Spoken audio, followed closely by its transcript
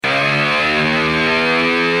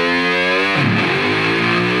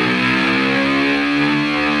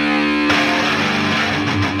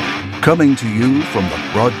Coming to you from the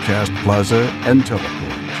Broadcast Plaza and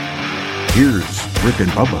Teleport, here's Rick and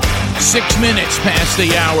Bubba. 6 minutes past the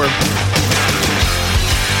hour.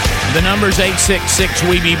 The number's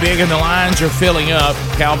 866-WE-BE-BIG, and the lines are filling up.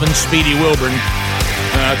 Calvin Speedy Wilburn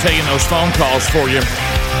taking those phone calls for you.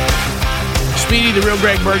 Speedy, the real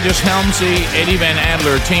Greg Burgess, Helmsy, Eddie Van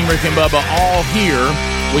Adler, Team Rick and Bubba, all here.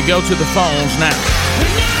 We go to the phones now.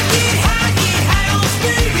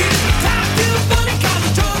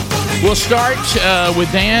 We'll start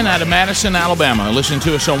with Dan out of Madison, Alabama. Listen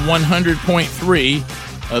to us on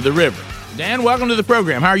 100.3 The River. Dan, welcome to the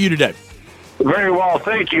program. How are you today? Very well,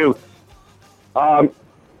 thank you.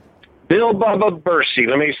 Bill Bubba Bursey,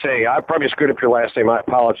 let me say, I probably screwed up your last name. I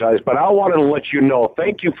apologize, but I wanted to let you know,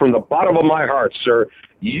 thank you from the bottom of my heart, sir.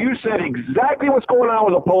 You said exactly what's going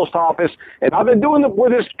on with the post office, and I've been doing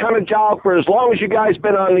with this kind of job for as long as you guys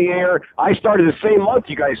been on the air. I started the same month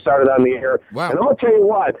you guys started on the air. Wow. And I'm going to tell you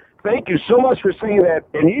what, thank you so much for saying that,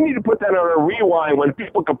 and you need to put that on a rewind when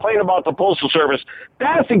people complain about the Postal Service.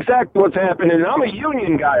 That's exactly what's happening, and I'm a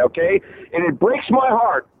union guy, okay? And it breaks my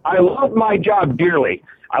heart. I love my job dearly.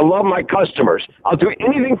 I love my customers. I'll do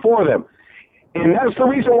anything for them. And that's the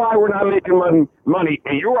reason why we're not making money.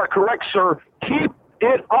 And you are correct, sir. Keep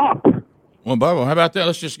it up. Well, Bubba, how about that?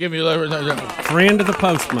 Let's just give you a friend of the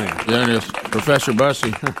postman. There it is, Professor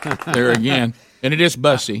Bussey. There again. And it is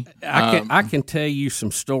Bussey. I can tell you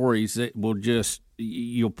some stories that will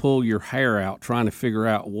you'll pull your hair out trying to figure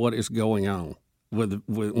out what is going on with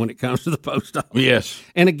when it comes to the post office. Yes.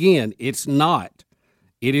 And again, it's not.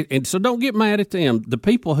 And so don't get mad at them. The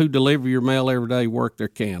people who deliver your mail every day work their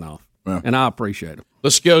can off, and I appreciate them.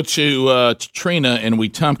 Let's go to Trina in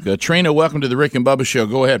Wetumpka. Trina, welcome to the Rick and Bubba Show.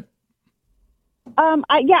 Go ahead.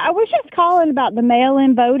 I was just calling about the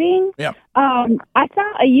mail-in voting. Yeah. I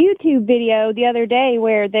saw a YouTube video the other day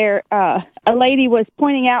where a lady was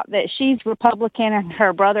pointing out that she's Republican and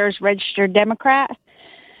her brother's registered Democrat.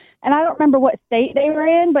 And I don't remember what state they were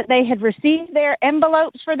in, but they had received their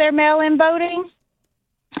envelopes for their mail-in voting.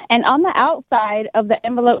 And on the outside of the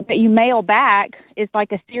envelope that you mail back is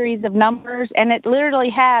like a series of numbers, and it literally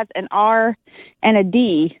has an R and a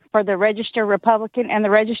D for the registered Republican and the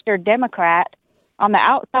registered Democrat on the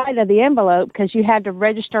outside of the envelope, because you had to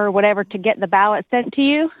register or whatever to get the ballot sent to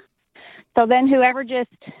you. So then whoever just,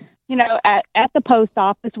 at the post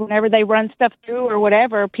office, whenever they run stuff through or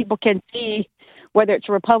whatever, people can see whether it's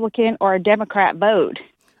a Republican or a Democrat vote.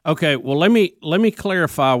 Okay, well, let me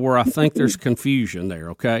clarify where I think there's confusion there,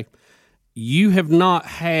 okay? You have not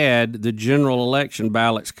had the general election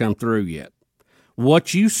ballots come through yet.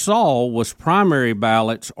 What you saw was primary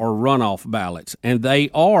ballots or runoff ballots, and they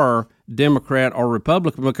are Democrat or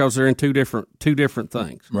Republican because they're in two different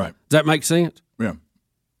things. Right. Does that make sense? Yeah.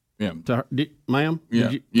 Yeah. Ma'am? Yeah.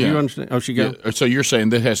 Do you understand? Oh, she go? Yeah. So you're saying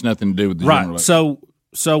that has nothing to do with the general election.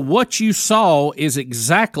 So what you saw is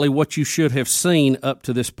exactly what you should have seen up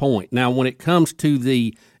to this point. Now, when it comes to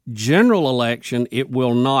the general election, it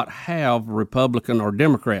will not have Republican or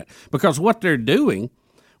Democrat, because what they're doing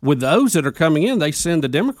with those that are coming in, they send the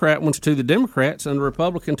Democrat ones to the Democrats and the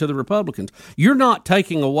Republican to the Republicans. You're not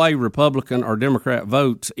taking away Republican or Democrat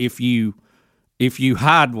votes if you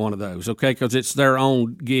hide one of those, okay, because it's their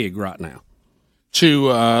own gig right now.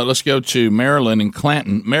 Let's go to Marilyn in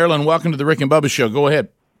Clanton. Marilyn, welcome to the Rick and Bubba Show. Go ahead.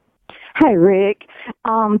 Hey, Rick.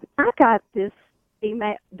 I got this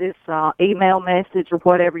email message or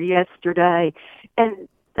whatever yesterday, and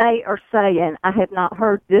they are saying, I have not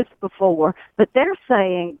heard this before, but they're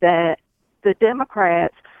saying that the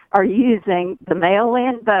Democrats are using the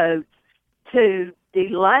mail-in votes to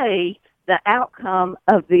delay the outcome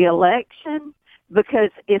of the election,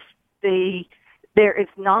 because if there is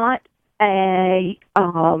not a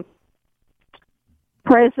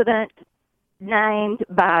president named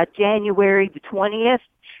by January the 20th,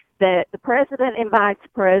 that the president and vice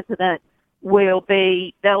president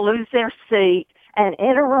they'll lose their seat, an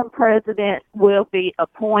interim president will be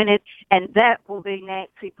appointed, and that will be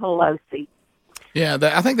Nancy Pelosi. Yeah,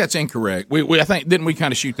 I think that's incorrect. I think, didn't we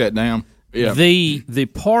kind of shoot that down? Yeah. The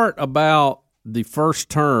part about the first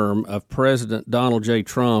term of President Donald J.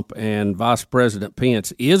 Trump and Vice President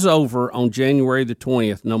Pence is over on January the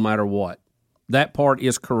 20th, no matter what. That part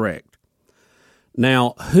is correct.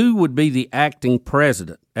 Now, who would be the acting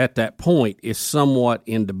president at that point is somewhat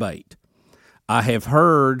in debate. I have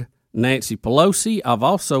heard Nancy Pelosi. I've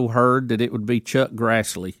also heard that it would be Chuck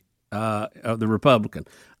Grassley, of the Republican.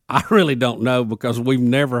 I really don't know, because we've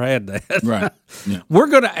never had that. Right. Yeah. We're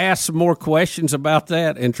going to ask some more questions about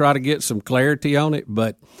that and try to get some clarity on it.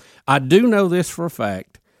 But I do know this for a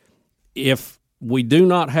fact. If we do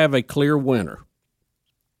not have a clear winner,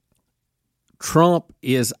 Trump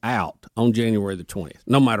is out on January the 20th,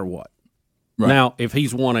 no matter what. Right. Now, if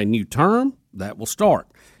he's won a new term, that will start.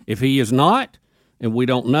 If he is not, and we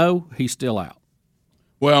don't know, he's still out.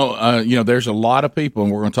 Well, there's a lot of people,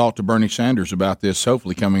 and we're going to talk to Bernie Sanders about this,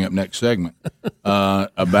 hopefully coming up next segment,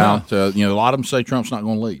 about, a lot of them say Trump's not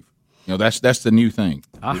going to leave. That's the new thing.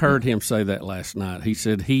 I heard him say that last night. He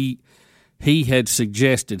said he had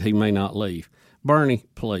suggested he may not leave. Bernie,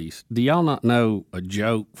 please, do y'all not know a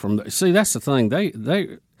joke from see, that's the thing.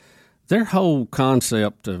 Their whole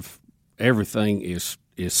concept of everything is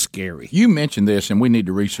scary. You mentioned this, and we need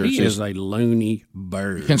to research this. He is a loony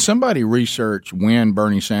bird. Can somebody research when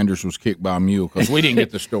Bernie Sanders was kicked by a mule? Because we didn't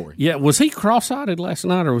get the story. Yeah, was he cross-eyed last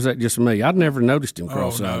night, or was that just me? I'd never noticed him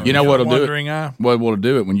cross-eyed. No. You know what'll do it? What'll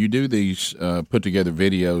do it when you do these put-together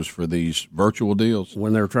videos for these virtual deals?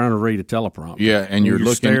 When they're trying to read a teleprompter. Yeah, and you're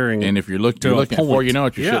looking, staring, and if you're looking before you know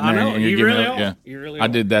it, you're sitting there and you're giving up. Yeah, you really I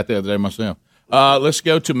did that the other day myself. Let's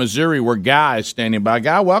go to Missouri, where Guy is standing by.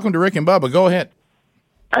 Guy, welcome to Rick and Bubba. Go ahead.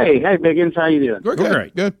 Hey, Biggins, how you doing?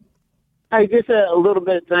 Good. Hey, just a little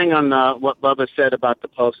bit thing on what Bubba said about the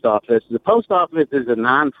post office. The post office is a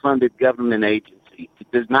non-funded government agency. It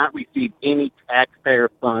does not receive any taxpayer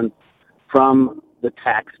funds from the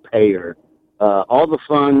taxpayer. All the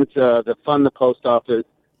funds that fund the post office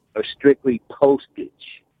are strictly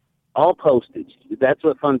postage. All postage. That's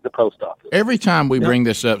what funds the post office. Every time we bring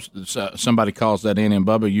this up, somebody calls that in, and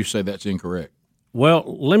Bubba, you say that's incorrect. Well,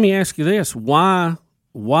 let me ask you this. Why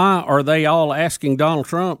are they all asking Donald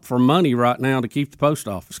Trump for money right now to keep the post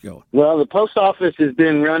office going? Well, the post office has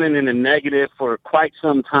been running in a negative for quite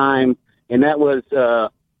some time, and that was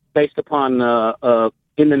based upon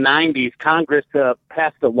in the 90s, Congress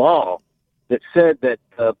passed a law that said that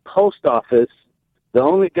the post office, the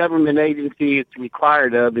only government agency it's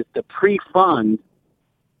required of is to pre-fund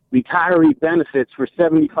retiree benefits for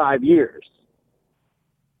 75 years.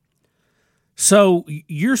 So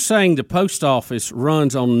you're saying the post office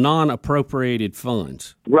runs on non-appropriated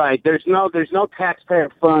funds? Right. There's no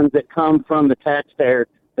taxpayer funds that come from the taxpayer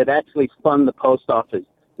that actually fund the post office.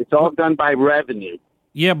 It's all done by revenue.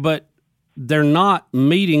 Yeah, but they're not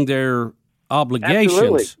meeting their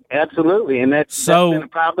obligations. Absolutely. And that's been a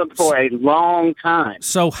problem for a long time.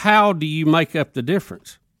 So how do you make up the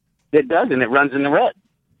difference? It doesn't. It runs in the red.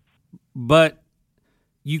 But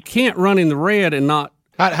you can't run in the red and not.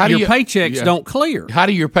 How do your paychecks don't clear? How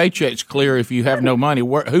do your paychecks clear if you have no money?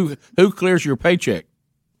 Who clears your paycheck?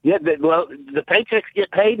 Yeah, the paychecks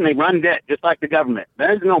get paid and they run debt just like the government.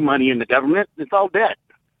 There's no money in the government; it's all debt.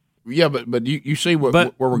 Yeah, but you see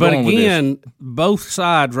where we're going with this. But again, both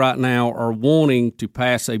sides right now are wanting to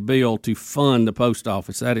pass a bill to fund the post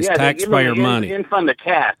office. That is taxpayer money. And fund the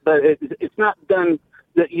cash, but it's not done.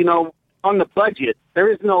 On the budget,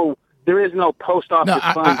 there is no post office. No,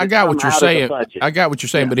 I got what you're saying. I got what you're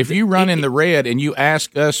saying. Yeah. But if you run in the red and you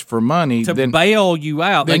ask us for money to then bail you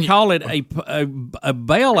out, they call it a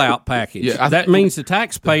bailout package. Yeah, that means the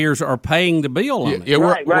taxpayers are paying the bill on it. Yeah,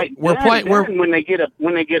 right. We're playing. When they get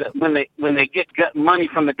money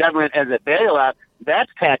from the government as a bailout,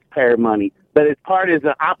 that's taxpayer money. But as part of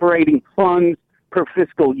the operating funds per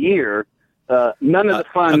fiscal year. None of the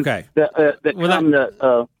funds come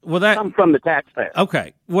from the taxpayer.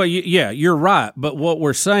 Okay. Well, you're right. But what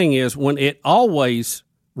we're saying is when it always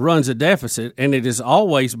runs a deficit and it is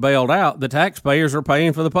always bailed out, the taxpayers are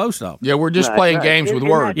paying for the post office. Yeah, we're just playing games with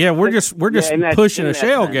words. Yeah, we're just pushing a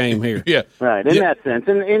shell game here. Yeah. Right, in that sense.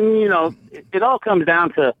 And it all comes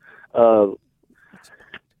down to a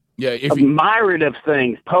myriad of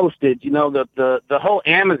things, postage, the whole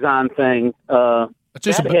Amazon thing,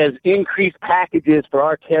 that has increased packages for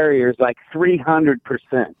our carriers like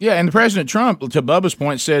 300%. Yeah, and President Trump, to Bubba's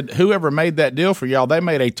point, said whoever made that deal for y'all, they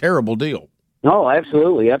made a terrible deal. No,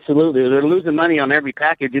 absolutely. They're losing money on every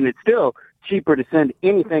package, and it's still cheaper to send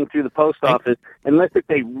anything through the post office unless it's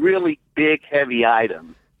a really big, heavy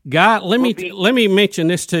item. Guy, let me mention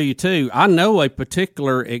this to you, too. I know a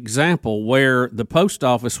particular example where the post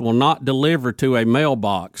office will not deliver to a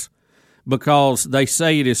mailbox because they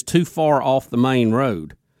say it is too far off the main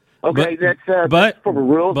road. Okay, that's for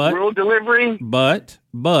rural delivery. But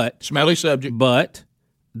smelly subject. But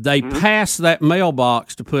they pass that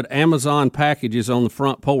mailbox to put Amazon packages on the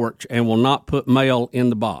front porch and will not put mail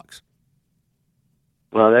in the box.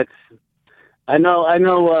 Well, I know.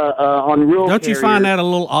 On rural. Don't you find that a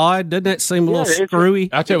little odd? Doesn't that seem a little screwy?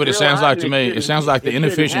 I'll tell you what it sounds like to me. It sounds like the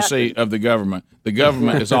inefficiency of the government. The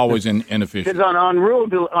government is always inefficient. Because on rural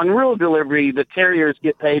delivery, the carriers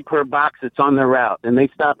get paid per box that's on their route, and they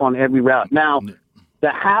stop on every route. Now,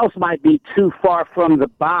 the house might be too far from the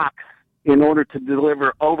box in order to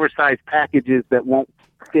deliver oversized packages that won't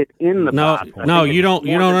fit in the box. No, you don't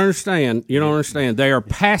understand. You don't understand. They are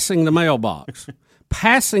passing the mailbox.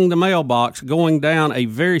 Passing the mailbox, going down a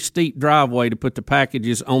very steep driveway to put the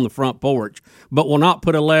packages on the front porch, but will not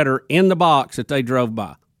put a letter in the box that they drove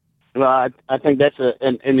by. Well, I think that's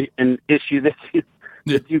an issue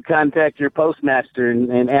that you contact your postmaster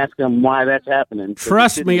and ask them why that's happening.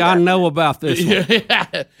 Trust me, I know about this one.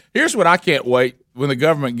 Here's what I can't wait when the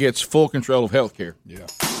government gets full control of healthcare. Yeah.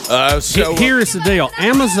 Here is the deal.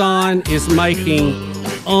 Amazon is making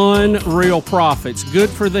unreal profits. Good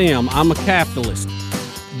for them. I'm a capitalist.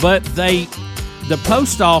 But the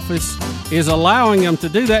post office is allowing them to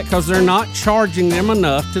do that because they're not charging them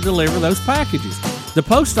enough to deliver those packages. The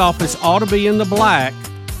post office ought to be in the black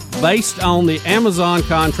based on the Amazon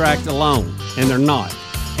contract alone, and they're not.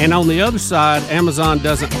 And on the other side, Amazon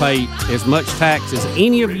doesn't pay as much tax as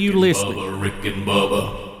any of you listening. Bubba, Rick and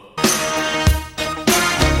Bubba.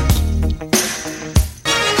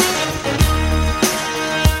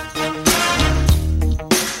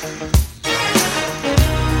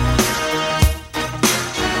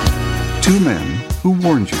 Two men who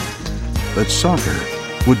warned you that soccer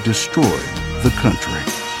would destroy the country.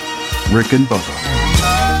 Rick and Bubba.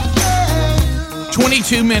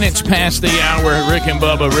 22 minutes past the hour. Rick and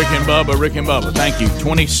Bubba, Rick and Bubba, Rick and Bubba. Thank you.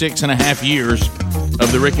 26 and a half years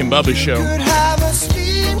of the Rick and Bubba show.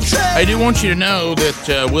 I do want you to know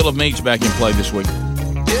that Will of Meek's back in play this week.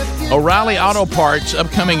 O'Reilly Auto Parts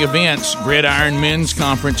upcoming events, Gridiron Men's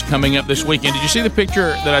Conference coming up this weekend. Did you see the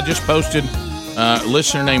picture that I just posted? A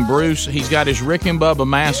listener named Bruce, he's got his Rick and Bubba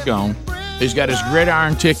mask on. He's got his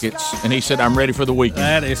Gridiron tickets, and he said, I'm ready for the weekend.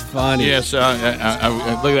 That is funny. Yes, look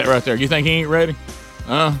at that right there. You think he ain't ready?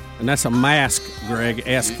 And that's a mask, Greg,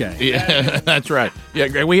 SK. Yeah, that's right. Yeah,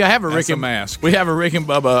 Greg, we have a Rick and mask. We have a Rick and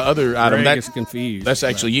Bubba other item. Greg is confused. That's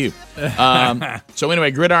actually you. So anyway,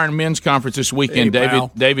 Gridiron Men's Conference this weekend. Hey,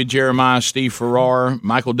 David Jeremiah, Steve Farrar,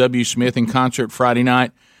 Michael W. Smith in concert Friday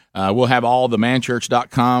night. We'll have all the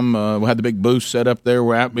manchurch.com. We'll have the big booth set up there.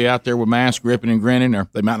 We'll be out there with masks, gripping and grinning, or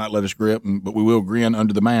they might not let us grip, but we will grin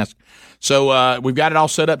under the mask. So we've got it all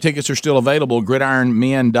set up. Tickets are still available.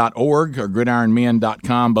 GridironMen.org or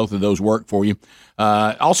GridironMen.com. Both of those work for you.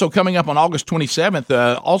 Also coming up on August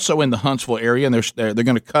 27th, also in the Huntsville area, and they're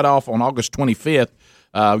going to cut off on August 25th.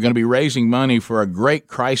 We're going to be raising money for a great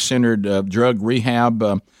Christ-centered drug rehab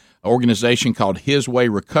organization called His Way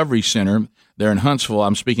Recovery Center. They're in Huntsville.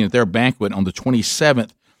 I'm speaking at their banquet on the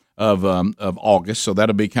 27th of August, so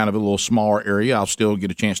that'll be kind of a little smaller area. I'll still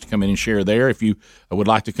get a chance to come in and share there if you would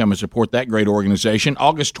like to come and support that great organization.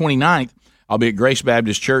 August 29th, I'll be at Grace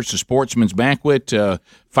Baptist Church, the Sportsman's Banquet.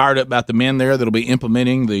 Fired up about the men there that'll be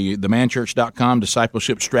implementing the manchurch.com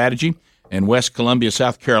discipleship strategy in West Columbia,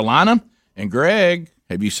 South Carolina. And Greg,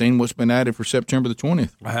 have you seen what's been added for September the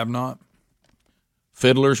 20th? I have not.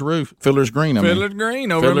 Fiddler's Green. Fiddler's Green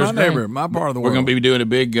over in my neighborhood, my part of the world. We're going to be doing a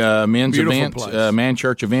big men's Beautiful event, Man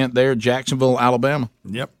Church event there, Jacksonville, Alabama.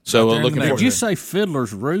 Yep. So looking forward. Did you say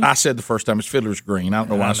Fiddler's Roof? I said the first time it's Fiddler's Green. I don't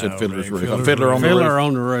know why I said Fiddler's Roof. Fiddler on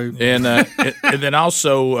the roof. And then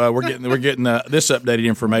also we're getting this updated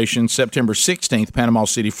information. September 16th, Panama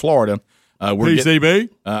City, Florida. PCB?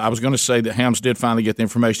 I was going to say that Hams did finally get the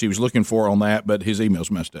information he was looking for on that, but his email's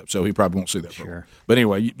messed up, so he probably won't see that. Sure. But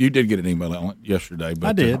anyway, you did get an email on it yesterday. But,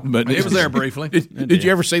 I did. But it was there briefly. Did you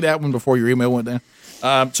ever see that one before your email went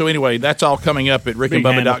down? So anyway, that's all coming up at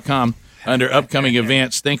rickandbubba.com under upcoming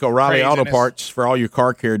events. Think O'Reilly Auto Parts for all your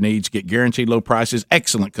car care needs. Get guaranteed low prices,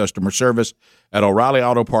 excellent customer service at O'Reilly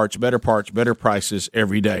Auto Parts. Better parts, better prices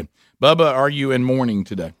every day. Bubba, are you in mourning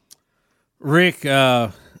today? Rick,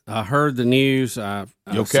 I heard the news. I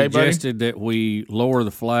okay, suggested that we lower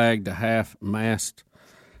the flag to half-mast.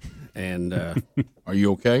 And are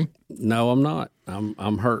you okay? No, I'm not.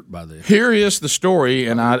 I'm hurt by this. Here is the story,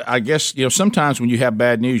 and I guess sometimes when you have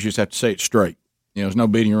bad news, you just have to say it straight. There's no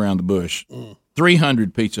beating around the bush.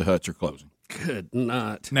 300 Pizza Huts are closing. Good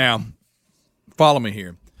night. Now, follow me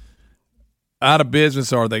here. Out of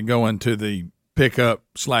business, or are they going to the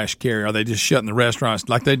pickup/carry? Are they just shutting the restaurants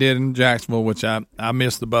like they did in Jacksonville, which I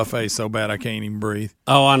miss the buffet so bad I can't even breathe?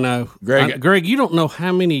 Oh, I know. Greg, you don't know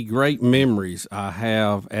how many great memories I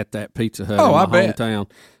have at that Pizza Hut in my hometown.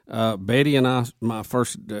 Betty and I, my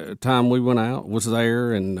first time we went out was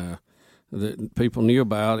there, and the people knew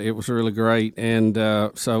about it. It was really great. And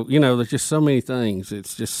so, there's just so many things.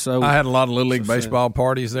 It's just so... I had a lot of Little League baseball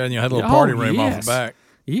parties there, and you had a little party room off the back.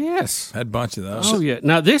 Yes. Had a bunch of those. Oh, yeah.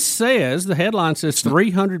 Now, the headline says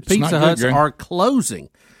 300 Pizza Huts are closing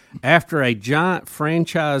after a giant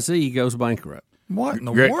franchisee goes bankrupt. What in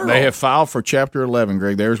the Greg, world? They have filed for Chapter 11,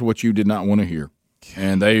 Greg. There's what you did not want to hear.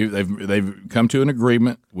 and they've come to an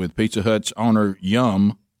agreement with Pizza Hut's owner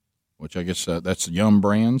Yum, which I guess that's Yum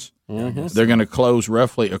Brands. Mm-hmm. They're going to close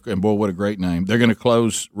roughly, and boy, what a great name! They're going to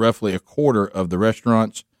close roughly a quarter of the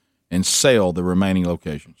restaurants and sell the remaining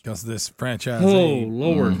locations. Because this franchisee. Oh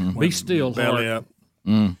Lord, be still, belly heart.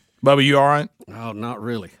 up. Bubba, you all right? Oh, not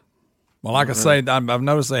really. Well, like I say, I've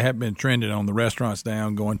noticed they have been trending on the restaurants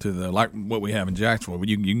down, going to the like what we have in Jacksonville. Where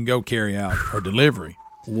you can go carry out or delivery,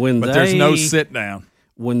 but there's no sit down.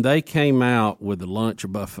 When they came out with the lunch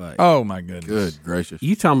buffet, oh my goodness, good gracious!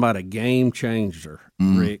 You talking about a game changer,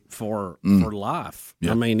 Rick, for life?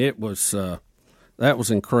 Yeah. I mean, it was that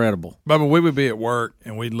was incredible. Bubba, we would be at work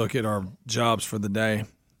and we'd look at our jobs for the day,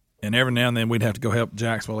 and every now and then we'd have to go help the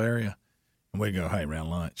Jacksonville area, and we'd go, "Hey,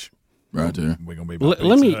 around lunch." Right there. We're gonna be.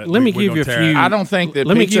 Let me give you a few. I don't think that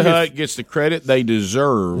Pizza Hut gets the credit they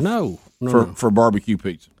deserve. No. For barbecue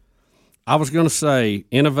pizza. I was going to say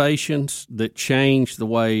innovations that changed the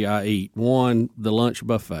way I eat. 1, the lunch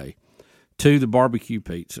buffet. 2, the barbecue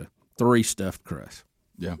pizza. 3, stuffed crust.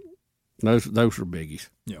 Yeah, those are biggies.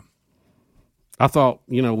 Yeah. I thought,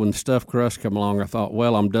 when the stuffed crust come along, I thought,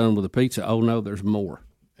 well, I'm done with the pizza. Oh no, there's more.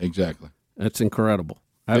 Exactly. That's incredible.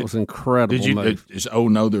 That was incredible. Oh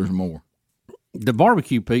no, there's more. The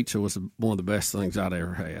barbecue pizza was one of the best things I'd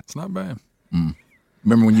ever had. It's not bad.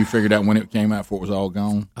 Remember when you figured out when it came out before it was all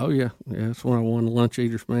gone? Oh yeah, that's when I won the Lunch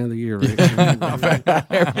Eaters Man of the Year. Rick. I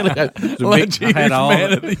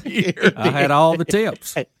had all the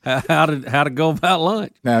tips. How to go about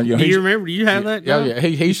lunch. Now, do you remember? Do you have that? Yeah, yeah.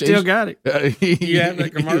 He still got it. You have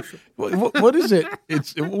that commercial. What is it?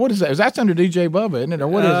 What is that? That's under DJ Bubba, isn't it? Or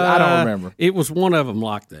what is it? I don't remember. It was one of them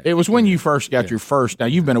like that. It was when you first got your first. Now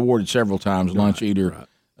you've been awarded several times Lunch Eater. Right.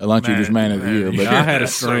 Lunch Eaters Man of the Year, but I had a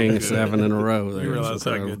string of 7 in a row. There. You realize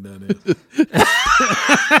how good that is.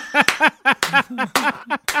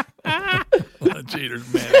 Lunch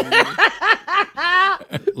Eaters Man of the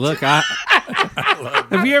Year. Look,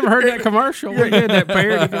 have you ever heard that commercial? We did that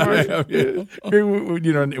parody commercial. Yeah.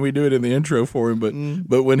 We do it in the intro for him,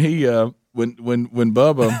 but when he when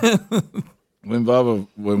Bubba.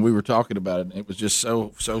 When we were talking about it, it was just so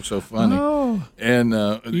funny. Oh. And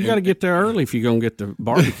you got to get there early if you're going to get the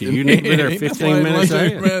barbecue. You need to be there 15 minutes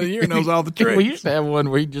ahead. Man of the Year knows all the tricks. We used to have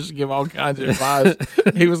one where he'd just give all kinds of advice.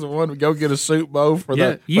 He was the one to go get a soup bowl for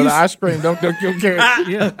the ice cream. Don't carry it.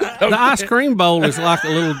 Yeah, the ice cream bowl is like a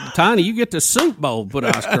little tiny. You get the soup bowl, put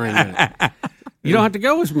ice cream in it. You don't have to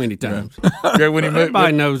go as many times. Yeah,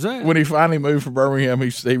 Everybody knows that. When he finally moved from Birmingham,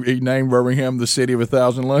 he named Birmingham the city of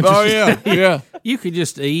 1,000 lunches. Oh yeah. You could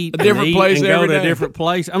just eat a different place and every go to day. a different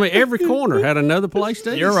place. I mean, every corner had another place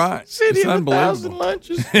to eat. You're right. City it's of unbelievable. 1,000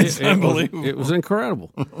 lunches. It's unbelievable. It was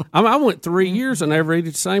incredible. I went 3 years and never ate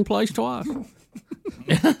at the same place twice.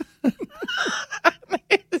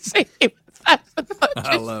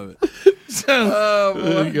 I love it.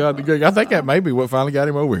 I think that may be what finally got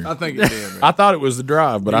him over here. I think it did. I thought it was the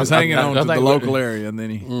drive, but I was hanging on to the think local area, and then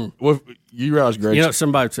he. Well, you realize Greg.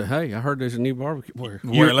 Somebody would say, "Hey, I heard there's a new barbecue." Where?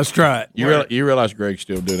 Let's try it. You realize Greg's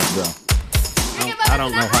still doing that job. I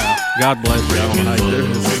don't know how. God bless you. I don't know how you do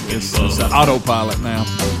it. It's autopilot now.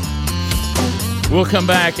 We'll come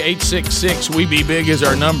back. 866 We Be Big is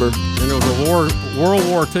our number. And there was a World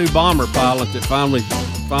War II bomber pilot that finally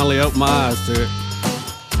opened my eyes to it.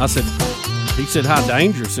 He said how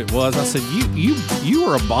dangerous it was. I said, you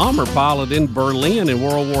were a bomber pilot in Berlin in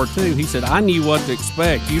World War II. He said, I knew what to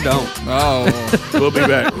expect. You don't. Oh, we'll be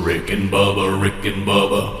back. Rick and Bubba, Rick and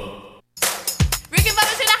Bubba. Rick and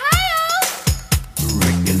Bubba's in Ohio.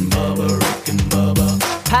 Rick and Bubba, Rick and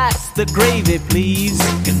Bubba. Pass the gravy, please.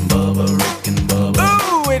 Rick and Bubba, Rick and Bubba.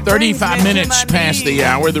 Ooh, 35 minutes past the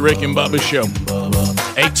hour, the Rick and Bubba Show.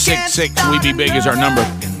 866 We Be Big is our number.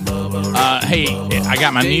 Hey, I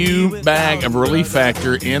got my new bag of Relief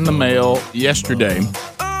Factor in the mail yesterday.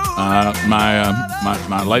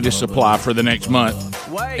 My latest supply for the next month.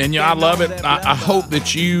 And I love it. I hope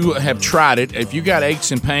that you have tried it. If you got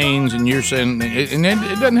aches and pains and you're saying, and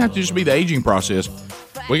it doesn't have to just be the aging process.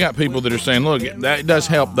 We got people that are saying, look, that does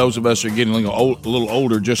help those of us who are getting a little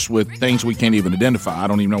older just with things we can't even identify. I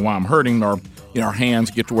don't even know why I'm hurting, or our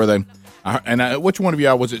hands get to where they. Which one of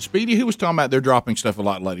y'all was it? Speedy? Who was talking about they're dropping stuff a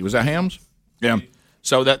lot lately? Was that Hams? Yeah.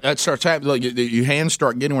 So that starts happening. Like your hands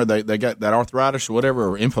start getting where they got that arthritis or whatever,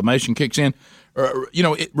 or inflammation kicks in.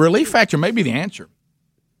 Relief Factor may be the answer.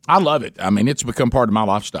 I love it. I mean, it's become part of my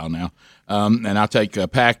lifestyle now. And I take a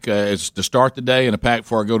pack as to start the day and a pack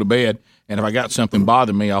before I go to bed. And if I got something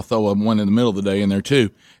bothering me, I'll throw one in the middle of the day in there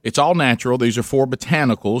too. It's all natural. These are 4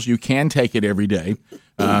 botanicals. You can take it every day.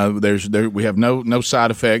 We have no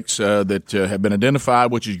side effects that have been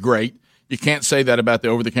identified, which is great. You can't say that about the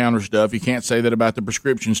over-the-counter stuff. You can't say that about the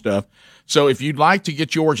prescription stuff. So if you'd like to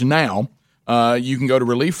get yours now, you can go to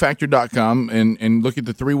ReliefFactor.com and look at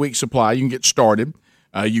the 3-week supply. You can get started.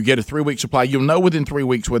 You get a 3-week supply. You'll know within 3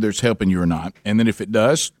 weeks whether it's helping you or not. And then if it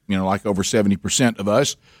does, like over 70% of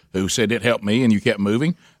us who said it helped me and you kept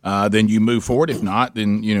moving, then you move forward. If not,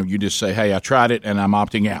 then, you just say, hey, I tried it and I'm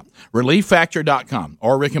opting out. ReliefFactor.com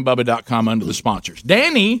or RickandBubba.com under the sponsors.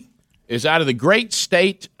 Danny is out of the great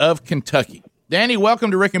state of Kentucky. Danny,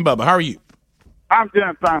 welcome to Rick and Bubba. How are you? I'm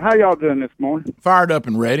doing fine. How y'all doing this morning? Fired up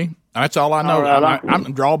and ready. That's all I know. All right,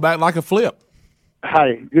 I'm draw back like a flip.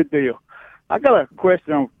 Hey, good deal. I got a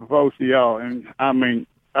question for both of y'all, and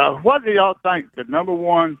what do y'all think the number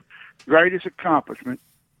one greatest accomplishment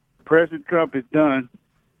President Trump has done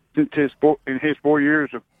since in his 4 years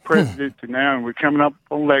of presidency now, and we're coming up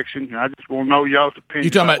on election, and I just want to know y'all's opinion. You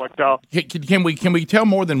talking what y'all? Can we tell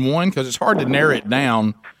more than one? Because it's hard to narrow it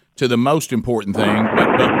down to the most important thing.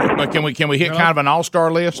 But can we hit kind of an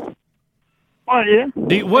all-star list? Oh yeah.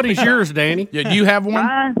 What is yours, Danny? Yeah, do you have one?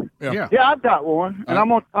 Mine? Yeah, I've got one, and I'm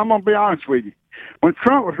gonna be honest with you. When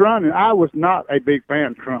Trump was running, I was not a big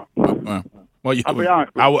fan of Trump. Well, I'll be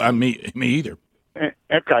honest with you. Me either.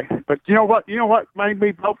 Okay, but you know what? You know what made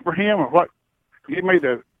me vote for him, or what gave me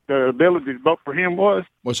the ability to vote for him was?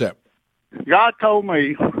 What's that? God told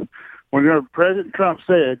me when President Trump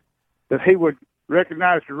said that he would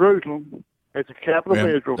recognize Jerusalem as the capital of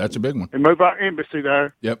Israel. That's a big one. And move our embassy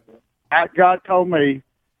there. Yep. God told me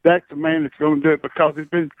that's the man that's going to do it because it's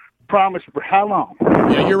been promised for how long?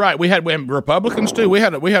 Yeah, you're right. We had Republicans too. We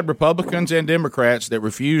had Republicans and Democrats that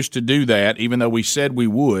refused to do that, even though we said we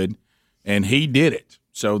would, and he did it.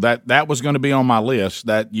 So that was going to be on my list.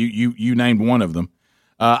 That you named one of them.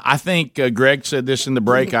 I think Greg said this in the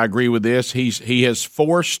break. I agree with this. He has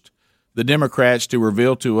forced the Democrats to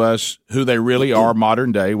reveal to us who they really are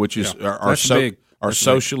modern day, which is our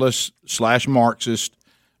socialist / Marxist.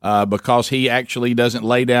 Because he actually doesn't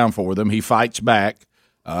lay down for them. He fights back,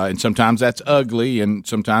 and sometimes that's ugly, and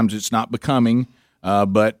sometimes it's not becoming.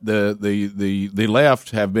 But the left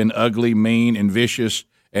have been ugly, mean, and vicious,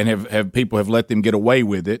 and have people have let them get away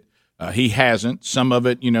with it. He hasn't. Some of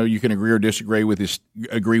it, you can agree or disagree with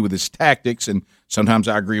his tactics, and sometimes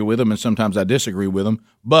I agree with him, and sometimes I disagree with him.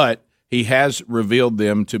 But he has revealed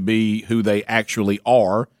them to be who they actually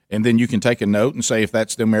are. And then you can take a note and say, if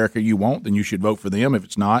that's the America you want, then you should vote for them. If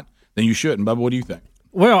it's not, then you shouldn't. Bubba, what do you think?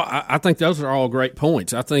 Well, I think those are all great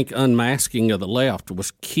points. I think unmasking of the left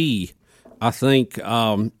was key. I think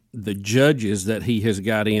the judges that he has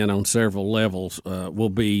got in on several levels will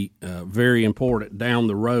be very important down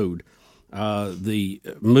the road. The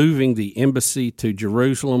moving the embassy to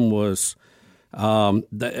Jerusalem was,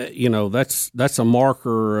 that's a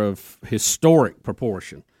marker of historic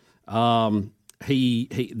proportion.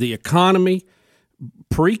 The economy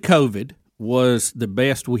pre-COVID was the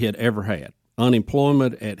best we had ever had.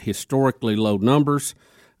 Unemployment at historically low numbers,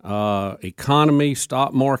 economy,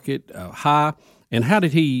 stock market high. And how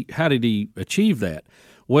did he achieve that?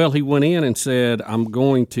 Well, he went in and said, "I'm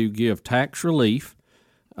going to give tax relief,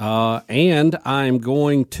 and I'm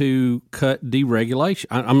going to cut deregulation.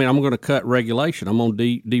 I'm going to cut regulation. I'm going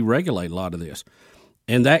to deregulate a lot of this."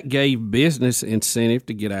 And that gave business incentive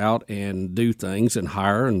to get out and do things and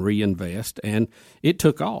hire and reinvest, and it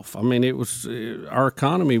took off. It was our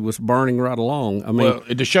economy was burning right along. Well,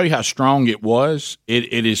 to show you how strong it was,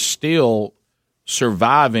 it is still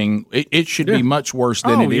surviving. It should be much worse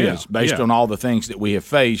than it is, based on all the things that we have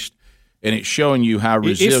faced. And it's showing you how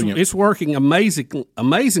resilient. It's working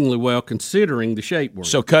amazingly well considering the shape we're in.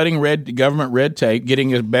 So cutting government red tape,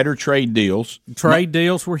 getting us better trade deals. Trade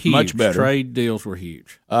deals were huge. Much better. Trade deals were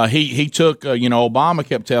huge. He took, Obama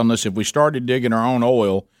kept telling us if we started digging our own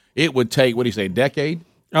oil, it would take, what do you say, a decade?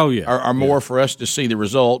 Oh, yeah. Or more for us to see the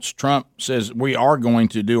results. Trump says we are going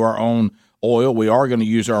to do our own oil. We are going to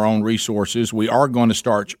use our own resources. We are going to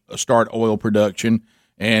start oil production.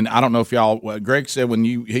 And I don't know if y'all. Greg said when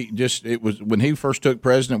he first took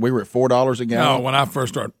president, we were at $4 a gallon. No, when I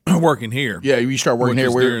first started working here. Yeah, you start working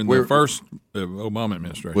here. We were the first Obama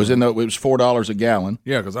administration. It was $4 a gallon.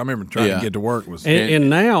 Yeah, because I remember trying to get to work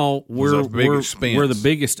and now we're the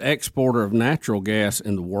biggest exporter of natural gas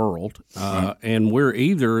in the world, and we're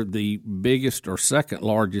either the biggest or second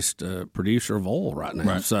largest producer of oil right now.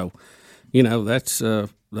 Right. So, that's.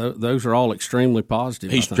 Those are all extremely positive.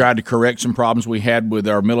 He's tried to correct some problems we had with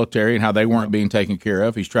our military and how they weren't being taken care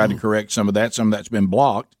of. He's tried to correct some of that. Some of that's been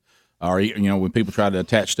blocked, or when people try to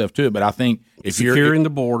attach stuff to it. But I think if securing the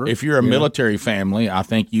border, if you're a military family, I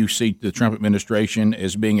think you see the Trump administration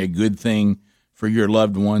as being a good thing for your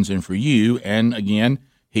loved ones and for you. And again,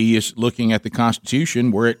 he is looking at the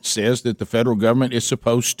Constitution where it says that the federal government is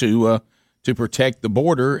supposed to protect the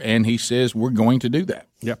border, and he says we're going to do that.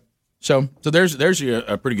 Yep. So there's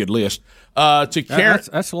a pretty good list. To Karen,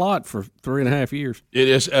 that's a lot for 3.5 years. It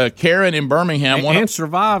is Karen in Birmingham, and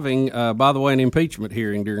surviving, by the way, an impeachment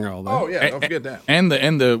hearing during all that. Oh yeah, don't forget that. And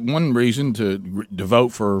the one reason to vote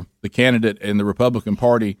for the candidate in the Republican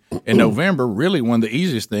Party in November, really one of the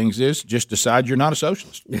easiest things is just decide you're not a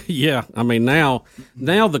socialist. Yeah, I mean now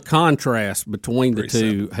the contrast between the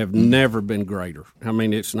two have never been greater. I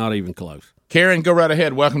mean it's not even close. Karen, go right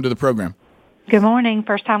ahead. Welcome to the program. Good morning,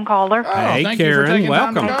 first-time caller. Hey, thank Karen, you for taking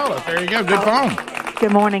welcome. time to call us. There you go. Good phone.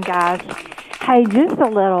 Good morning, guys. Hey, just a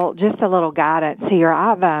little guidance here.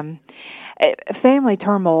 I've family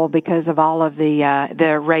turmoil because of all of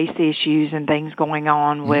the race issues and things going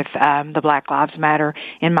on with the Black Lives Matter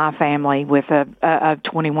in my family with a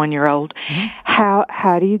 21-year-old.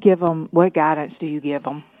 How do you give them? What guidance do you give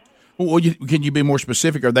them? Well, can you be more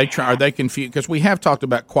specific? Are they confused? Because we have talked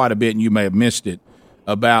about quite a bit, and you may have missed it,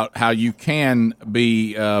 about how you can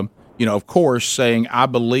be, of course, saying I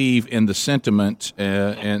believe in the sentiment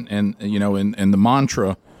and the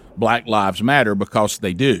mantra Black Lives Matter because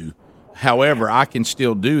they do. However, I can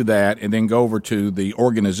still do that and then go over to the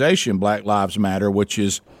organization Black Lives Matter, which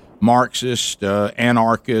is Marxist,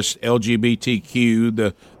 anarchist,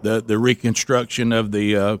 LGBTQ, the reconstruction of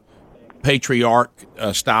the patriarch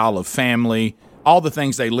style of family, all the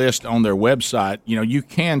things they list on their website. You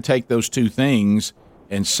can take those two things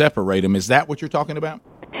and separate them. Is that what you're talking about?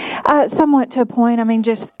 Somewhat to a point. I mean,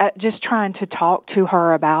 just trying to talk to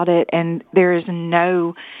her about it, and there is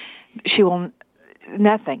nothing. She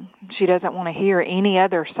doesn't want to hear any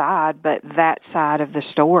other side but that side of the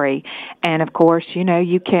story. And of course, you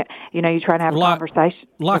can't. You try to have a conversation.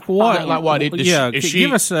 Like what? Like what?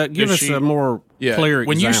 Give us a more clear example.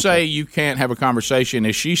 When you say you can't have a conversation,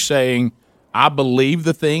 is she saying, I believe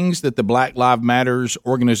the things that the Black Lives Matters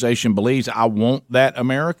organization believes. I want that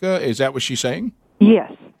America. Is that what she's saying?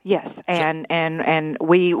 Yes, and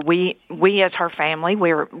we as her family,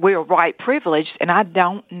 we're white privileged, and I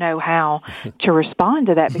don't know how to respond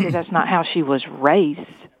to that because that's not how she was raised.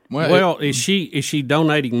 Well, is she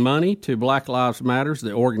donating money to Black Lives Matters,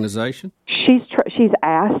 the organization? She's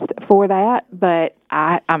asked for that, but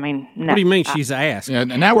I mean, no. What do you mean she's asked? Yeah,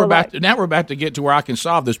 now we're about to get to where I can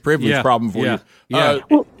solve this privilege problem for you. Yeah.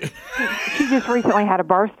 Well, she just recently had a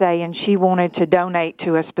birthday, and she wanted to donate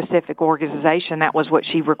to a specific organization. That was what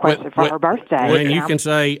she requested for her birthday. And you can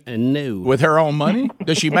say no with her own money.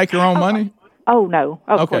 Does she make her own money? Oh no.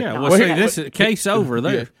 Okay. Yeah, well, see, this is case over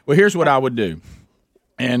there. Yeah. Well, here's what I would do.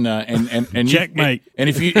 And checkmate. And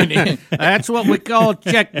if you that's what we call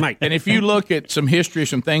checkmate. And if you look at some history,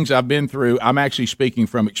 some things I've been through, I'm actually speaking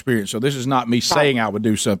from experience. So this is not me saying I would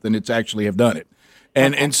do something; it's actually have done it.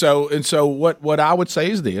 And so what I would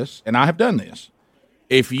say is this, and I have done this.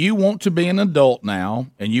 If you want to be an adult now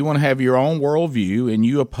and you want to have your own worldview and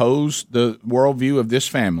you oppose the worldview of this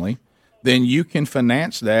family, then you can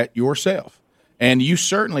finance that yourself. And you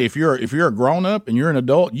certainly, if you're a grown up and you're an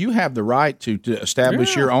adult, you have the right to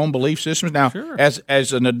establish your own belief systems. Now,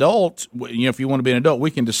 as an adult, if you want to be an adult, we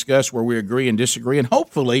can discuss where we agree and disagree, and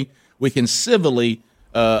hopefully we can civilly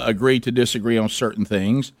agree to disagree on certain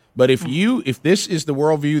things. But if this is the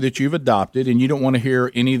worldview that you've adopted and you don't want to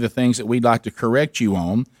hear any of the things that we'd like to correct you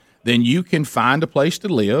on, then you can find a place to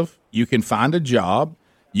live, you can find a job,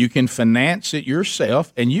 you can finance it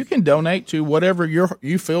yourself, and you can donate to whatever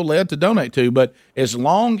you feel led to donate to. But as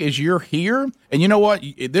long as you're here, and you know what,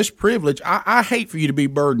 this privilege, I hate for you to be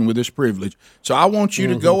burdened with this privilege. So I want you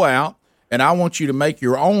to go out, and I want you to make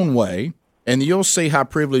your own way, and you'll see how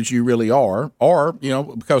privileged you really are. Or,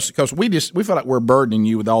 because we feel like we're burdening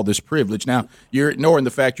you with all this privilege. Now, you're ignoring the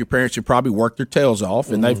fact your parents have probably worked their tails off,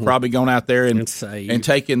 and they've probably gone out there and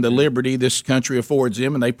taken the liberty this country affords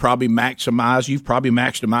them, and you've probably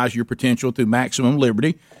maximized your potential through maximum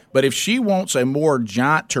liberty. But if she wants a more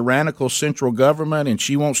giant tyrannical central government, and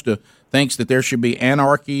she thinks that there should be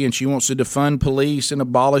anarchy, and she wants to defund police and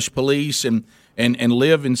abolish police and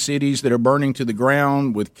live in cities that are burning to the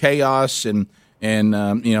ground with chaos and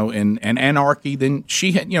anarchy, then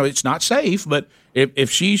it's not safe. But if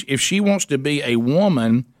she wants to be a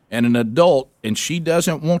woman and an adult, and she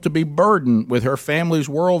doesn't want to be burdened with her family's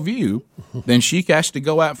worldview, then she has to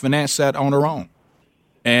go out and finance that on her own,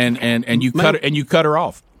 and you cut her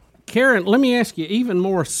off. Karen, let me ask you even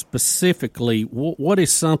more specifically, what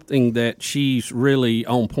is something that she's really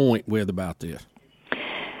on point with about this?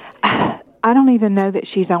 I don't even know that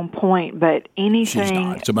she's on point, but anything... She's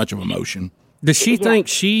not. It's a bunch of emotion. Does she think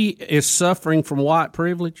she is suffering from white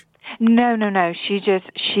privilege? No.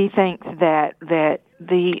 She thinks that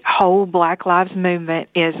the whole Black Lives Movement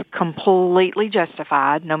is completely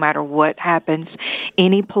justified, no matter what happens.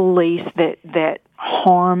 Any police that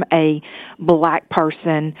harm a black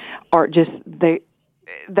person or just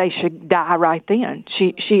they should die right then.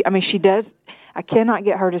 She does. I cannot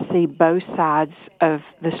get her to see both sides of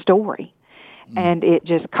the story. And it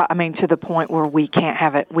just, to the point where we can't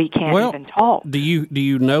have it. We can't even talk. Do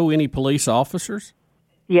you know any police officers?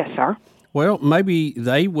 Yes, sir. Well, maybe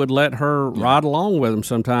they would let her ride along with them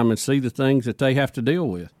sometime and see the things that they have to deal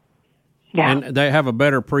with. Yeah. And they have a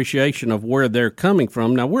better appreciation of where they're coming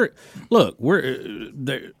from. Now, we're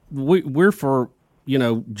for,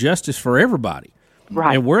 justice for everybody.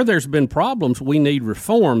 Right. And where there's been problems, we need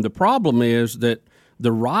reform. The problem is that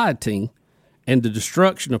the rioting and the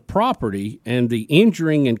destruction of property and the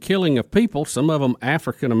injuring and killing of people, some of them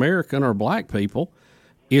African American or black people,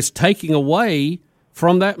 is taking away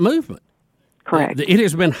from that movement. Correct. It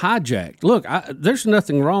has been hijacked. Look, there's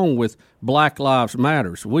nothing wrong with Black Lives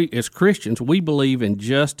Matters. We, as Christians, we believe in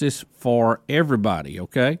justice for everybody,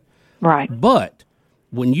 okay? Right. But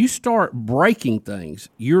when you start breaking things,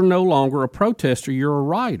 you're no longer a protester, you're a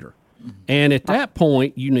rioter. And at that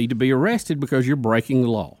point, you need to be arrested because you're breaking the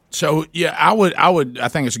law. So, yeah, I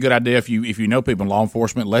think it's a good idea if you know people in law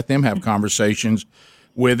enforcement, let them have conversations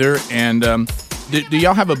with her. And do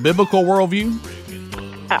y'all have a biblical worldview?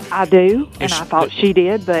 I do, and I thought she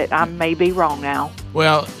did, but I may be wrong now.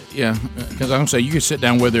 Well, yeah, because I'm going to say you can sit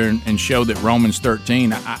down with her and show that Romans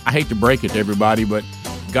 13, I hate to break it to everybody, but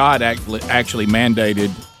God actually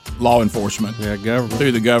mandated law enforcement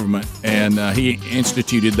through the government, and he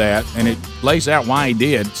instituted that, and it lays out why he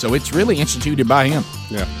did. So it's really instituted by him.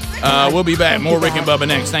 Yeah. We'll be back. More Rick and Bubba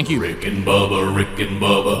next. Thank you. Rick and Bubba, Rick and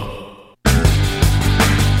Bubba.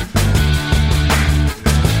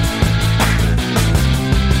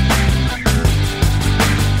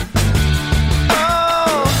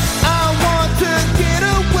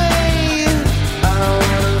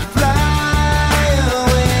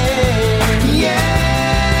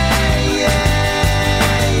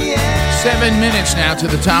 Minutes now to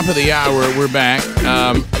the top of the hour. We're back.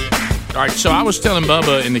 All right, so I was telling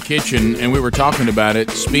Bubba in the kitchen, and we were talking about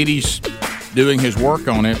it. Speedy's doing his work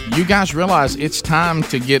on it. You guys realize it's time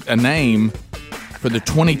to get a name for the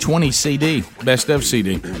 2020 CD, Best of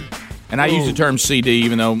CD. And I use the term CD,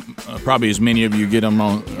 even though probably as many of you get them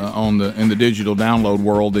in the digital download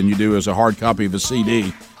world than you do as a hard copy of a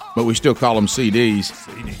CD. But we still call them CDs.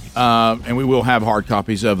 And we will have hard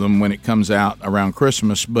copies of them when it comes out around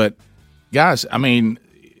Christmas. But guys,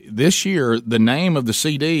 this year the name of the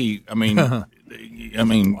CD. Wow,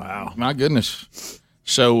 my goodness.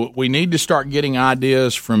 So we need to start getting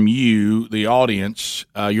ideas from you, the audience.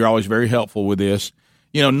 You're always very helpful with this.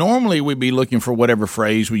 Normally we'd be looking for whatever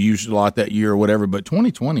phrase we used a lot that year or whatever. But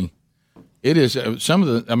 2020, it is some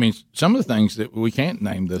of the things that we can't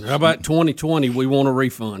name. This. How about 2020? We want a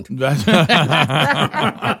refund.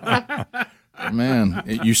 Man,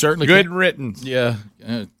 you certainly good written. Yeah.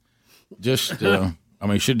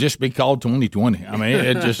 It should just be called 2020.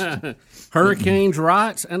 It just hurricanes,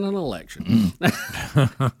 riots, and an election.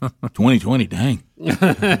 2020, dang.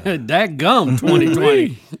 Dadgum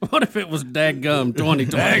 2020. What if it was dadgum 2020?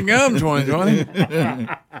 Dadgum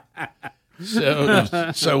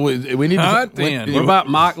 2020. So we need to. What about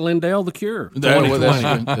Mike Lindell, The Cure?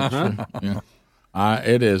 That's true. Yeah.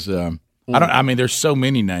 It is. There's so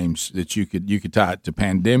many names that you could tie it to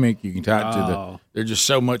pandemic. You can tie it to there's just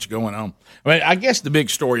so much going on. I guess the big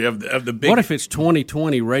story of the big. What if it's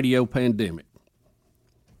 2020 radio pandemic?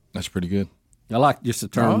 That's pretty good. I like just the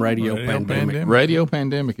term radio pandemic. Radio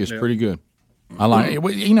pandemic is pretty good. I like it.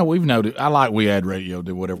 We've noted. I like we add radio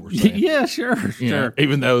to whatever we're saying. Yeah, sure.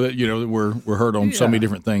 Even though that we're heard on so many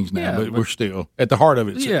different things now, but we're still at the heart of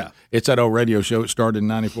it. It's that old radio show. It started in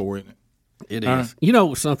 '94, isn't it? It is.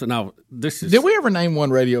 Something. Did we ever name one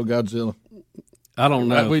Radio Godzilla? I don't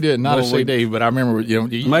know. We did. Not a CD, but I remember.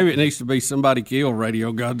 Maybe it needs to be Somebody Kill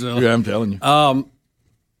Radio Godzilla. Yeah, I'm telling you.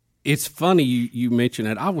 It's funny you mentioned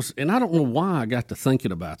it. I don't know why I got to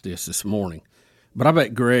thinking about this morning, but I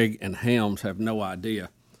bet Greg and Helms have no idea.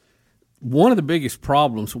 One of the biggest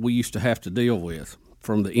problems we used to have to deal with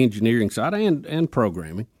from the engineering side and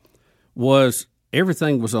programming was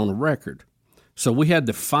everything was on a record. So we had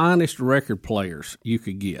the finest record players you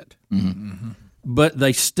could get. Mm-hmm. But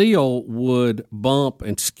they still would bump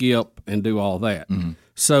and skip and do all that. Mm-hmm.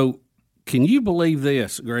 So can you believe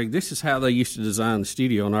this, Greg? This is how they used to design the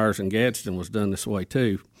studio, and ours in Gadsden was done this way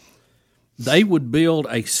too. They would build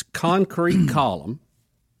a concrete column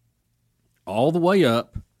all the way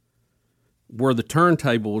up where the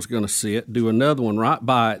turntable was going to sit, do another one right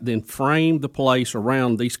by it, then frame the place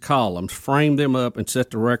around these columns, frame them up, and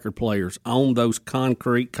set the record players on those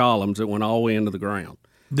concrete columns that went all the way into the ground.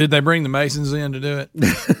 Did they bring the masons in to do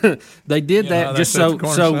it? They did that just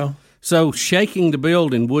so shaking the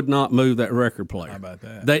building would not move that record player. How about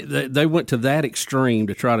that? They went to that extreme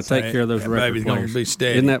to try to take care of those record baby's players. Gonna be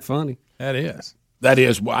steady. Isn't that funny? That is. That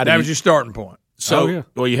is. That was your starting point. So,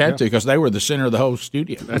 well, you had to because they were the center of the whole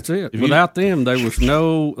studio. That's it. Without them, there was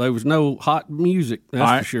no hot music.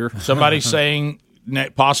 That's for sure. Somebody saying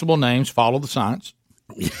possible names. Follow the science.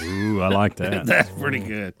 Ooh, I like that. That's pretty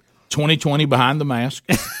good. 2020 behind the mask.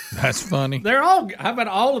 That's funny. They're all. How about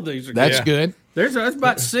all of these? That's good. There's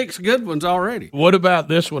about 6 good ones already. What about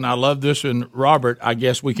this one? I love this one, Robert. I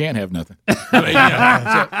guess we can't have nothing. I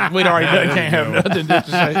mean, we'd already done can't have nothing. Just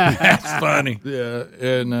to say. That's funny. Yeah,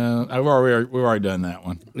 and we've already done that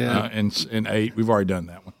one. Yeah, in 8, we've already done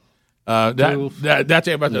that one. That's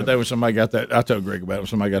it about that. There was somebody got that. I told Greg about it.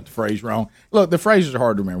 Somebody got the phrase wrong. Look, the phrases are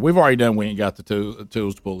hard to remember. We've already done. We ain't got the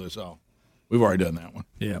tools to pull this off. We've already done that one.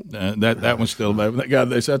 Yeah, that one's still available.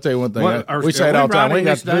 God, I tell you one thing. We say it all the time. We ain't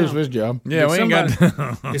got the tools for this job. Yeah, we ain't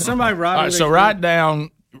got. Is somebody writing? All right, so write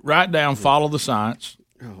down. Follow the science.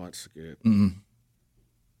 Oh, that's good.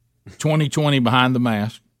 2020 behind the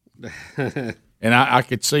mask. And I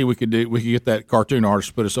could see we could get that cartoon artist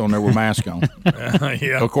to put us on there with mask on.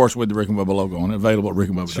 Yeah, of course with the Rick and Bubba logo on it, available at Rick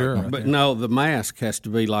and Bubba. Sure, but no, the mask has to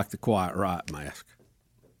be like the Quiet Riot mask.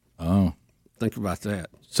 Oh, think about that.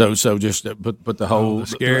 So just put the whole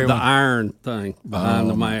the iron thing behind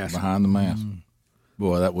the mask. Behind the mask.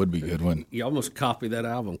 Boy, that would be good, wouldn't it? You almost copy that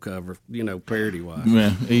album cover, parody wise.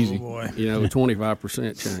 Yeah, easy. Oh, boy.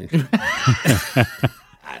 25% change.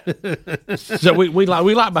 So we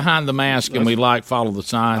like behind the mask, and we like follow the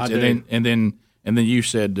science, and then you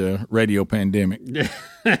said radio pandemic.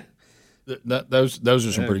 Those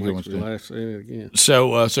are some pretty good ones too.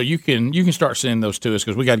 So you can start sending those to us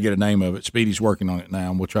because we got to get a name of it. Speedy's working on it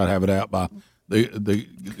now, and we'll try to have it out by the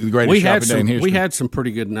greatest shopping day in history. We had some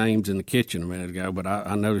pretty good names in the kitchen a minute ago, but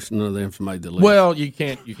I noticed none of them made the list. Well, you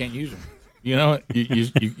can't use them. You know what?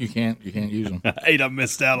 You can't use them. I hate I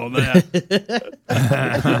missed out on that.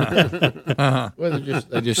 Well,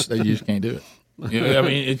 they just can't do it. Yeah, I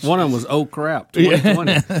mean, one of them was "Oh crap"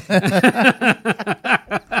 2020.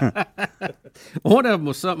 One of them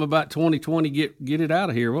was something about 2020. Get it out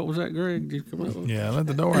of here. What was that, Greg? Did you come up with? Yeah, let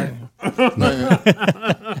the door in.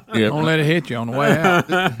 Don't let it hit you on the way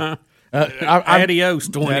out. Adios,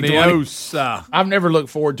 2020. Adios. I've never looked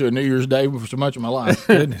forward to a New Year's Day for so much of my life.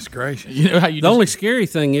 Goodness gracious! You know how the only scary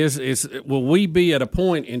thing is will we be at a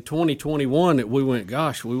point in 2021 that we went,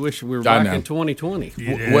 gosh, we wish we were back in 2020?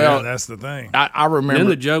 Yeah, well, that's the thing. I remember. Then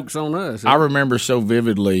the joke's on us. I remember so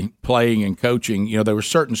vividly playing and coaching. There were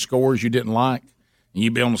certain scores you didn't like. And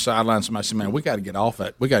you'd be on the sideline. Somebody said, "Man, we got to get off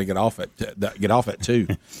at. We got to get off at 2. That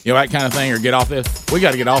kind of thing, or get off this. We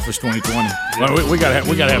got to get off this 2020. Well, we got to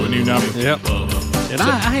have a new number." Yep. And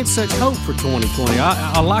I had such hope for 2020.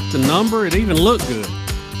 I liked the number. It even looked good.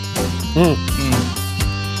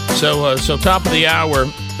 So top of the hour.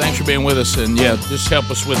 Thanks for being with us, and just help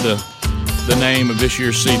us with the name of this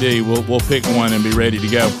year's CD. We'll pick one and be ready to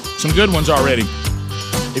go. Some good ones already.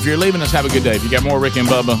 If you're leaving us, have a good day. If you got more Rick and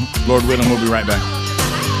Bubba, Lord willing, we'll be right back.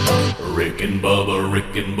 Rick and Bubba,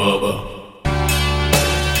 Rick and Bubba.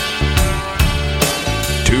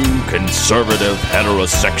 Two conservative,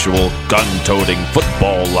 heterosexual, gun-toting,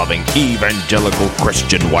 football-loving, evangelical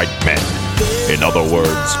Christian white men. In other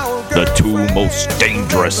words, the two most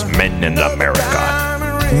dangerous men in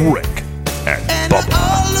America. Rick and Bubba.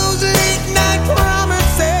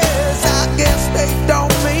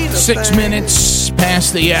 6 minutes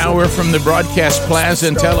past the hour from the broadcast plaza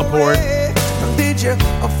and teleport.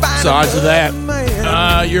 Besides of that,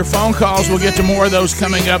 your phone calls, we'll get to more of those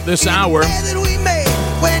coming up this hour.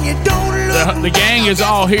 The gang is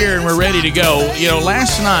all here and we're ready to go.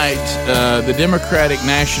 Last night, the Democratic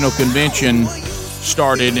National Convention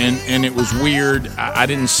started, and it was weird. I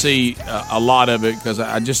didn't see a lot of it because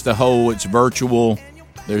it's virtual.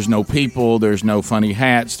 There's no people. There's no funny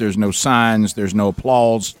hats. There's no signs. There's no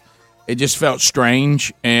applause. It just felt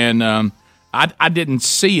strange, and I didn't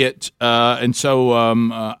see it, and so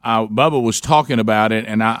Bubba was talking about it,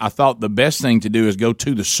 and I thought the best thing to do is go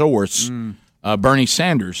to the source. Bernie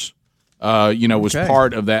Sanders, was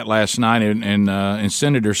part of that last night, and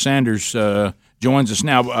Senator Sanders joins us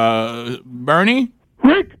now. Bernie?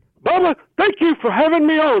 Rick, Bubba, thank you for having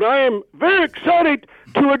me on. I am very excited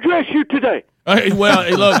to address you today. Well,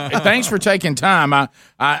 look, thanks for taking time.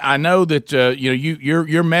 I know that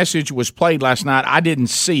your message was played last night. I didn't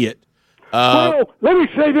see it, Well, let me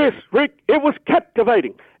say this, Rick. It was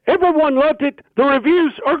captivating. Everyone loved it. The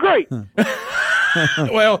reviews are great.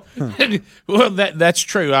 well, that's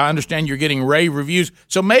true. I understand you're getting rave reviews.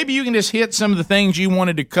 So maybe you can just hit some of the things you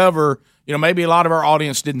wanted to cover. Maybe a lot of our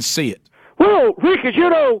audience didn't see it. Well, Rick, as you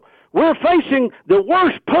know, we're facing the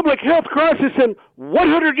worst public health crisis in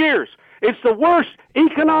 100 years. It's the worst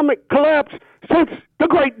economic collapse since the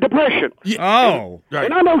Great Depression. Oh.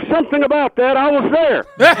 And I know something about that. I was there.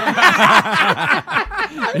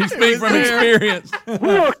 You speak from experience.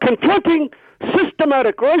 We are confronting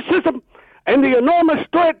systematic racism and the enormous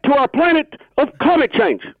threat to our planet of climate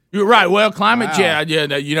change. You're right. Well, climate change,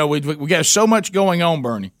 we got so much going on,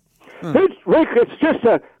 Bernie. Rick, it's just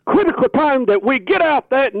a critical time that we get out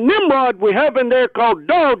that Nimrod we have in there called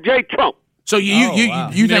Donald J. Trump. So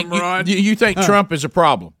you think Trump is a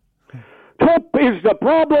problem? Trump is the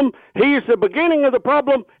problem. He is the beginning of the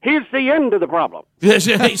problem. He's the end of the problem.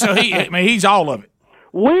 So he's all of it.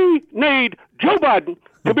 We need Joe Biden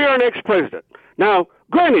to be our next president. Now,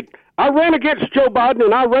 granted, I ran against Joe Biden,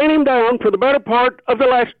 and I ran him down for the better part of the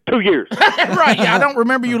last 2 years. Right, yeah, I don't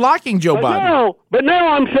remember you liking Joe Biden. But now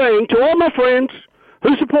I'm saying to all my friends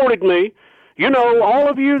who supported me, all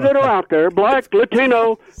of you that are out there, black,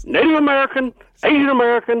 Latino, Native American, Asian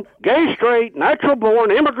American, gay, straight, natural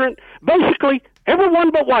born, immigrant, basically everyone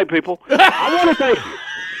but white people, I want to thank you.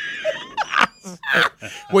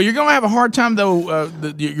 Well, you're going to have a hard time, though,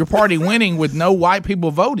 your party winning with no white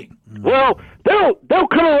people voting. Well, they'll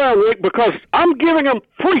come around, Rick, because I'm giving them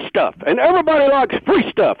free stuff, and everybody likes free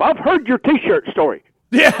stuff. I've heard your T-shirt story.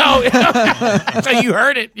 Yeah, so you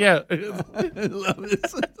heard it, yeah. Rick,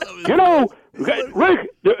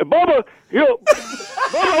 Bubba, Bubba,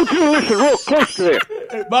 don't you listen real close to this.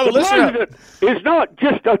 Bubba, the listen up. president is not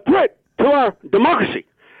just a threat to our democracy,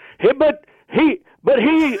 but he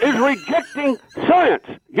is rejecting science.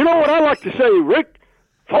 You know what I like to say, Rick?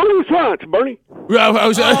 Follow science, Bernie.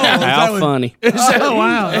 How funny. Oh,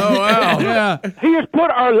 wow. Yeah. He has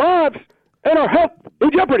put our lives and our health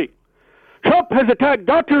in jeopardy. Trump has attacked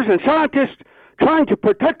doctors and scientists trying to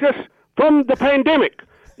protect us from the pandemic.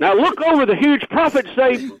 Now look over the huge profits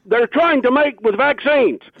they're trying to make with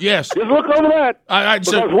vaccines. Yes. Just look over that.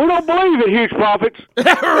 Because we don't believe in huge profits.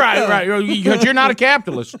 Right. Because you're not a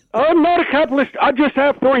capitalist. I'm not a capitalist. I just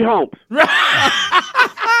have 3 homes.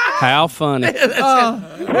 How funny.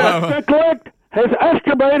 Tax collect has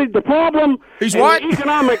exacerbated the problem. He's and what? The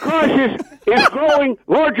economic crisis is growing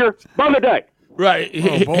larger by the day. Right.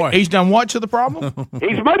 Oh, boy. He's done what to the problem?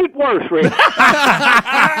 He's made it worse, Rick.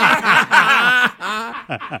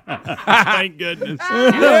 Thank goodness.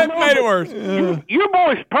 Made it worse. You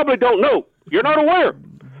boys probably don't know. You're not aware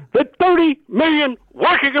that 30 million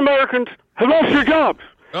working Americans have lost their jobs.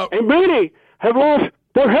 Oh. And many have lost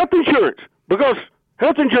their health insurance because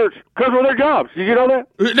health insurance comes with their jobs. Did you know that?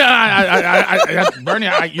 No, Bernie,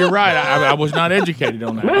 you're right. I was not educated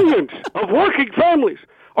on that. Millions of working families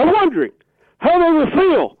are wondering how they will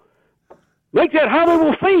feel. Make that how they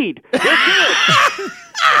will feed their kids.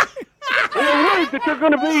 And they're worried that they're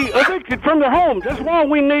going to be evicted from their homes. That's why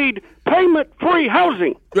we need payment-free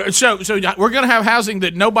housing. So we're going to have housing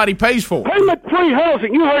that nobody pays for. Payment-free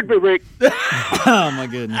housing. You heard me, Rick. Oh, my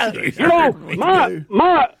goodness.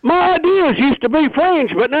 My ideas used to be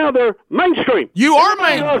fringe, but now they're mainstream. You are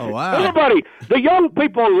mainstream. Oh, wow. Everybody, the young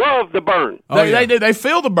people love the burn. They do. They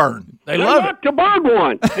feel the burn. They love it. To burn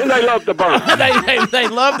one, and they love the burn. they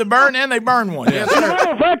love the burn, and they burn one. Yes, As a matter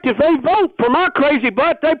of fact, if they vote for my crazy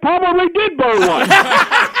butt, they probably did burn one.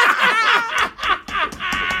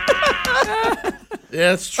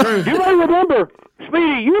 That's true. You may remember,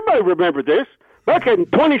 Speedy, you may remember this. Back in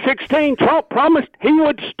 2016, Trump promised he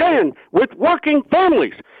would stand with working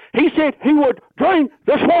families. He said he would drain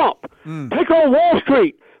the swamp, take on Wall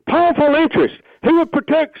Street, powerful interests. He would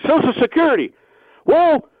protect Social Security.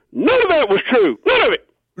 Well, none of that was true. None of it.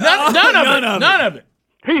 None of it.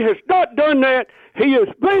 He has not done that. He has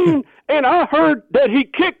been, and I heard that he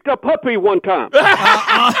kicked a puppy one time.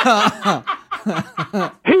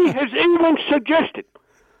 He has even suggested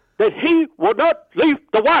that he will not leave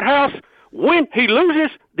the White House when he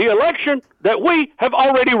loses the election that we have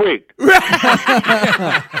already rigged.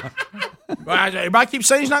 Everybody keeps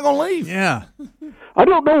saying he's not going to leave. Yeah. I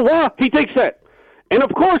don't know why he thinks that. And,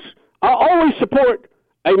 of course, I always support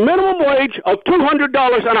a minimum wage of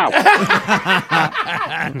 $200 an hour.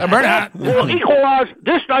 That will equalize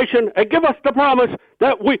this nation and give us the promise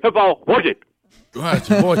that we have all wanted. Boy,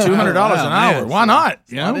 $200 an hour. Why not?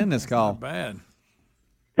 Not in this call. Bad.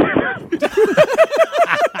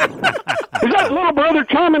 Is that little brother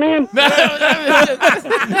chiming in?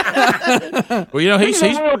 Well, you know, he's a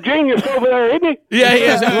real genius over there, isn't he? Yeah, he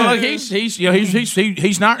is. Well,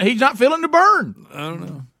 he's not feeling the burn. I don't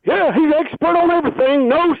know. Yeah, he's expert on everything,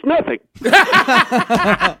 knows nothing.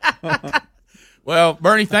 Well,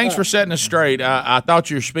 Bernie, thanks for setting us straight. I thought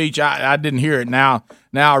your speech, I didn't hear it. Now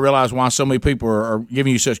I realize why so many people are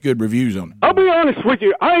giving you such good reviews on it. I'll be honest with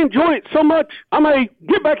you. I enjoy it so much, I may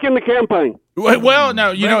get back in the campaign. Well, no,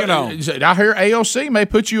 you know, I hear AOC may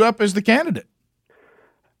put you up as the candidate.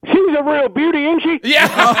 She's a real beauty, isn't she?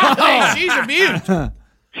 Yeah, she's a beaut.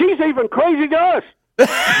 She's even crazy to us.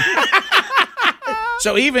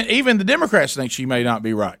 So even the Democrats think she may not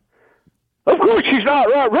be right. Of course she's not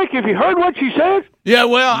right. Rick, have you heard what she says? Yeah,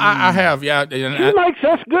 well, I have, yeah. She makes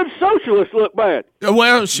us good socialists look bad.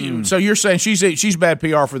 Well, so you're saying she's bad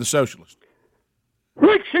PR for the socialists?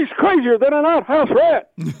 Rick, she's crazier than an outhouse rat.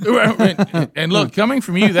 And look, coming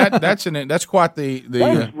from you, that's quite the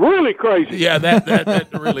that's really crazy. Yeah, that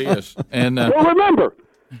really is. And so remember,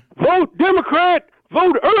 vote Democrat,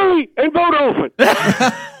 vote early, and vote often.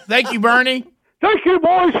 Thank you, Bernie. Thank you,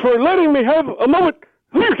 boys, for letting me have a moment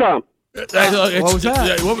of your time. What was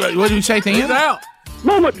that? What did you say to him?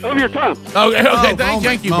 Moment of your time. Okay.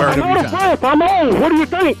 Thank you, Bernie. I'm out of breath. I'm on. What do you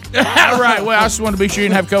think? All right. Well, I just wanted to be sure you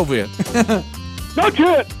didn't have COVID. Not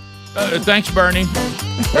yet. Thanks, Bernie.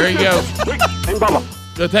 There you go. And Bubba.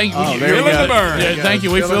 Thank you. Feeling the burn. Yeah, thank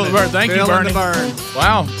you. We feel the burn. Thank you, Bernie.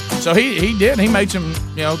 Wow. So he did. He made some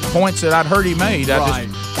points that I'd heard he made.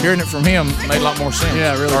 Just hearing it from him made a lot more sense.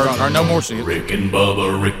 Yeah, really. Or no more sense. Rick and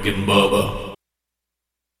Bubba.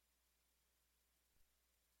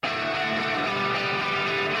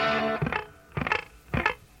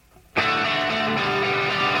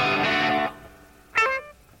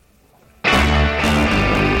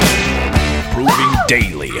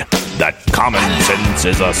 Daily that common sense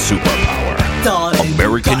is a superpower.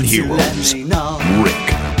 American heroes,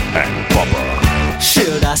 Rick and Bubba.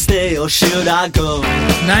 Should I stay or should I go?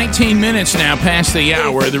 19 minutes now past the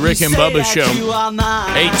hour of the Rick and Bubba Show.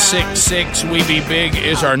 866-WE-BE-BIG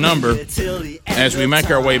is our number as we make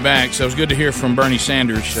our way back. So it was good to hear from Bernie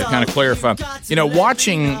Sanders to kind of clarify.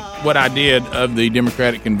 Watching what I did of the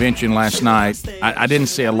Democratic convention last night, I didn't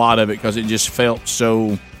see a lot of it because it just felt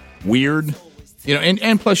so weird.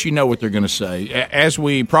 And plus what they're going to say. As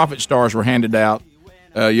profit stars were handed out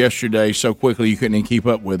yesterday so quickly you couldn't even keep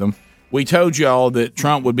up with them. We told y'all that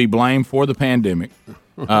Trump would be blamed for the pandemic,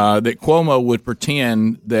 that Cuomo would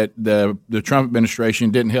pretend that the Trump administration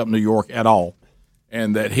didn't help New York at all,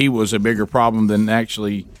 and that he was a bigger problem than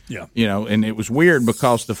actually, and it was weird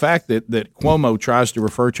because the fact that Cuomo tries to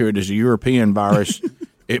refer to it as a European virus,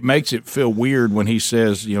 it makes it feel weird when he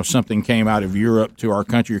says, something came out of Europe to our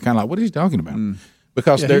country. You're kind of like, what is he talking about?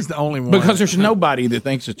 Because he's the only one. Because there's nobody that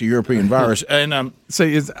thinks it's a European virus. And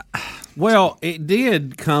well, it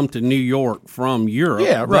did come to New York from Europe.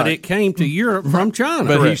 Yeah, right. But it came to Europe from China.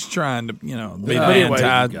 But he's trying to, be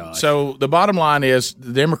anti. So the bottom line is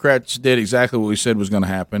the Democrats did exactly what we said was going to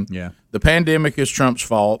happen. Yeah. The pandemic is Trump's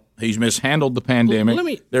fault. He's mishandled the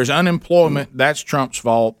pandemic. There's unemployment. That's Trump's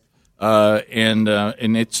fault. And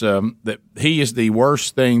it's that he is the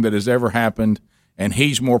worst thing that has ever happened, and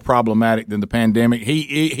he's more problematic than the pandemic.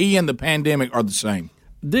 He and the pandemic are the same.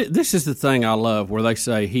 This is the thing I love, where they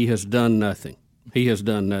say he has done nothing. He has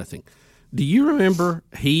done nothing. Do you remember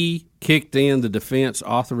he kicked in the Defense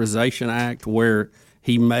Authorization Act where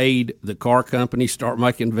he made the car companies start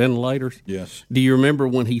making ventilators? Yes. Do you remember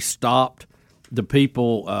when he stopped the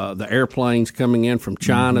people, the airplanes coming in from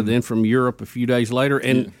China, then from Europe a few days later?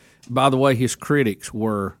 And by the way, his critics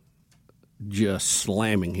were just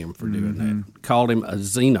slamming him for doing that. Called him a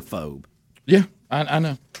xenophobe. Yeah, I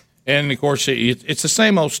know. And, of course, it's the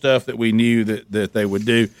same old stuff that we knew that they would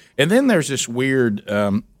do. And then there's this weird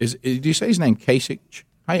do you say his name Kasich?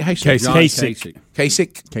 Kasich.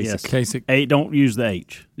 Kasich? Yes. Kasich. Don't use the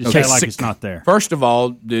H. Just say it like it's not there. First of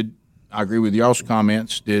all, I agree with y'all's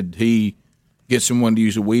comments. Did he get someone to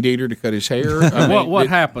use a weed eater to cut his hair? What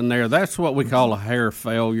happened there? That's what we call a hair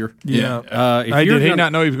failure. Yeah. Did he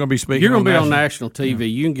not know he was going to be speaking? You're going to be on national TV.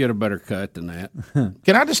 You can get a better cut than that.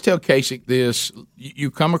 Can I just tell Kasich this?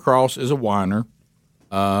 You come across as a whiner.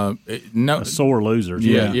 A sore loser.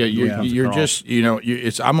 Yeah. You're just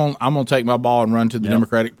I'm gonna take my ball and run to the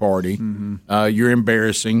Democratic Party. You're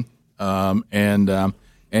embarrassing, and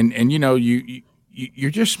you're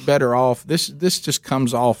just better off. This just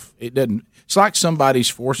comes off. It doesn't. It's like somebody's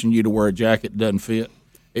forcing you to wear a jacket that doesn't fit,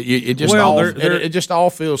 It just it just all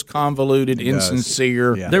feels convoluted,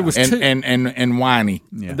 insincere, There was and whiny.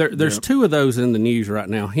 There's two of those in the news right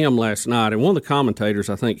now. Him last night, and one of the commentators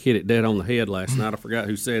I think hit it dead on the head last night. I forgot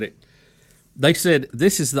who said it. They said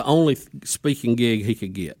this is the only speaking gig he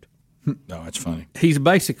could get. No, that's funny. He's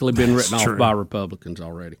basically been written off by Republicans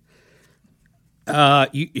already.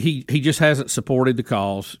 He just hasn't supported the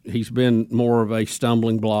cause. He's been more of a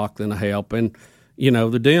stumbling block than a help. And, the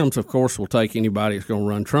Dems, of course, will take anybody that's going to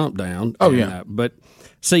run Trump down. Oh, yeah. But,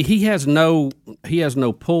 see, he has no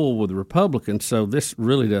pull with the Republicans, so this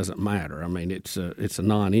really doesn't matter. I mean, it's a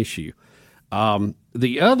non-issue.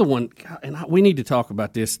 The other one, and we need to talk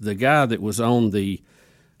about this, the guy that was on the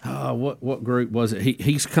what group was it?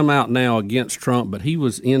 He's come out now against Trump, but he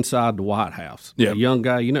was inside the White House. Yeah, a young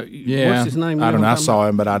guy. What's his name? I don't know. I saw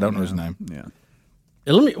him, but I don't know his name. Yeah.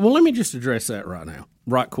 Let me just address that right now,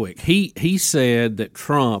 right quick. He said that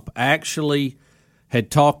Trump actually had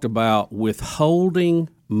talked about withholding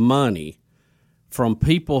money from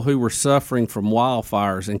people who were suffering from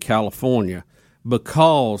wildfires in California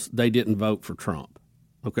because they didn't vote for Trump.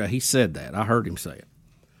 Okay, he said that. I heard him say it.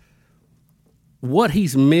 What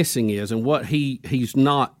he's missing is, and what he's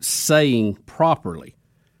not saying properly,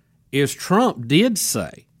 is Trump did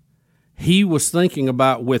say he was thinking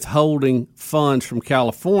about withholding funds from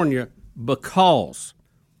California because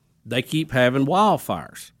they keep having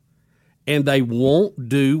wildfires. And they won't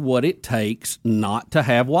do what it takes not to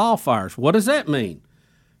have wildfires. What does that mean?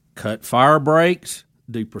 Cut fire breaks,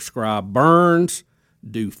 do prescribed burns,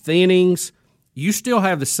 do thinnings. You still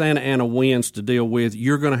have the Santa Ana winds to deal with.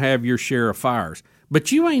 You're going to have your share of fires.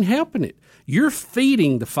 But you ain't helping it. You're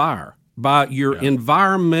feeding the fire by your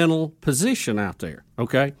environmental position out there,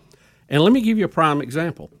 okay? And let me give you a prime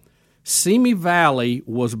example. Simi Valley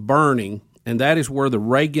was burning, and that is where the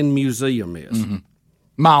Reagan Museum is. Mm-hmm.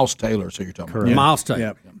 Miles Taylor, so you're talking about. Yeah. Miles Taylor.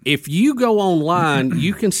 Yep. If you go online,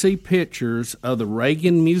 you can see pictures of the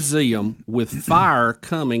Reagan Museum with fire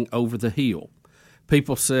coming over the hill.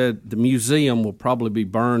 People said the museum will probably be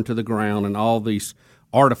burned to the ground and all these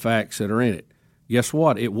artifacts that are in it. Guess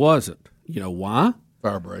what? It wasn't. You know why?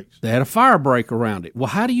 Fire breaks. They had a fire break around it. Well,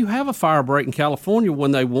 how do you have a fire break in California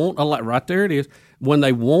when they won't allow, right there it is, when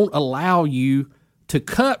they won't allow you to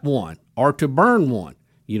cut one or to burn one?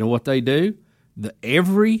 You know what they do?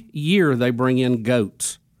 Every year they bring in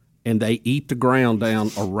goats and they eat the ground down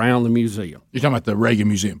around the museum. You're talking about the Reagan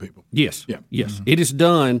Museum people? Yes. Yeah. Yes. Mm-hmm. It is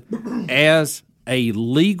done as a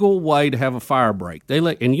legal way to have a fire break.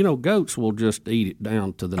 And goats will just eat it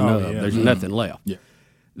down to the nub. Yeah. There's nothing left. Yeah.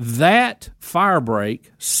 That fire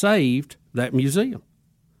break saved that museum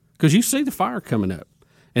because you see the fire coming up,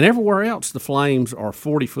 and everywhere else the flames are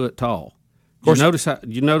 40 foot tall. You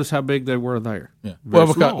notice how big they were there. Yeah.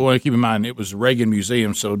 Well, keep in mind it was the Reagan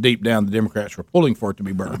Museum, so deep down the Democrats were pulling for it to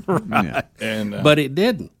be burned. Right. Yeah. But it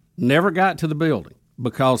didn't. Never got to the building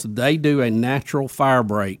because they do a natural fire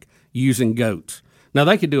break using goats. Now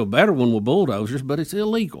they could do a better one with bulldozers, but it's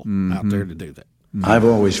illegal out there to do that. I've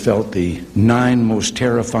always felt the 9 most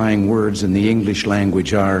terrifying words in the English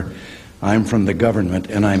language are, I'm from the government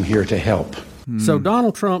and I'm here to help. So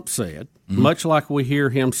Donald Trump said, much like we hear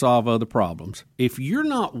him solve other problems, if you're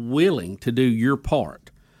not willing to do your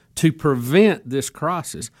part to prevent this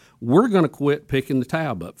crisis, we're going to quit picking the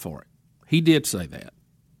tab up for it. He did say that.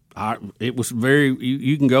 It was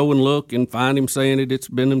you can go and look and find him saying it. It's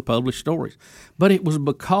been in published stories. But it was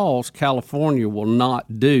because California will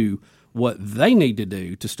not do what they need to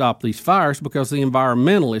do to stop these fires because the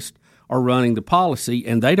environmentalists are running the policy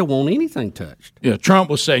and they don't want anything touched. Yeah, Trump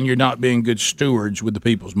was saying you're not being good stewards with the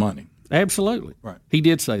people's money. Absolutely. Right. He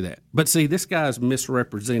did say that. But see, this guy's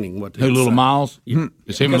misrepresenting what he was saying. Miles? Yeah.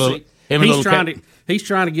 Is him a little he's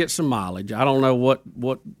trying to get some mileage. I don't know what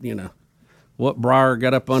Breyer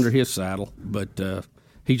got up under his saddle, but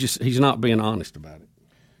he's not being honest about it.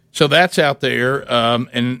 So that's out there,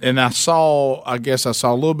 and I guess I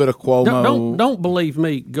saw a little bit of Cuomo. Don't believe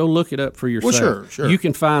me. Go look it up for yourself. Well, sure. You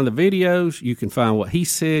can find the videos. You can find what he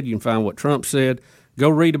said. You can find what Trump said. Go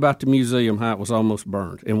read about the museum, how it was almost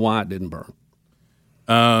burned, and why it didn't burn.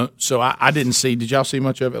 So I didn't see. Did y'all see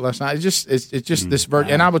much of it last night? It's just this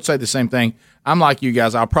version, and I would say the same thing. I'm like you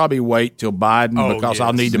guys. I'll probably wait till Biden because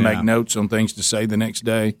I'll need to make notes on things to say the next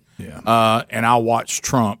day. Yeah. And I'll watch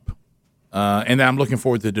Trump. And then I'm looking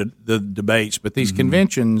forward to the debates. But these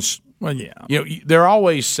conventions, Well, yeah. They're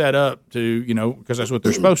always set up to, because that's what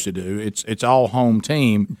they're supposed to do. It's all home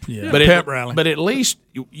team. Yeah. But Pep rally. But at least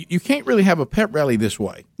you can't really have a pep rally this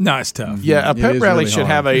way. No, it's tough. Yeah, a pep rally should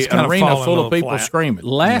have an arena full of people screaming.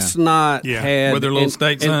 Last night had with their little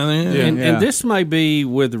state sign in. And this may be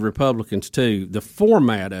with the Republicans too. The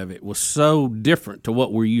format of it was so different to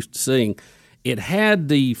what we're used to seeing. It had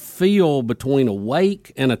the feel between a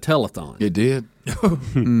wake and a telethon. It did.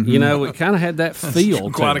 It kind of had that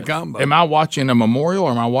feel. Quite a combo. Am I watching a memorial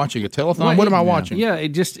or am I watching a telethon? What am I watching? Yeah,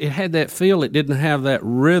 it had that feel. It didn't have that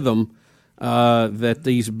rhythm that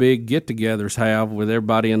these big get-togethers have with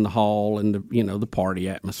everybody in the hall and the party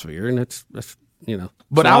atmosphere, and that's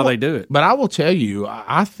how they do it. But I will tell you,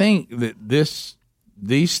 I think that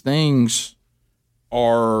these things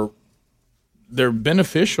they're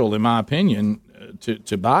beneficial, in my opinion,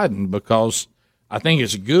 to Biden, because I think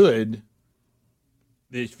it's good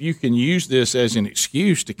if you can use this as an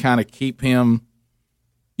excuse to kind of keep him,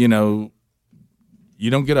 you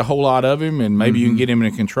don't get a whole lot of him, and maybe you can get him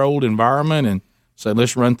in a controlled environment and say,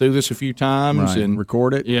 let's run through this a few times and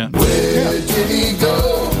record it. Yeah. Where did he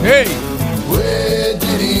go? Hey! Where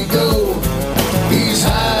did he go? He's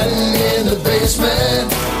hiding in the basement.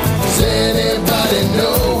 Does anybody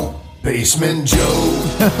know? Basement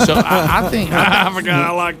Joe. So I think I forgot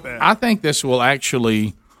I like that. I think this will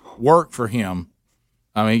actually work for him.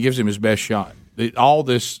 I mean, it gives him his best shot. All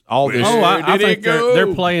this. I think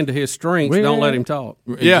they're playing to his strengths. Don't let him talk.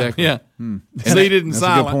 Exactly. Yeah. Seated and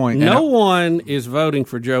silent. A good point. No one is voting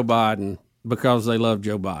for Joe Biden because they love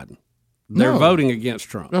Joe Biden. They're voting against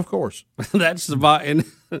Trump. Of course. That's the and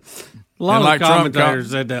a lot of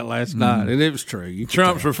commentators said that last night, and it was true.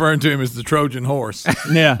 Trump's referring to him as the Trojan horse.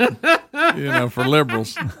 Yeah. For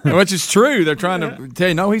liberals, which is true. They're trying to tell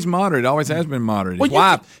you, no, he's moderate. Always has been moderate.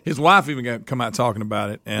 His wife even come out talking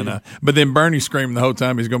about it, and but then Bernie screaming the whole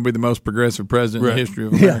time he's going to be the most progressive president in the history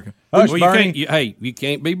of America. Well, you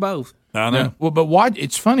can't be both. I know. Yeah. Well, but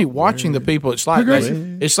it's funny watching the people. It's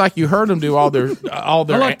like you heard them do all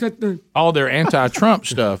their anti-Trump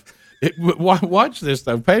stuff. Watch this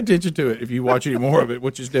though. Pay attention to it if you watch any more of it,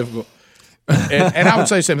 which is difficult. And I would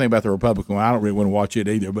say the same thing about the Republican one. I don't really want to watch it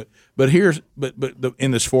either. But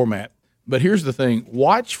in this format. But here's the thing: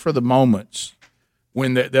 watch for the moments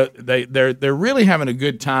when they're really having a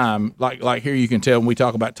good time. Like here, you can tell when we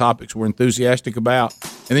talk about topics we're enthusiastic about,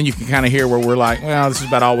 and then you can kind of hear where we're like, well, this is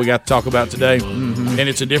about all we got to talk about today, and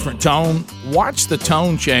it's a different tone. Watch the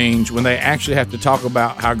tone change when they actually have to talk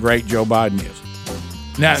about how great Joe Biden is.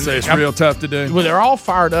 Now, it's real tough to do. Well, they're all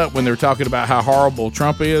fired up when they're talking about how horrible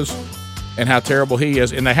Trump is and how terrible he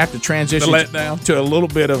is, and they have to transition to a little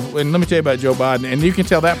bit of. And let me tell you about Joe Biden, and you can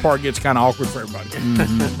tell that part gets kind of awkward for everybody.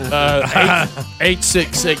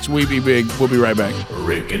 866 We Be Big. We'll be right back.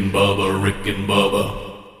 Rick and Bubba, Rick and Bubba.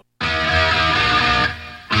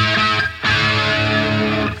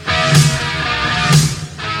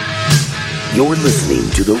 You're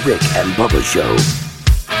listening to the Rick and Bubba Show.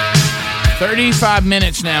 35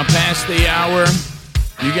 minutes now past the hour.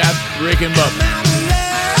 You got Rick and Bubba.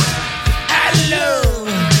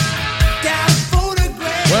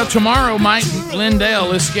 Well, tomorrow, Mike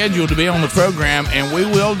Lindell is scheduled to be on the program, and we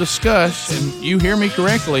will discuss, and you hear me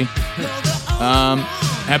correctly,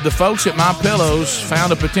 have the folks at My Pillows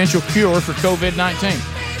found a potential cure for COVID-19?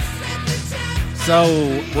 So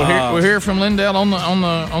we'll hear from Lindell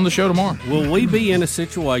on the show tomorrow. Will we be in a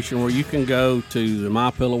situation where you can go to the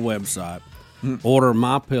MyPillow website, order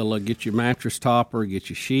MyPillow, get your mattress topper, get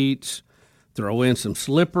your sheets, throw in some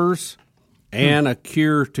slippers, and a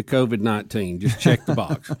cure to COVID-19? Just check the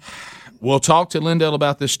box. We'll talk to Lindell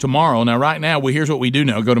about this tomorrow. Now, right now, here's what we do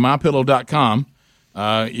know. Go to MyPillow.com.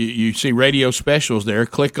 You see radio specials there.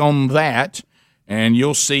 Click on that, and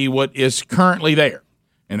you'll see what is currently there.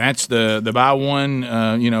 And that's the buy one,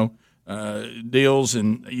 deals,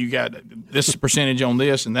 and you got this percentage on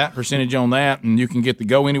this and that percentage on that, and you can get the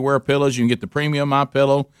Go Anywhere pillows. You can get the premium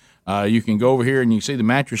MyPillow. You can go over here and you can see the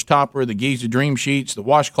mattress topper, the Giza Dream Sheets, the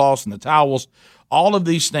washcloths, and the towels. All of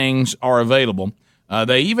these things are available.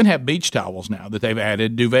 They even have beach towels now that they've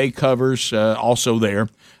added. Duvet covers also there.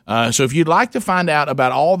 So if you'd like to find out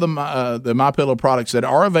about all the MyPillow products that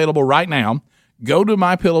are available right now, go to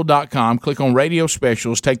MyPillow.com, click on Radio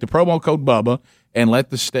Specials, take the promo code BUBBA, and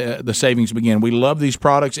let the savings begin. We love these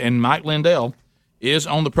products, and Mike Lindell is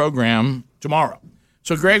on the program tomorrow.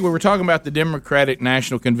 So, Greg, we were talking about the Democratic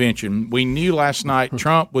National Convention. We knew last night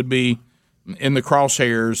Trump would be in the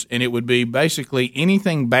crosshairs, and it would be basically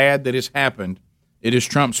anything bad that has happened, it is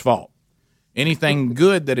Trump's fault. Anything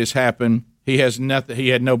good that has happened, he has nothing. He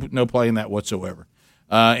had no play in that whatsoever,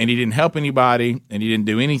 and he didn't help anybody, and he didn't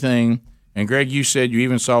do anything. And, Greg, you said you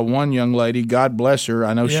even saw one young lady, God bless her.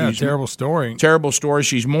 I know she's terrible story. Terrible story.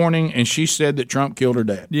 She's mourning, and she said that Trump killed her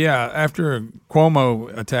dad. Yeah, after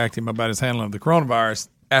Cuomo attacked him about his handling of the coronavirus,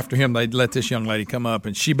 after him, they let this young lady come up,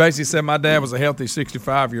 and she basically said, my dad was a healthy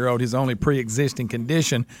 65-year-old. His only pre-existing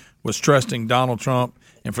condition was trusting Donald Trump,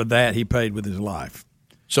 and for that, he paid with his life.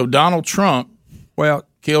 So Donald Trump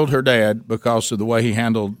killed her dad because of the way he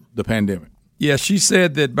handled the pandemic. Yeah, she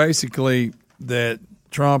said that basically that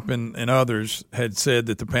Trump and others had said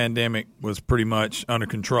that the pandemic was pretty much under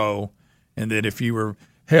control and that if you were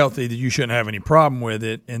healthy that you shouldn't have any problem with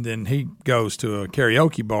it. And then he goes to a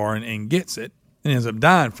karaoke bar and gets it and ends up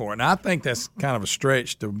dying for it. And I think that's kind of a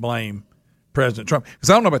stretch to blame President Trump. Because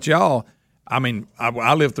I don't know about y'all. I mean,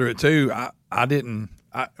 I lived through it too.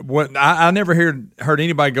 I never heard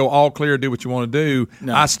anybody go all clear, do what you want to do.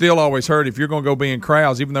 No. I still always heard if you're going to go be in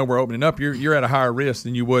crowds, even though we're opening up, you're at a higher risk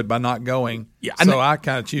than you would by not going. Yeah, so I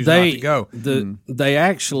kind of choose not to go. They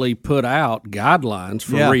actually put out guidelines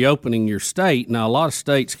for reopening your state. Now, a lot of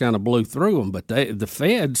states kind of blew through them, but the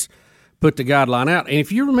feds put the guideline out. And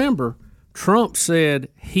if you remember, Trump said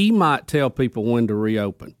he might tell people when to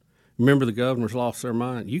reopen. Remember, the governors lost their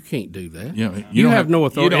mind. You can't do that. Yeah, you have no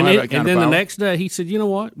authority. And then the next day, he said, "You know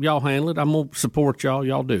what? Y'all handle it. I'm going to support y'all.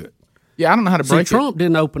 Y'all do it." Yeah, I don't know how to break it. Trump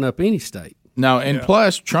didn't open up any state. No, and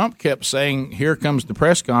plus, Trump kept saying, "Here comes the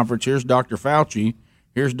press conference. Here's Dr. Fauci.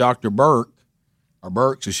 Here's Dr. Birx. Or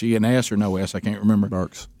Birx, is she an S or no S? I can't remember.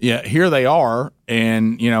 Birx. Yeah, here they are,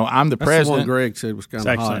 and I'm the president. That's the one Greg said was kind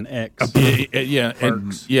of hot. An X.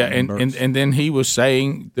 And then he was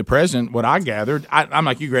saying, the president, what I gathered, I'm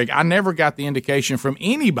like you, Greg, I never got the indication from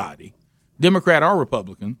anybody, Democrat or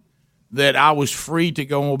Republican, that I was free to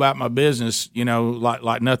go about my business,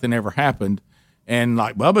 like nothing ever happened. And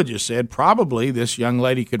like Bubba just said, probably this young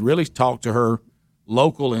lady could really talk to her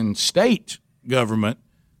local and state government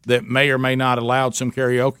that may or may not allowed some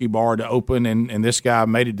karaoke bar to open, and this guy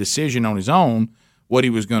made a decision on his own what he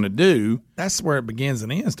was going to do. That's where it begins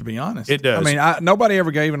and ends, to be honest. It does. I mean, nobody ever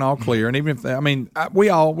gave an all clear, and even if we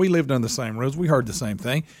lived under the same rules. We heard the same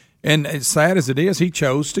thing, and as sad as it is, he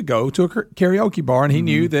chose to go to a karaoke bar, and he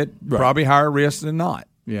knew that probably higher risk than not.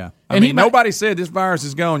 Yeah, I mean, nobody said this virus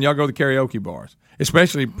is gone. Y'all go to the karaoke bars,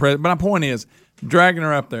 especially. But my point is, dragging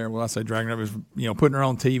her up there. Well, I say dragging her up is putting her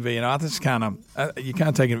on TV, and I just kind of you kind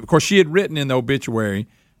of take it. Of course, she had written in the obituary,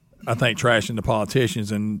 I think, trashing the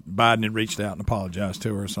politicians, and Biden had reached out and apologized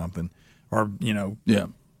to her or something, or yeah.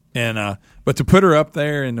 And but to put her up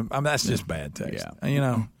there, and that's just bad taste.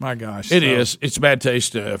 Yeah. My gosh, it is. It's bad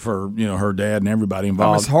taste for her dad and everybody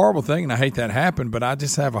involved. It's a horrible thing, and I hate that happened. But I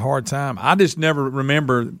just have a hard time. I just never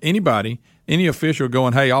remember any official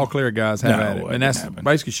going, "Hey, all clear, guys, have at it." And that's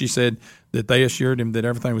basically, she said that they assured him that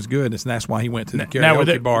everything was good, and that's why he went to the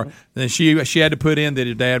karaoke bar. Then she had to put in that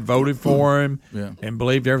his dad voted for him and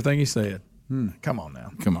believed everything he said. Come on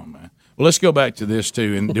now, come on, man. Well, let's go back to this,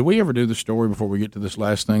 too. And did we ever do the story before we get to this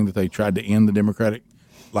last thing that they tried to end the Democratic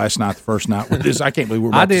last night, the first night with this? I can't believe we're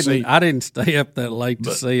about to see. I didn't stay up that late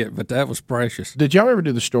to see it, but that was precious. Did y'all ever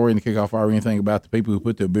do the story in the kickoff hour or anything about the people who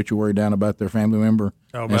put the obituary down about their family member?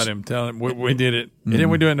 Oh, about him telling we did it. Didn't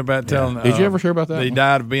we do it about telling? Did you ever hear about that? He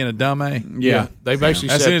died of being a dumb A. Yeah. They basically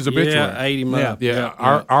said in his obituary. Yeah, 80 months.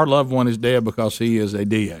 Our loved one is dead because he is a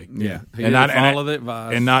DA. Yeah, he didn't follow the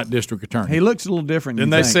advice, and not district attorney. He looks a little different. Then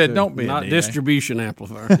they said, "Don't be not a distribution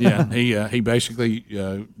amplifier." Yeah, he basically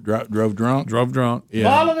drove drunk.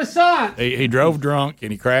 Yeah. Follow the sign. He drove drunk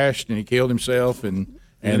and he crashed and he killed himself and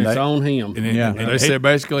it's on him. And they said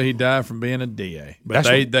basically he died from being a DA, but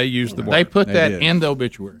they used the word. They put that in the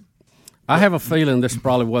obituary. I have a feeling this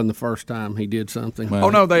probably wasn't the first time he did something.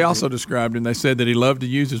 Well, no, they also described him. They said that he loved to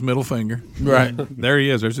use his middle finger. Right there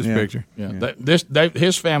he is. There's his picture. Yeah.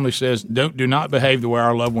 His family says do not behave the way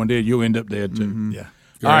our loved one did. You'll end up dead too. Mm-hmm. Yeah.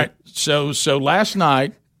 All right. So last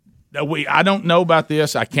night I don't know about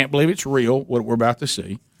this. I can't believe it's real. What we're about to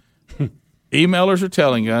see. Emailers are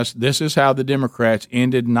telling us this is how the Democrats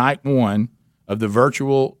ended night one of the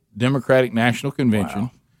virtual Democratic National Convention.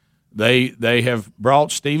 Wow. They have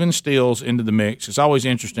brought Stephen Stills into the mix. It's always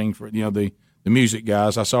interesting for the music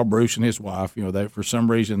guys. I saw Bruce and his wife. They for some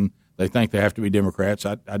reason they think they have to be Democrats.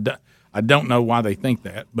 I don't know why they think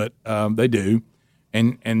that, but they do.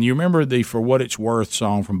 And you remember the For What It's Worth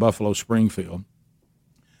song from Buffalo Springfield.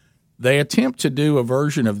 they attempt to do a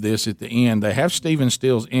version of this at the end. They have Stephen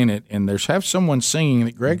Stills in it, and have someone singing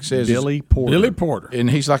that Greg says Billy Porter, and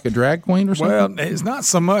he's like a drag queen or something. Well, it's not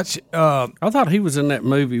so much. I thought he was in that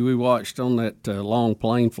movie we watched on that long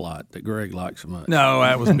plane flight that Greg likes so much. No,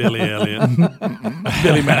 that was Billy Elliot,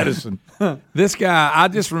 Billy Madison. This guy, I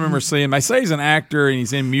just remember seeing. They say he's an actor and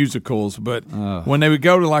he's in musicals, but when they would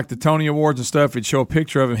go to like the Tony Awards and stuff, it'd show a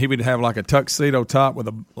picture of him. He would have like a tuxedo top with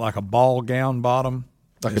a ball gown bottom.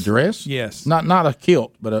 Like a dress? Yes. Not a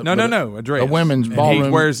kilt, but a a dress. A women's and ballroom. He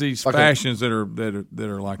wears these fashions that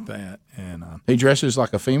are like that, and he dresses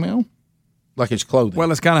like a female, like his clothing.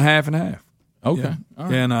 Well, it's kind of half and half. Okay, yeah. All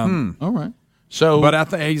right. And all right. So, but I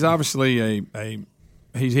think he's obviously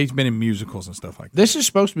he's been in musicals and stuff like that. This is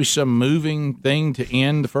supposed to be some moving thing to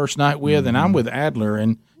end the first night with, and I'm with Adler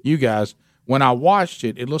and you guys. When I watched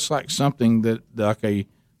it, it looks like something that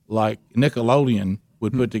like Nickelodeon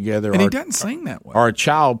would put together, and he doesn't sing that way, or a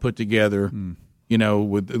child put together. You know,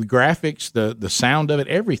 with the graphics, the sound of it,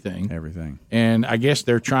 everything. And I guess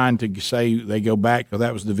they're trying to say they go back because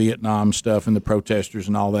that was the Vietnam stuff and the protesters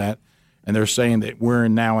and all that, and they're saying that we're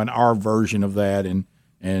now in our version of that, and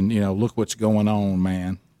you know, look what's going on,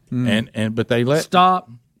 man. And but they let stop.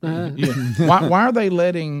 Why are they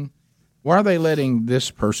letting? Why are they letting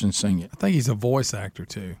this person sing it? I think he's a voice actor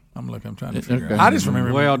too. I'm trying to figure out. I just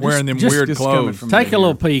remember wearing them just weird clothes. Take a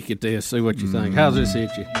little peek at this, see what you think. How's this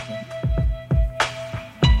hit you?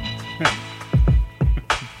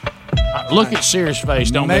 Look at Sears'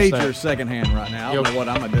 face. Don't miss that. Major second hand right now. I don't know what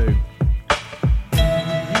I'm gonna do.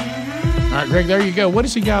 All right, Greg. There you go. What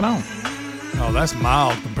has he got on? Oh, that's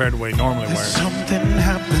mild compared to what he normally wears. Something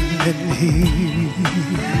happened in here,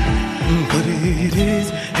 but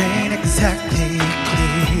it ain't exactly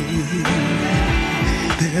clear.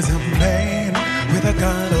 There's a man with a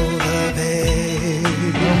gun over there.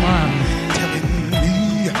 Oh my! Telling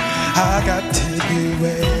me I got to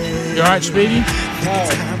beware. You all right, Speedy?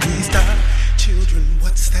 Next time we stop, children,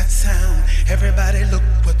 what's that sound? Everybody, look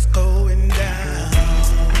what's going down.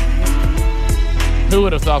 Who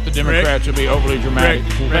would have thought the Democrats would be overly dramatic?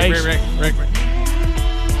 Rick.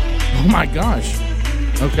 Oh my gosh.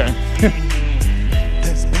 Okay.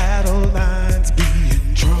 There's battle lines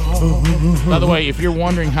being drawn. By the way, if you're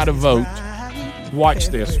wondering how to vote, watch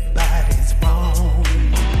this. Everybody's wrong.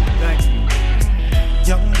 Thank you.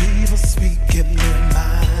 Young people speaking their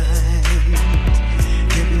minds,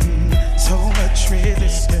 getting so much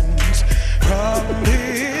resistance from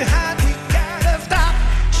behind. We gotta stop.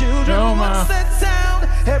 Children, what's that sound?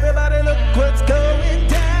 Everybody, look what's going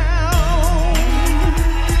down.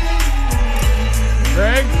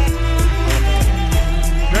 Greg.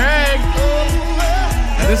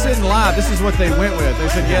 Now, this isn't live. This is what they went with. They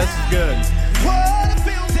said, yes, it's good. What a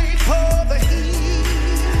field day for the heat.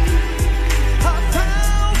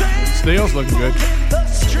 Steele's looking good. The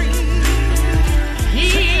street.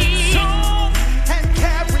 Singing song and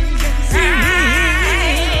carrying seeds.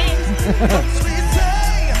 We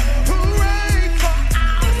say, hooray for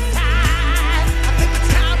our side. I think it's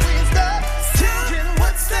time we stop. Children,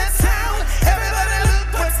 what's that sound? Everybody, look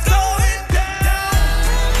what's going down.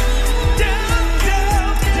 Down,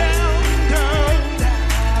 down, down, down,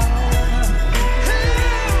 down.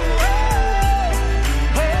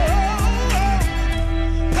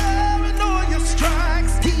 Paranoia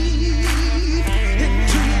strikes deep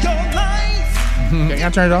into your life. Okay, can I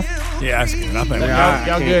turn it off? Yeah, that's good. I think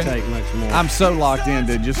Y'all good? Take much more. I'm so locked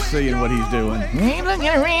into just seeing what he's doing.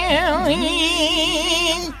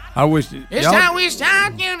 I wish It's how we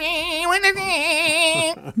start you.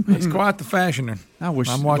 he's quite the fashioner. I wish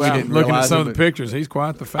I'm watching it, looking at some of the pictures. He's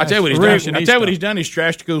quite the fashioner. I tell you what he's done. He's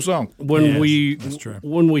trashed a cool song. When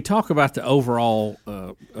we talk about the overall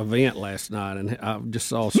event last night, and I just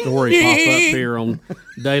saw a story pop up here on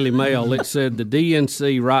Daily Mail. It said the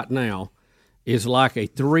DNC right now is like a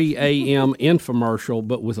 3 a.m. infomercial,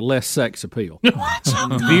 but with less sex appeal.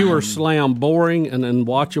 Viewers slam boring and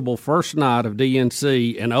unwatchable first night of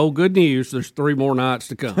DNC, and good news, there's 3 more nights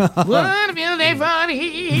to come. What a field day for the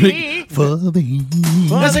heat.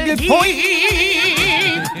 That's a good point.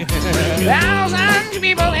 Thousands of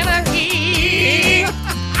people in a heat.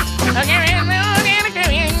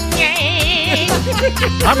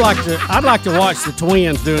 I'd like to watch the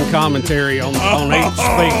twins doing commentary on each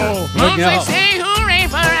speaker. Once they say hooray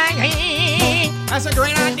for our king. That's a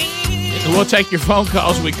great idea. We'll take your phone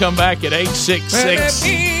calls when we come back at 866.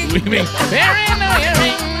 Paranoia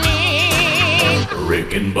ring.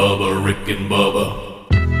 Rick and Bubba, Rick and Bubba.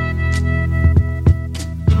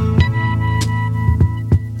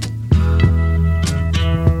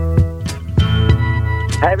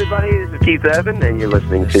 Hi, everybody. This is Keith Urban, and you're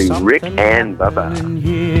listening to Rick and Bubba.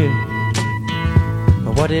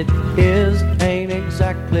 What it is ain't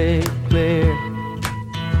exactly clear.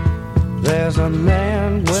 There's a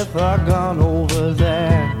man with a gun over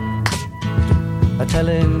there,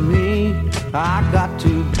 telling me I got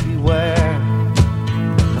to beware.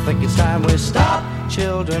 I think it's time we stop.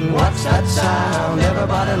 Children, what's that sound?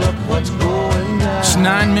 Everybody look what's going down. It's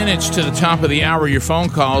 9 minutes to the top of the hour. Your phone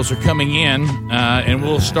calls are coming in, and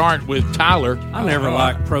we'll start with Tyler. I never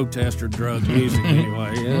liked protest or drug music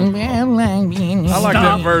anyway. Yeah. I like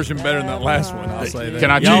that version better than that last one. I'll say that. Can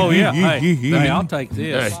I? Oh yeah. Hey, I'll take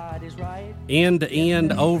this. End to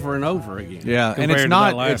end, over and over again. Yeah, and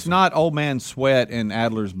it's not Old Man Sweat and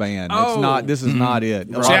Adler's Band. It's not. This is not it.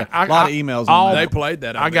 A lot of emails. They played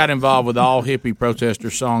that. I got involved with all hippie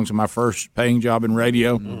protester songs in my first paying job in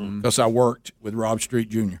radio because I worked with Rob Street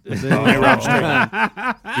Jr. You think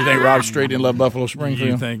Rob Street didn't love Buffalo Springfield?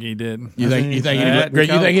 You think he didn't? You think he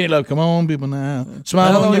didn't love? Come on, people now,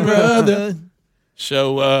 smile on your brother.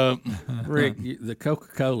 So, Rick, the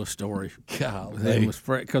Coca-Cola story, golly, was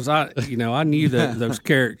because I knew those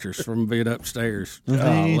characters from being upstairs.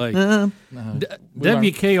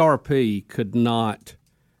 WKRP could not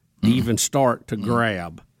even start to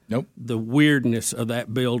grab the weirdness of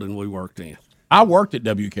that building we worked in. I worked at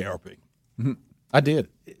WKRP. I did,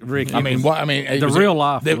 Rick. The real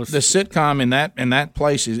life, the sitcom in that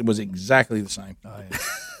place was exactly the same. Oh, yeah.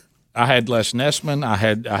 I had Les Nessman. I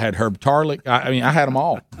had Herb Tarlick. I had them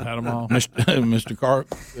all. Mr.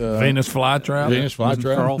 Venus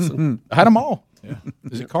Flytrap. Carlson. I had them all. Yeah.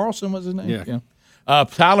 Is it Carlson was his name? Yeah.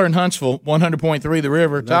 Tyler in Huntsville, 100.3 The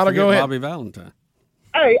River. Tyler, go ahead. Bobby Valentine.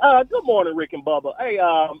 Hey, good morning, Rick and Bubba. Hey,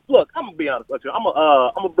 look, I'm gonna be honest with you. I'm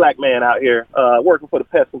a black man out here working for the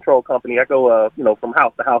pest control company. I go from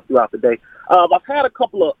house to house throughout the day. I've had a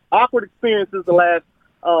couple of awkward experiences the last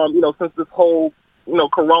since this whole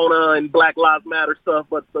Corona and Black Lives Matter stuff.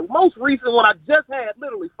 But the most recent one I just had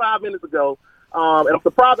literally 5 minutes ago, and I'm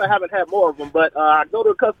surprised I haven't had more of them. But I go to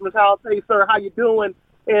a customer's house. Hey, sir, how you doing?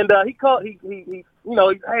 And he called. He hey,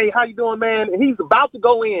 how you doing, man? And he's about to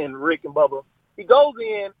go in, Rick and Bubba. He goes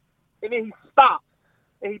in, and then he stops,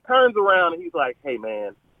 and he turns around, and he's like, "Hey,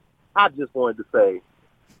 man, I just wanted to say,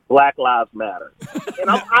 Black Lives Matter." And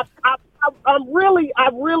I really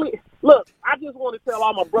look. I just want to tell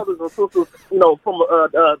all my brothers and sisters, from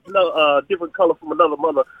a different color, from another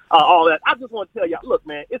mother, all that. I just want to tell y'all, look,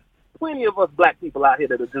 man, it's plenty of us black people out here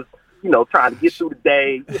that are just, trying to get through the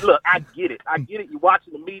day. Look, I get it. You're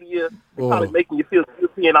watching the media, it's probably making you feel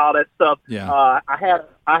guilty and all that stuff. Yeah. I had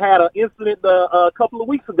an incident a couple of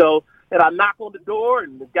weeks ago, and I knock on the door,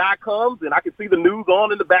 and the guy comes, and I can see the news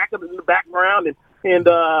on in the background, and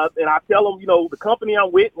I tell him, the company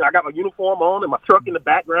I'm with, and I got my uniform on and my truck in the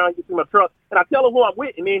background. You can see my truck, and I tell him who I'm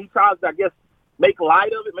with, and then he tries to, I guess, make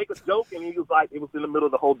light of it, make a joke, and he was like, it was in the middle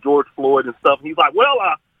of the whole George Floyd and stuff. And he's like, well,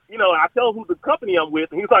 and I tell him who the company I'm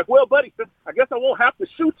with, and he's like, well, buddy, I guess I won't have to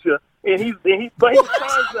shoot you. And he's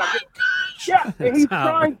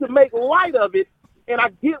trying to make light of it. And I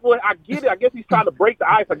get it. I guess he's trying to break the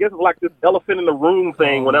ice. I guess it's like this elephant in the room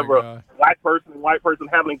thing. Whenever a white person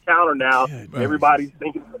have an encounter now, everybody's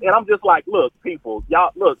thinking. And I'm just like, look, people,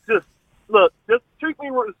 y'all, just treat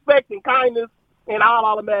me with respect and kindness, and I'll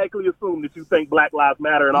automatically assume that you think Black Lives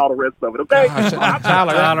Matter and all the rest of it. Okay,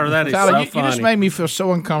 Tyler, that is so funny. You just made me feel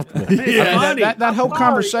so uncomfortable. That whole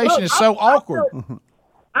conversation is so awkward.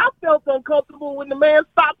 I felt uncomfortable when the man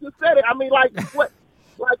stopped and said it. I mean, like what?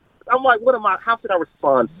 I'm like, what am I? How should I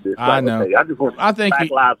respond to this? I know. I just want Black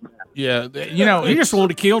Lives Matter. Yeah, you just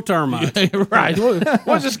want to kill termites, right?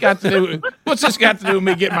 What's this got to do? What's this got to do with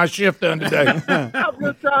me getting my shift done today? I'm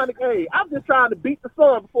just trying to beat the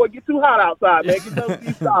sun before it gets too hot outside, man. Get those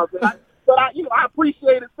few stops. I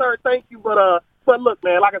appreciate it, sir. Thank you, but look,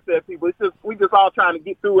 man, like I said, people, we just all trying to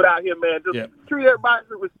get through it out here, man. Just treat everybody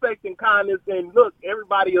with respect and kindness, and look,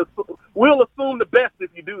 everybody will assume the best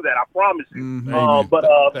if you do that. I promise you.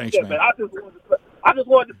 Mm-hmm. Thanks, man. I just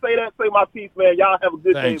wanted to say my piece, man. Y'all have a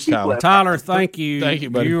good day. Tyler, thank you. Thank you,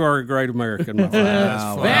 buddy. You are a great American, my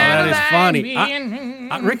friend. That is funny.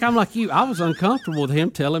 Rick, I'm like you. I was uncomfortable with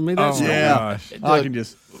him telling me that. Oh, gosh. I can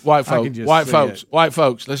just white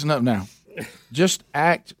folks, listen up now. Just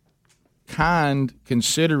act kind,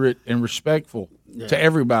 considerate, and respectful to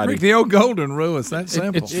everybody. Rick, the old golden rule is that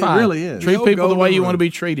simple. It's fine. It really is. Treat people the way you want to be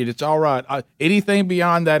treated. It's all right. Anything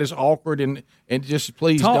beyond that is awkward, and just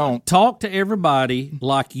please don't. Talk to everybody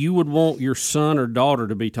like you would want your son or daughter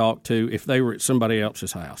to be talked to if they were at somebody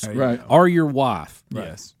else's house. Right. Or your wife.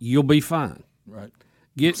 Yes. You'll be fine. Right.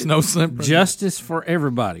 Get no sympathy. Justice for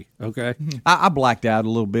everybody. Okay. I blacked out a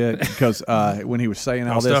little bit because when he was saying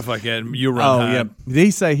all this stuff like that, you run. Yeah. Did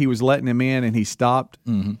he say he was letting him in and he stopped?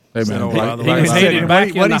 Mm-hmm. He was headed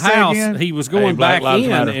back in the house. He was going back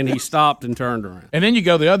in and he stopped and turned around. And then you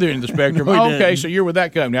go the other end of the spectrum. Okay, so you're with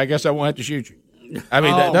that company. I guess I won't have to shoot you. I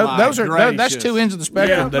mean, that's two ends of the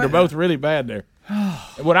spectrum that are both really bad there.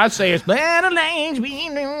 What I'd say is, Rick,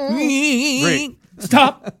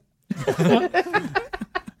 stop.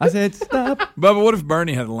 I said, stop. Bubba, what if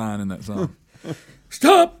Bernie had a line in that song?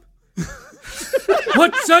 Stop.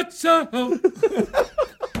 What's that sound?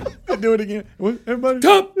 Do it again. Everybody.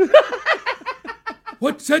 Stop.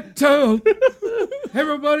 What's that sound?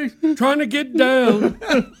 Everybody's trying to get down.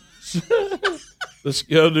 Let's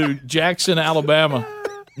go to Jackson, Alabama.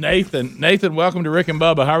 Nathan, welcome to Rick and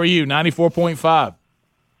Bubba. How are you? 94.5.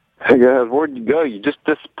 Hey, guys, where'd you go? You just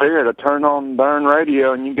disappeared. I turned on the darn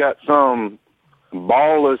radio, and you got some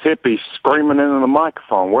ballless hippie screaming into the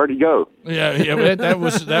microphone. Where'd he go? Yeah, that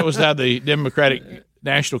was how the Democratic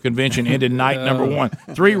National Convention ended night number 1.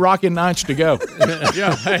 3 rocking nights to go.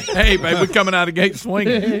 Yeah, hey, babe, we're coming out of gate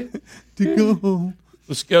swinging. To go home.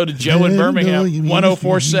 Let's go to Joe in Birmingham,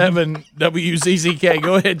 104.7 WZZK.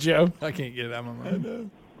 Go ahead, Joe. I can't get it out of my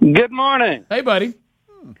mind. Good morning. Hey, buddy.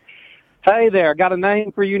 Hey there. Got a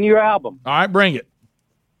name for your new album. All right, bring it.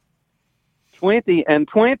 20 and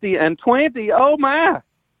 20 and 20. Oh, my.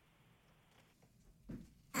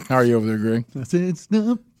 How are you over there, Greg? I said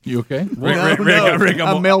stop. You okay? Rick,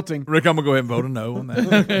 I'm melting. Rick, I'm going to go ahead and vote a no on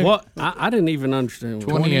that. What? I didn't even understand.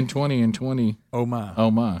 20 and 20 and 20. Oh,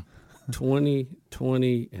 my. 20,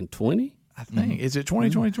 20, and 20? I think. Is it 20,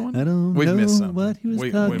 20, 20? I don't We've know missed something. what he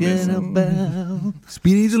was talking about.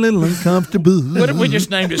 Speedy's a little uncomfortable. What if we just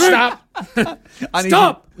named it? Stop.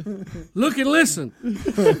 Stop. Look and listen.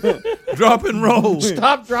 Drop and roll.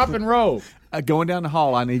 Stop, drop, and roll. Going down the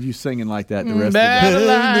hall, I need you singing like that the rest of Battle the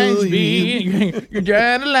day. lines be, you're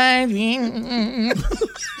trying to lines be.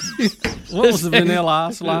 What was the Vanilla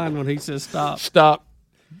Ice line when he says stop? Stop.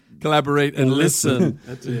 Collaborate and listen.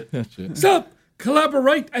 That's it. Stop.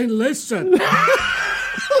 Collaborate and listen. Look at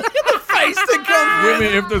the face that comes with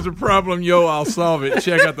me. If there's a problem, I'll solve it.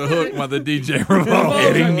 Check out the hook while the DJ revolves.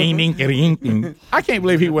 I can't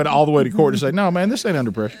believe he went all the way to court to say, no, man, this ain't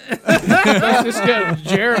under pressure. This guy,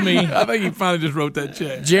 Jeremy. I think he finally just wrote that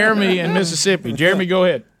check. Jeremy in Mississippi. Jeremy, go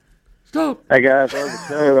ahead. Stop. Hey, guys,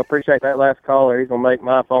 I appreciate that last caller. He's going to make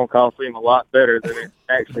my phone call seem a lot better than it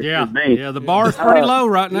actually should be. Yeah, the bar's pretty low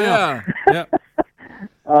right now. Yeah.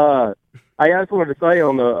 I just wanted to say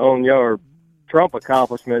on your Trump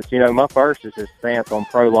accomplishments, my first is his stance on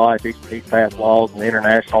pro-life. He's passed laws and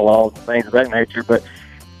international laws and things of that nature. But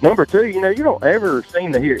number 2, you don't ever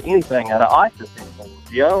seem to hear anything out of ISIS anymore.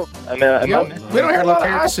 We don't hear a lot of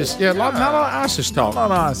ISIS. Yeah, not a lot of ISIS talk. Not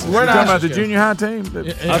ISIS. We're talking about the junior high team.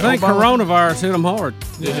 I think coronavirus hit them hard.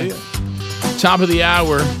 Top of the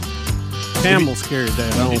hour. Camels carried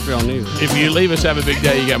that. I don't know if y'all knew. If you leave us, have a big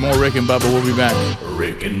day. You got more Rick and Bubba. We'll be back.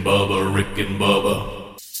 Rick and Bubba, Rick and Bubba.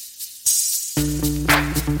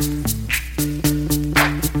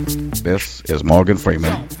 This is Morgan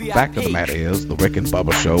Freeman. Fact of the matter is, the Rick and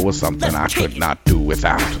Bubba show was something I could not do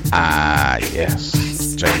without. Ah,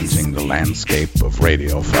 yes. Changing the landscape of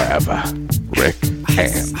radio forever. Rick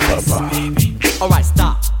and Bubba. All right,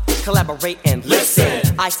 stop. Collaborate and listen.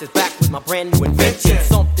 Ice is back with my brand new invention.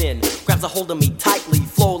 Something grabs a hold of me tightly,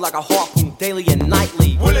 flow like a harpoon daily and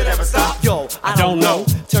nightly. Will it ever stop? Yo, I don't know.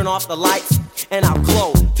 Turn off the lights and I'll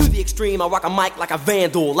glow. To the extreme, I rock a mic like a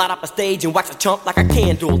vandal. Light up a stage and wax a chump like a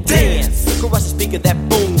candle. Dance, crush a speaker that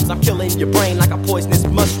booms. I'm killing your brain like a poisonous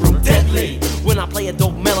mushroom. Deadly, when I play a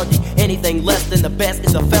dope melody. Anything less than the best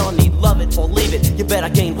is a felony. Love it or leave it, you better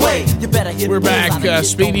gain weight. You better hit. We're back.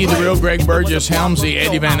 Speedy, the real Greg Burgess, Helmsy,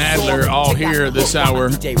 Eddie Van Adler, all here this hour.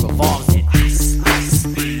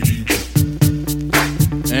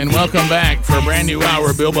 And welcome back for a brand new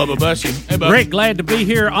hour, Bill Bubba Bussy. Hey, Bubba. Rick, glad to be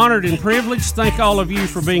here. Honored and privileged. Thank all of you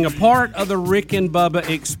for being a part of the Rick and Bubba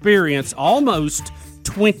experience. Almost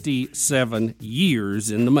 27 years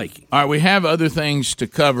in the making. All right, we have other things to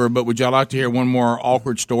cover, but would y'all like to hear one more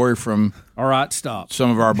awkward story from? All right, stop. Some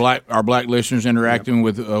of our black listeners interacting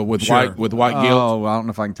with Sure. white guilt. Oh, I don't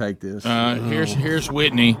know if I can take this. Here's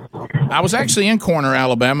Whitney. I was actually in Corner,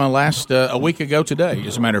 Alabama, a week ago today,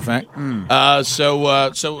 as a matter of fact.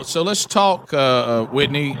 So let's talk,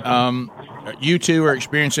 Whitney. You two are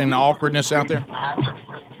experiencing awkwardness out there.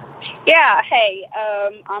 Yeah, hey,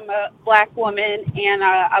 I'm a black woman, and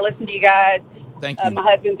I listen to you guys. Thank you. My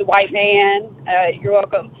husband's a white man. You're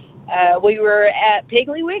welcome. We were at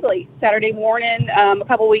Piggly Wiggly Saturday morning a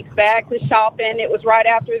couple weeks back to shopping. It was right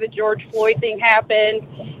after the George Floyd thing happened.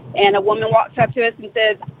 And a woman walks up to us and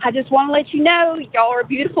says, I just want to let you know, y'all are a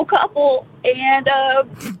beautiful couple. And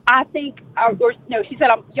I think, she said,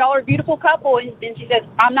 y'all are a beautiful couple. And then she says,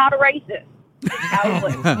 I'm not a racist.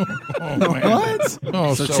 What?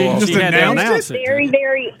 Oh, so she had to announce it. Very,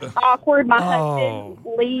 very awkward. My husband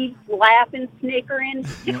leaves laughing, snickering.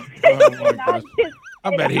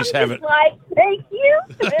 I bet he's having. Like, thank you.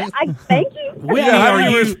 Thank you. Whitney, how do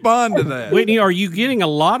you respond to that? Whitney, are you getting a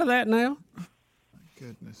lot of that now?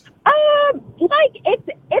 Like it's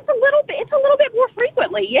a little bit more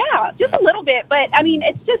frequently, yeah, just a little bit. But I mean,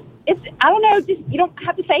 it's I don't know, just you don't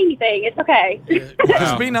have to say anything. It's okay.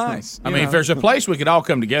 Just be nice. I mean, if there's a place we could all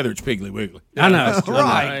come together, it's Piggly Wiggly. I know,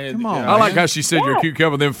 right? Come on. I like how she said you're a cute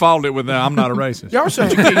couple, then followed it with "I'm not a racist." You're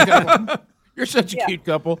such a cute couple. You're such a cute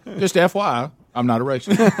couple. Just FYI, I'm not a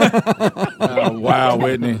racist. Oh, wow,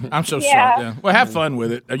 Whitney, I'm so sorry. Yeah. Well, have fun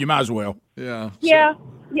with it. You might as well. Yeah.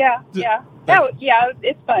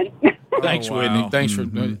 It's fun. Thanks, Whitney. Thanks for.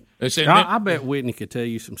 I bet Whitney could tell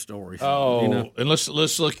you some stories. Oh, and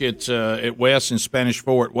let's look at Wes in Spanish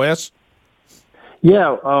Fort. Wes.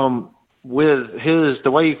 Yeah, with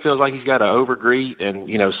the way he feels like he's got to overgreet and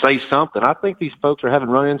say something, I think these folks are having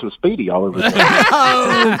run-ins with Speedy all over the place.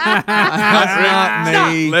 That's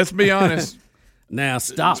not me. Let's be honest. Now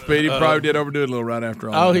stop. Speedy probably did overdo it a little right after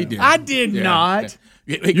all. Oh, he did. I did not.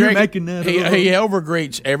 You're making that he up. He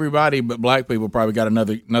overgreets everybody, but black people probably got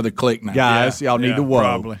another click now. Guys, y'all need to whoa.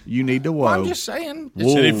 Probably. You need to whoa. Well, I'm just saying.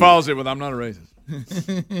 And he follows it with "I'm not a racist."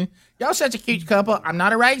 Y'all such a cute couple. I'm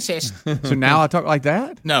not a racist. So now I talk like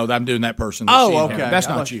that? No, I'm doing that person. Oh, okay. That's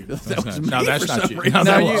not you. That's not you. No, that's not you.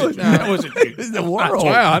 That wasn't you. The world.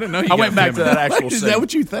 Wow, I didn't know. I went back to that actual scene. Is that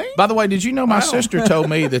what you think? By the way, did you know my sister told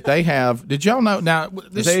me that they have? Did y'all know? Now,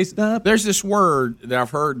 there's this word that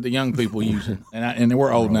I've heard the young people using, and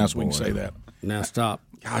we're old now, so we can say that. Now stop.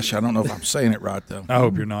 Gosh, I don't know if I'm saying it right though. I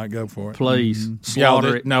hope you're not. Go for it, please.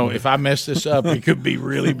 Slaughter it. No, if I mess this up, it could be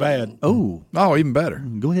really bad. Oh, even better.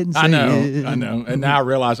 Go ahead and say it. I know. And now I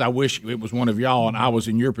realize I wish it was one of y'all and I was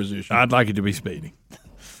in your position. I'd like it to be Speedy.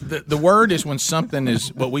 The word is when something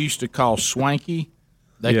is what we used to call swanky.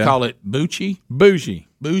 They call it bougie. Bougie.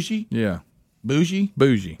 Yeah. Bougie.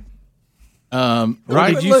 What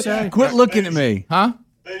right? did you say? Quit looking at me. Huh?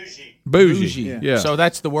 Bougie. Yeah. So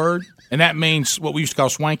that's the word, and that means what we used to call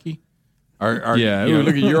swanky. Look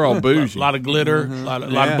at you're all bougie. A lot of glitter, a lot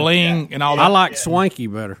of bling, and all that. I like swanky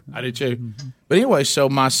better. I do too. But anyway, so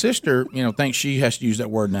my sister, thinks she has to use that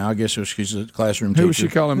word now. I guess she's a classroom teacher. Who was she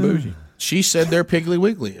calling bougie? She said their Piggly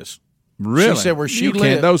Wiggly is. Really? She said where she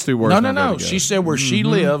lives. Those two words. No. She said where she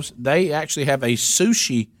lives, they actually have a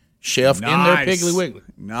sushi chef in their Piggly Wiggly.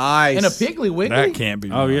 Nice. In a Piggly Wiggly? That can't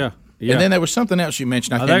be. Oh, yeah. And then there was something else you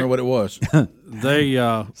mentioned. I can't remember what it was. They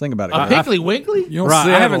think about it. A Piggly Wiggly? Right.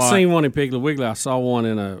 I haven't seen one in Piggly Wiggly. I saw one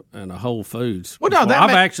in a Whole Foods. Well, no, I've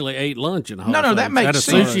actually ate lunch in a Whole Foods. that makes at a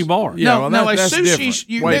sense. sushi bar. No, a that's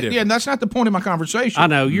sushi. Yeah, that's not the point of my conversation. I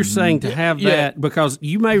know you're saying to have that because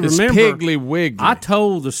you may remember Piggly Wiggly. I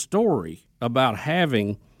told the story about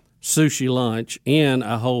having sushi lunch in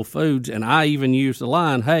a Whole Foods, and I even used the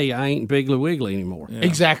line, "Hey, I ain't Piggly Wiggly anymore." Yeah.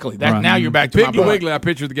 Exactly. Now you're back to my Piggly point. Wiggly. I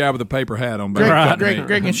pictured the guy with the paper hat on.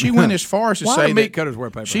 Greg, and she went as far as to say meat cutters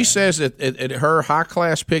wear paper. She says that at her high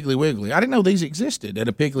class Piggly Wiggly, I didn't know these existed at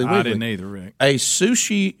a Piggly Wiggly. I didn't either, Rick. A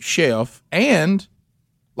sushi chef and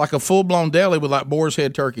like a full blown deli with like boar's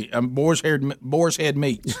head turkey, boar's head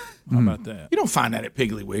meats. How about that? You don't find that at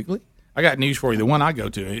Piggly Wiggly. I got news for you. The one I go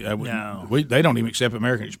to, they don't even accept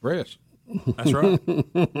American Express. That's right.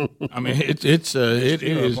 I mean, it is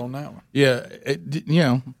on that one. Yeah,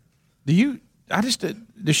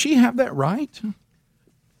 does she have that right?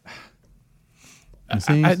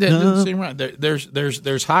 That doesn't seem right.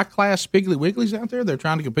 There's high class Piggly Wigglies out there. They're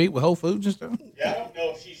trying to compete with Whole Foods and stuff. Yeah, I don't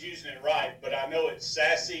know if she's using it right, but I know it's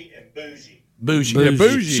sassy and bougie. Bougie. Yeah,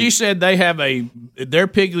 bougie. She said they have their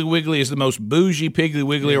Piggly Wiggly is the most bougie Piggly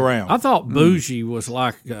Wiggly around. I thought bougie was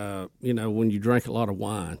like, when you drink a lot of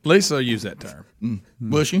wine. Lisa used that term.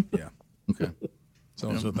 Bushy? Yeah. Okay.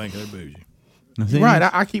 So I think they're bougie. Right.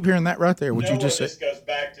 I keep hearing that right there. What you just said. This goes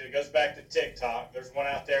back to TikTok. There's one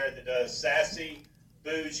out there that does sassy,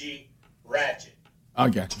 bougie, ratchet. I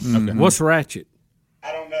got you. Okay. What's ratchet?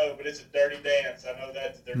 I don't know, but it's a dirty dance. I know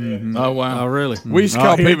that they're doing it. Oh, wow. Oh, really? We used to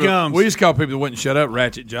call people that wouldn't shut up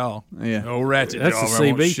ratchet jaw. Yeah. Oh, ratchet That's jaw. That's a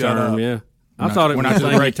CB term, yeah. I thought it was the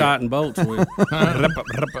thing you tighten bolts with.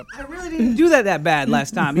 I really didn't do that bad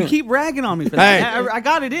last time. You keep ragging on me for that. I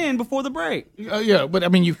got it in before the break. Yeah, but I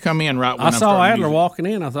mean, you've come in right when I saw Adler walking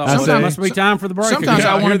in. I thought, it must be time for the break. Sometimes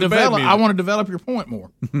I want to develop your point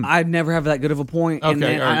more. I never have that good of a point, and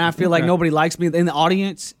Okay, all right. I feel like nobody likes me in the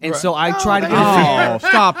audience, and so I try to get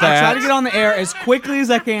stop that. I try to get on the air as quickly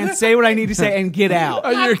as I can, say what I need to say, and get out.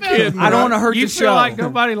 Oh, you're kidding. I don't want to hurt You the feel show. like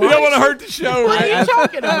nobody You likes don't want to hurt the show, What are right? you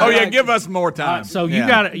talking about? Oh yeah, give us more time. So you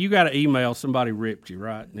got to email somebody ripped you,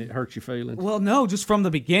 right? And it hurts your feelings. Well, no, just from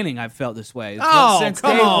the beginning, I've felt this way. Oh, Since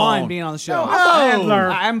come day on. one being on the show. No. Adler.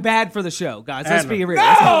 I'm bad for the show, guys. Let's Adler. be real.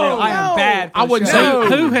 Let's be real. I am bad for the show.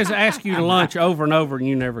 Who has asked you to lunch over and over and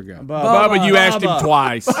you never go? Bubba, you asked him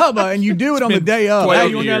twice. Bubba, and you do it on the day of.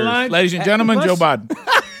 12 Hey, years. Ladies and gentlemen, Joe Biden.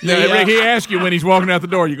 Yeah, Rick, he asked you when he's walking out the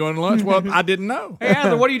door, you going to lunch? Well, I didn't know. Hey,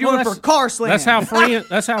 Adler, what are you doing for car slam? That's how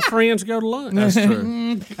friends go to lunch. That's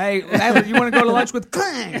true. Hey, Adler, you want to go to lunch with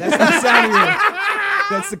Clang? That's the sound of your.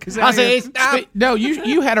 That's the sound of your. No,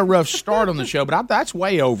 you had a rough start on the show, but that's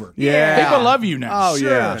way over. Yeah. People love you now. Oh,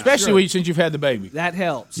 yeah. Especially since you've had the baby. That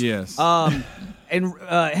helps. Yes. And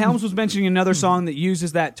Helms was mentioning another song that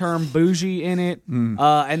uses that term bougie in it.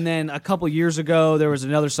 And then a couple years ago, there was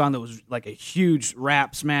another song that was like a huge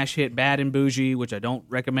rap smash hit, Bad and Bougie, which I don't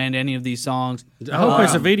recommend any of these songs. I hope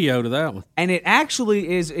there's a video to that one. And it actually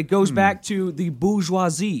is, it goes back to the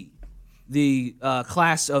bourgeoisie, the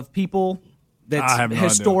class of people that's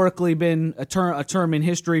historically been a term in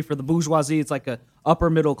history for the bourgeoisie. It's like a upper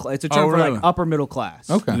middle class. It's a term for like upper middle class.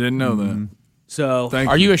 Okay. I didn't know that. So,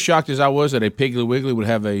 are you as shocked as I was that a Piggly Wiggly would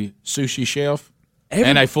have a sushi shelf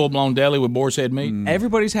and a full-blown deli with boar's head meat?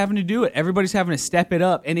 Everybody's having to do it. Everybody's having to step it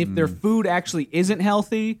up. And if their food actually isn't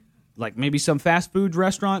healthy, like maybe some fast food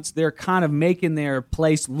restaurants, they're kind of making their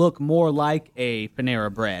place look more like a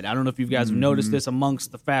Panera Bread. I don't know if you guys have noticed this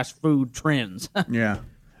amongst the fast food trends. Yeah.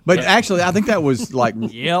 But actually, I think that was like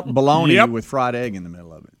bologna with fried egg in the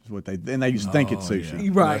middle of it. Is what they just think it's sushi.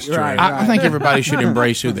 Yeah. Right. I think everybody should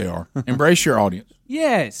embrace who they are. Embrace your audience.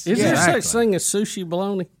 Yes. Is there such thing as sushi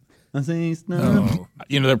bologna?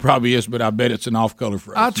 You know, there probably is, but I bet it's an off-color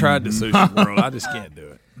phrase. I tried the sushi world. I just can't do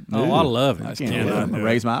it. Oh, I love it. I can't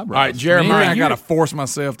raise my eyebrows. All right, Jeremiah. I got to force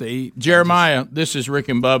myself to eat. Jeremiah, this is Rick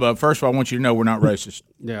and Bubba. First of all, I want you to know we're not racist.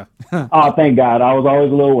 Yeah. Oh, thank God. I was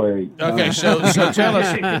always a little worried. Okay, so tell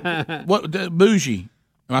us, bougie.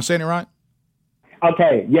 Am I saying it right?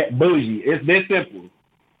 Okay, yeah, bougie. It's this simple.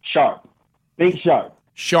 Sharp. Think sharp.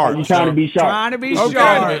 Sharp. You trying to be sharp. Trying to be Okay,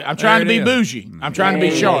 sharp. I'm trying to be bougie. I'm trying to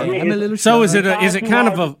be sharp. So is it kind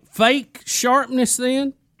of a fake sharpness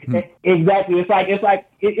then? Exactly. It's like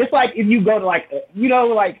if you go to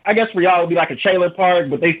I guess for y'all it would be like a trailer park,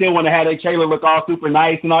 but they still want to have their trailer look all super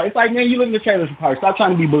nice and all. It's like, man, you live in the trailer park. Stop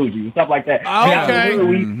trying to be bougie and stuff like that.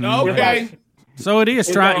 Okay. So it is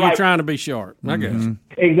you're trying to be sharp. I guess.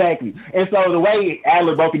 Exactly. And so the way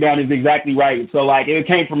Adler broke it down is exactly right. So like it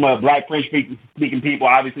came from a black French speaking people.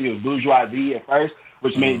 Obviously it was bourgeoisie at first,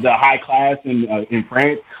 which meant the high class in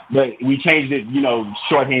France. But we changed it,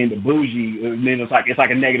 shorthand to bougie. And then it's like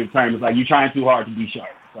a negative term. It's like you're trying too hard to be sharp.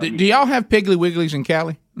 So, Do y'all have Piggly Wigglies in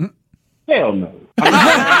Cali? Hell no.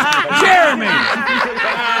 Jeremy!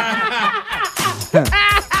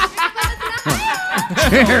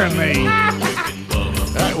 Jeremy!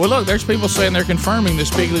 Well, look, there's people saying they're confirming this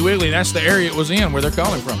Piggly Wiggly. That's the area it was in where they're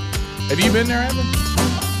calling from. Have you been there, Adler?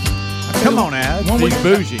 Come on, Ad.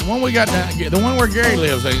 Bougie. One we got down, the one where Gary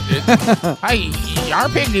lives. Hey, our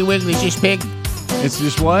Piggly Wiggly's just pig. It's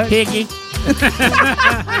just what? Piggy.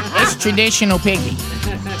 It's traditional piggy.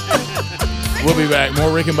 We'll be back.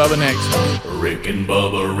 More Rick and Bubba next. Rick and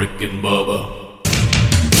Bubba, Rick and Bubba.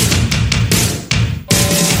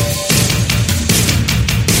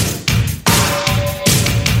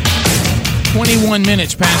 "21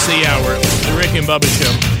 minutes past the hour, the Rick and Bubba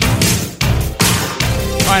Show."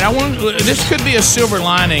 All right, this could be a silver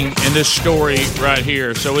lining in this story right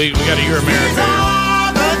here. So we got a Your America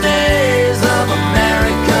here. The days of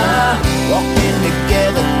America, walking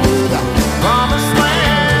together through the promised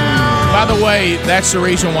land. By the way, that's the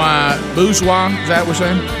reason why bourgeois, is that what we're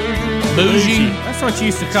saying? Bougie. That's what you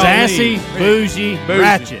used to call Sassy, me. bougie,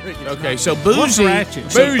 ratchet. Okay, so What's bougie.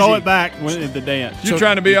 ratchet? So throw it back in the dance. You're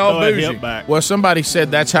trying to be all Throw that bougie. hip back. Well, somebody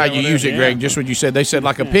said that's how you use it, Greg. Just what you said. They said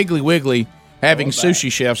like a Piggly Wiggly having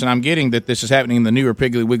sushi chefs, and I'm getting that this is happening in the newer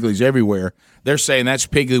Piggly Wigglies everywhere. They're saying that's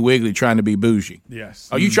Piggly Wiggly trying to be bougie. Yes.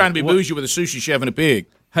 Are you trying to be bougie with a sushi chef and a pig?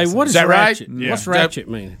 Hey, what is that ratchet? right? What's ratchet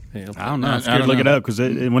mean? I don't know. I'm scared to look it up because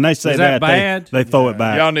when they say Is that that, bad? they throw it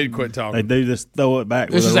back. Y'all need to quit talking. They do this, throw it back.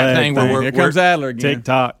 This with is a that leg thing where we're- Here comes Adler again.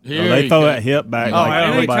 TikTok. Here they you throw go. that hip back. It like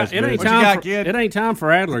ain't, nobody's it ain't business. time. It ain't time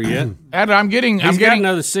for Adler yet. Adler, I'm getting He's got getting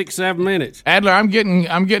another 6-7 minutes. Adler, I'm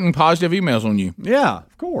getting positive emails on you. Yeah,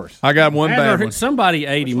 of course. I got one bad Adler, one. somebody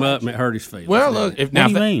ate him up and it hurt his feelings. Well, look, if What now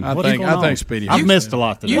do you mean? I What is think going on? Speedy. I've missed a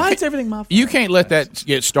lot today. Why is everything my fault? you can't let that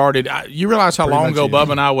get started. You realize how long ago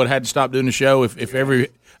Bubba and I would have had to stop doing the show if every.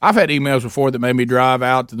 I've had emails before that made me drive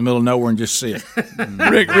out to the middle of nowhere and just sit.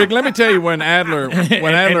 Rick, let me tell you when Adler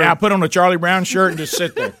and I put on a Charlie Brown shirt and just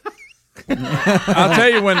sit there. I'll tell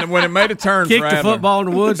you when it made a turn Kicked for the Adler. football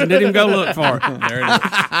in the woods and didn't even go look for it. There it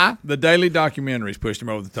is. The daily documentaries pushed him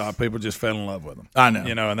over the top. People just fell in love with him. I know.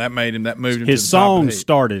 You know, and that moved him His to the top song of the heap.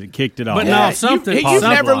 started. It kicked it off. But no, something. You've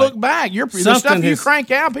never something- looked back. The Something stuff you has-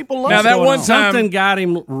 crank out, people love. Now, that going one on. time- Something got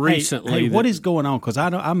him recently. Hey, that- what is going on? Because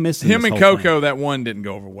I'm missing Him this and whole Coco, that one didn't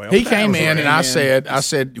go over well. He came in and I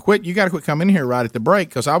said, quit. You got to quit coming in here right at the break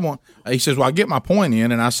because I want. He says, well, I get my point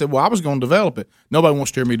in, and I said, well, I was going to develop it. Nobody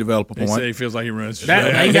wants to hear me develop a He point. said he feels like he ruins the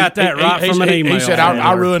That- show. he got that right from an email. He said,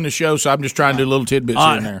 I ruined the show, so I'm just trying to do little tidbits here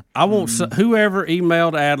and there. I want whoever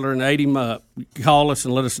emailed Adler and ate him up, call us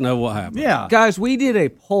and let us know what happened. Yeah. Guys, we did a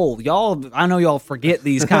poll. Y'all, I know y'all forget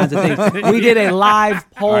these kinds of things. We did a live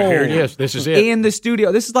poll. All right, here it is. This is it. In the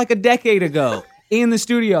studio. This is like a decade ago. In the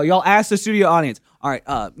studio. Y'all asked the studio audience. All right,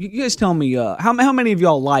 you guys tell me how many of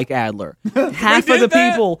y'all like Adler? Half of the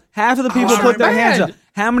people put their hands up.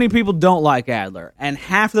 How many people don't like Adler? And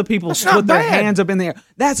half of the people put their hands up in the air.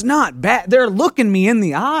 That's not bad. They're looking me in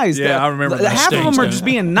the eyes. Yeah, I remember that half of stage, them are yeah. just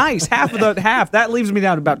being nice. Half that leaves me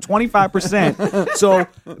down to about 25%. So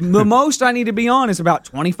the most I need to be on is about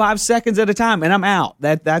 25 seconds at a time, and I'm out.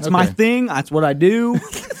 That's my thing. That's what I do.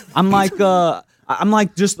 I'm like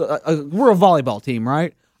just we're a volleyball team,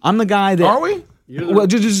 right? I'm the guy that Are we? Well,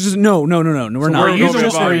 just no. We're not. You're It's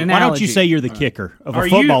just an why don't analogy. you say you're the kicker of a Are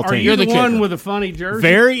football you team? the one with a funny jersey?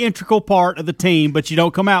 Very integral part of the team, but you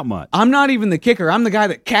don't come out much. I'm not even the kicker. I'm the guy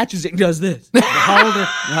that catches it and does this. The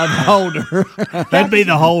holder. That'd be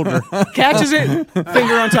the holder. Catches it,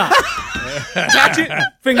 finger on top. Catch it,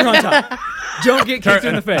 finger on top. Don't get kicked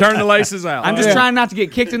in the face. Turn the laces out. I'm just trying not to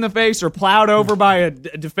get kicked in the face or plowed over by a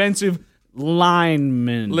defensive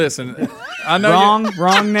lineman. Listen, I know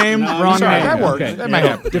wrong name. Wrong sorry, name. that works. Okay. That may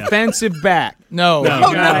happen. Defensive back. No,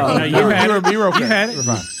 you were okay. You had it. You're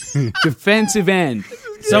fine. Defensive end.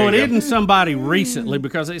 So it isn't somebody recently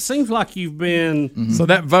because it seems like you've been So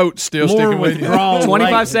that vote's still more sticking with you. withdrawn.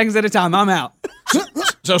 25 lately. seconds at a time. I'm out.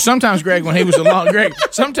 So sometimes, Greg, when he was alone,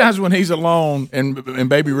 sometimes when he's alone and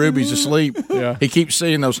Baby Ruby's asleep, he keeps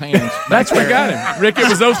seeing those hands. That's what got him. Rick, it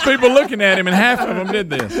was those people looking at him, and half of them did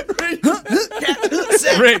this.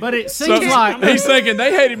 Rick, But it seems like he's thinking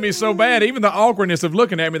they hated me so bad, even the awkwardness of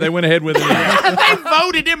looking at me, they went ahead with it. They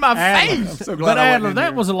voted in my face. But Adler,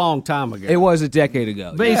 that was a long time ago. It was a decade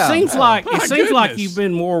ago. But it seems like goodness. you've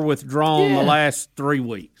been more withdrawn the last 3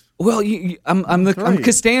 weeks. Well, I'm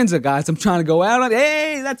Costanza, guys. I'm trying to go out on.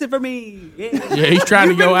 Hey, that's it for me. Yeah, Yeah, he's trying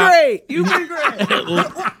to go out. Great. You've been great.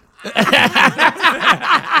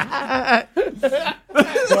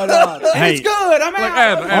 Hey, It's good. I'm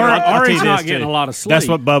out. I'll tell you Ari's not this, getting too. a lot of sleep. That's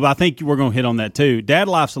what, Bubba. I think we're going to hit on that too. Dad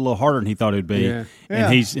life's a little harder than he thought it'd be, Yeah.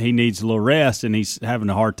 and he needs a little rest, and he's having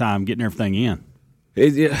a hard time getting everything in.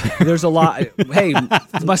 There's a lot. Hey,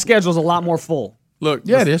 my schedule's a lot more full. Look,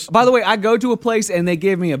 yeah, it is. By the way, I go to a place and they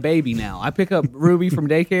give me a baby now. I pick up Ruby from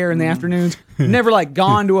daycare in the afternoons. Never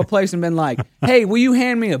gone to a place and been like, "Hey, will you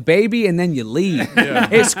hand me a baby?" And then you leave.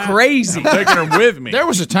 It's crazy. Taking her with me. There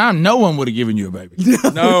was a time no one would have given you a baby.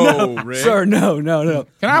 No, Rick. Sir, no.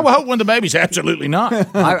 Can I hope one of the babies? Absolutely not.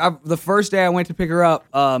 The first day I went to pick her up,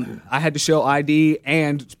 I had to show ID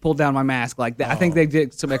and pull down my mask like that. I think they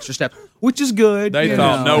did some extra steps, which is good. They you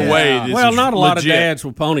thought, know. no way. This Well, is not a lot legit. of dads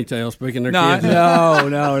with ponytails picking their No, kids.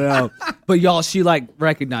 no. But y'all, she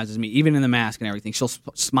recognizes me, even in the mask and everything. She'll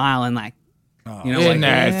smile and Isn't that Oh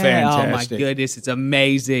my fantastic? goodness, it's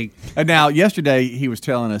amazing. And now, yesterday he was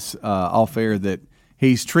telling us off air that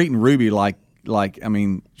he's treating Ruby like I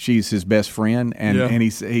mean, she's his best friend, and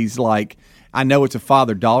he's like, I know it's a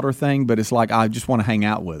father-daughter thing, but it's like I just want to hang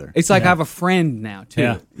out with her. It's like I have a friend now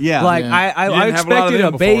too. Yeah. Like Yeah. I didn't have a lot of expected them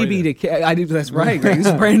a before baby either. to. I did. That's right. Greg. This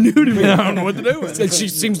is brand new to me. I don't know what to do with it. She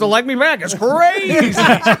seems to like me back. It's crazy.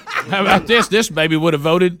 How about this? This baby would have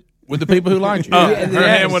voted with the people who liked you. Her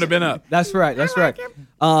hand would have been up. That's right.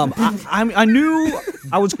 I knew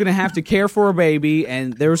I was going to have to care for a baby,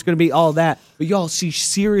 and there was going to be all that. But y'all, she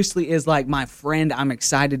seriously is like my friend. I'm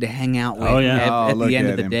excited to hang out with. Oh, yeah. At look the end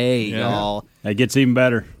at of the him. day, y'all. It gets even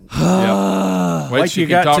better. Wait till you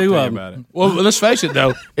got two of them. Well, let's face it,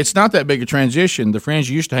 though. It's not that big a transition. The friends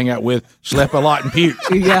you used to hang out with slept a lot and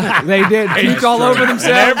puked. Yeah, they did. Puked all over themselves.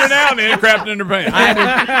 And every now and then, crapped in their pants. I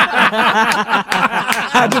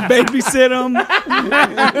had to babysit them.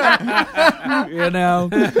 You know.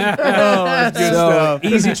 That's good stuff.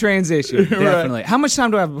 Easy transition, definitely. How much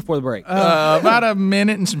time do I have before the break? About a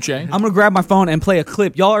minute and some change. I'm gonna grab my phone and play a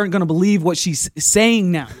clip. Y'all aren't gonna believe what she's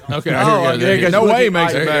saying now. Okay. There you go. No way he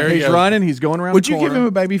makes it back. He's running. He's going around. Would the you corner. give him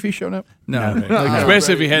a baby if he showed up? No.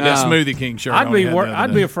 Especially if he had that Smoothie King shirt on.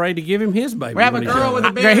 I'd be afraid to give him his baby. Grab a girl with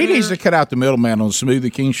a Yeah, he needs to cut out the middleman on the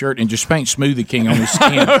Smoothie King shirt and just paint Smoothie King on his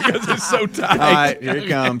skin. Because it's so tight. All right, here it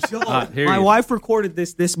comes. My wife recorded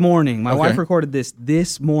this morning. My wife recorded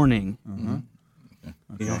this morning.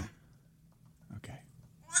 Okay.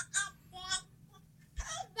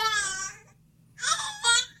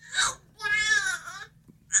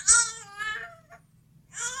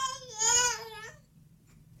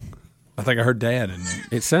 I think I heard Dad in there.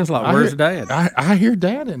 It sounds like where's Dad? I hear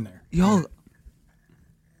Dad in there. Y'all.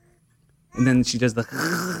 And then she does the.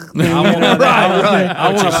 I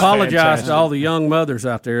want to apologize to all the young mothers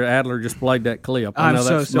out there. Adler just played that clip. I I'm know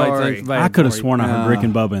so that's made sorry. things bad I could have for you. sworn I heard Rick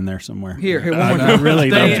and Bubba in there somewhere. Here, one more I time. really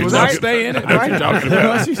don't. Stay in it. What you're talking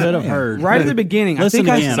about. Should have heard. Right at the beginning. Listen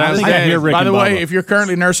I again. think I think I hear Rick By and the way, Bubba. if you're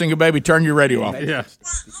currently nursing a baby, turn your radio off. Yeah.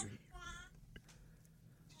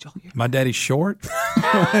 My daddy's short.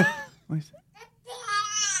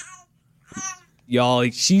 Y'all,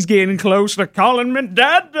 she's getting close to calling me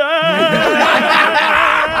Dada.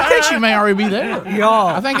 I think she may already be there. Y'all,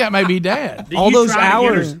 I think that may be Dad. Do all you those try to get her-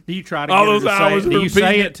 hours. do you try to All get her those to say hours it? Do you repeating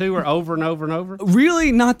say it. it to her over and over and over?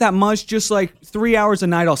 Really, not that much. Just like 3 hours a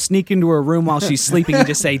night, I'll sneak into her room while she's sleeping and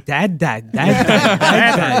just say, "Dad, Dad, Dad, Dad,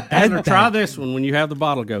 Dad, Adler, Dad." try this one when you have the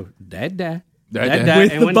bottle. Go Dad, Dad, Dad, Dad, Dad. Dad.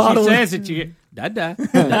 With And the when bottle. she says it, you get Dad, Dad,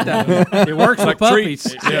 Dad, Dad. It works with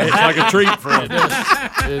puppies. Yeah, it's like a treat for him.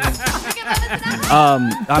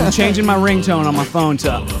 I'm changing my ringtone on my phone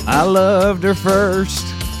to "I loved her first."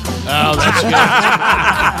 Oh, that's good.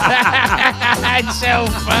 That's so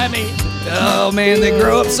funny. Oh man, they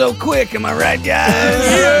grow up so quick. Am I right, guys?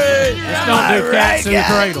 Just don't do cats in the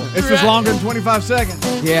cradle. This was longer than 25 seconds.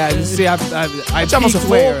 Yeah, see, I It's almost a peaked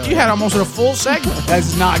way full. early. You had almost a full segment.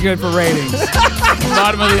 That's not good for ratings.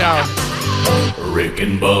 Bottom of the hour. Rick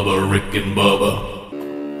and Bubba, Rick and Bubba.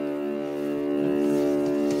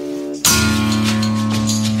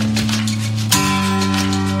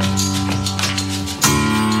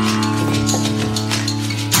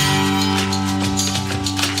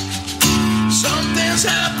 Something's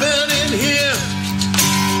happening here.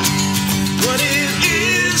 What it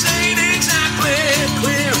is ain't exactly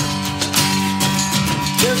clear.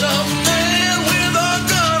 There's a man with a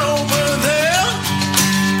gun over there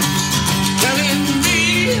telling me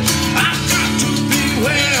I've got to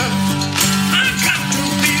beware. I've got to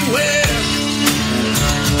beware.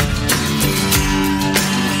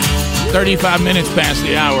 35 minutes past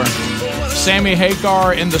the hour. Sammy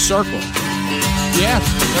Hagar in the circle. Yeah,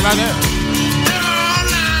 they're right there. There are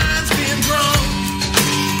lines being drawn.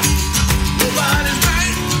 Nobody's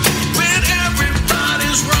right when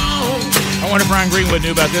everybody's wrong. I wonder if Brian Greenwood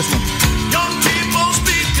knew about this one. Young people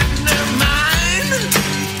speaking their mind,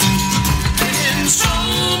 and in so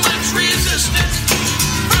much resistance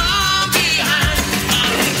from behind. I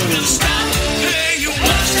need to stop. Hey, you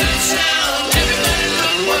watch that sound. Everybody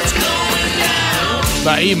look what's going down.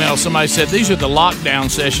 By email, somebody said these are the lockdown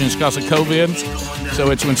sessions because of COVID. So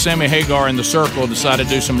it's when Sammy Hagar and the Circle decided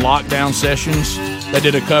to do some lockdown sessions. They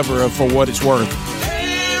did a cover of For What It's Worth.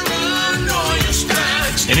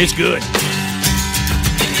 And it's good.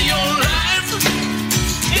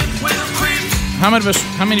 How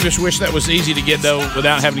many of us wish that was easy to get, though,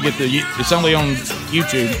 without having to get it's only on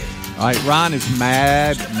YouTube. All right, Ron is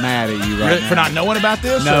mad at you right now. For not knowing about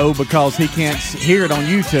this? No, because he can't hear it on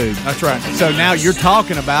YouTube. That's right. So now you're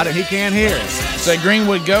talking about it, he can't hear it. Say,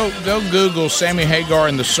 Greenwood, go Google Sammy Hagar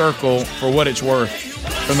in the Circle For What It's Worth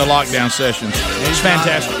from the lockdown sessions. It's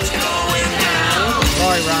fantastic.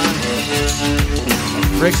 Sorry, Ron.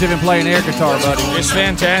 Rick's even playing air guitar, buddy. It's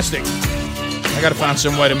fantastic. I got to find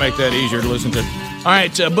some way to make that easier to listen to. All right,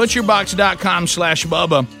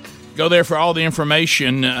 butcherbox.com/Bubba. Go there for all the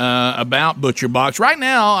information about ButcherBox. Right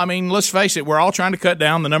now, I mean, let's face it, we're all trying to cut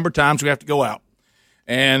down the number of times we have to go out.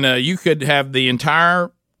 And you could have the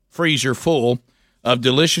entire freezer full of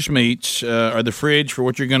delicious meats or the fridge for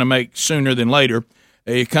what you're going to make sooner than later.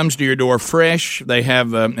 It comes to your door fresh. They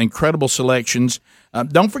have incredible selections.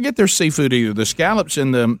 Don't forget their seafood either. The scallops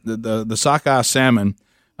and the sockeye salmon,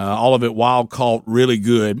 all of it wild caught, really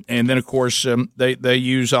good. And then, of course, they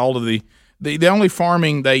use all of the the only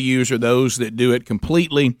farming they use are those that do it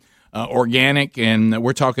completely organic, and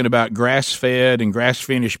we're talking about grass-fed and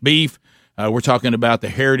grass-finished beef. We're talking about the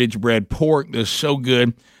heritage-bred pork that's so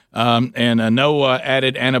good, and no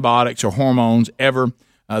added antibiotics or hormones ever.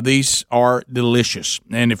 These are delicious.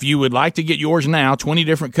 And if you would like to get yours now, 20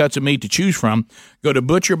 different cuts of meat to choose from, go to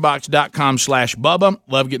butcherbox.com/Bubba.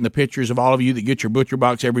 Love getting the pictures of all of you that get your Butcher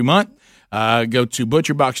Box every month. Go to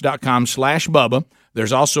butcherbox.com/Bubba.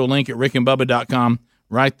 There's also a link at rickandbubba.com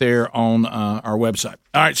right there on our website.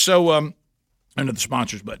 All right, so under the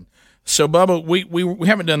sponsors button. So, Bubba, we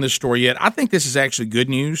haven't done this story yet. I think this is actually good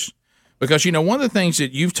news because, you know, one of the things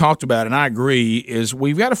that you've talked about, and I agree, is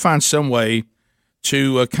we've got to find some way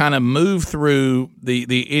to kind of move through the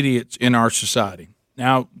idiots in our society.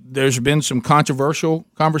 Now, there's been some controversial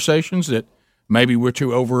conversations that maybe we're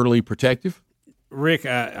too overly protective. Rick,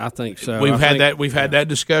 I think so. We've had that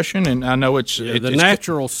discussion, and I know it's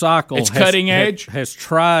natural cycle. It's cutting edge. Has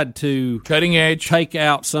tried to cutting edge take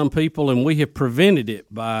out some people, and we have prevented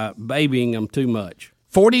it by babying them too much.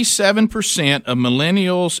 47% of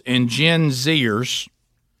millennials and Gen Zers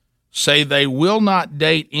say they will not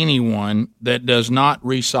date anyone that does not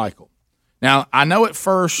recycle. Now, I know at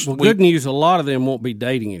first... Well, good news, a lot of them won't be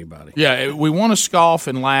dating anybody. Yeah, we want to scoff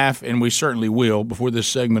and laugh, and we certainly will before this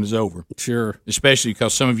segment is over. Sure. Especially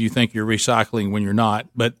because some of you think you're recycling when you're not.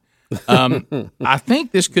 But I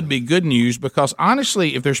think this could be good news because,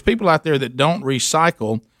 honestly, if there's people out there that don't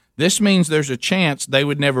recycle, this means there's a chance they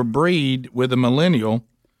would never breed with a millennial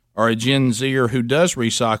or a Gen Zer who does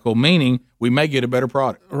recycle, meaning we may get a better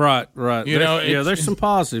product. Right. There's some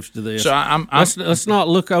positives to this. So let's not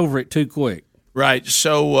look over it too quick. Right.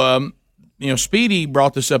 So, Speedy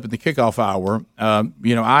brought this up at the kickoff hour.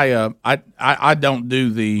 I don't do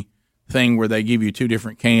the thing where they give you two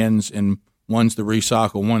different cans and one's the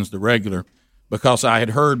recycle, one's the regular, because I had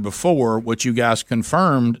heard before what you guys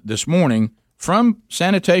confirmed this morning from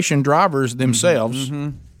sanitation drivers themselves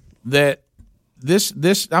that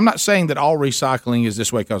This I'm not saying that all recycling is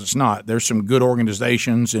this way because it's not. There's some good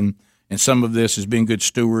organizations and some of this has been good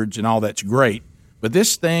stewards and all that's great. But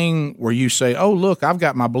this thing where you say, oh, look, I've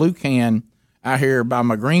got my blue can out here by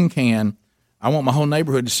my green can. I want my whole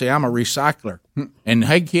neighborhood to say I'm a recycler. And,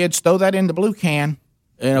 hey, kids, throw that in the blue can,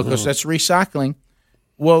 because that's recycling.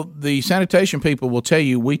 Well, the sanitation people will tell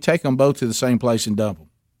you we take them both to the same place and dump them.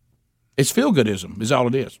 It's feel-goodism is all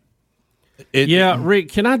it is.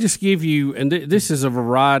 Rick, can I just give you, and this is a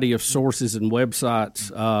variety of sources and websites,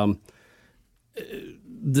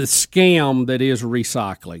 the scam that is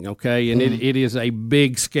recycling, okay? And it is a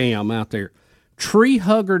big scam out there.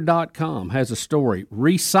 Treehugger.com has a story.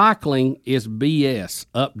 Recycling is BS.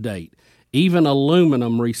 Update. Even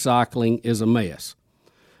aluminum recycling is a mess.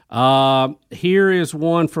 Here is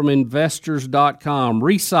one from investors.com.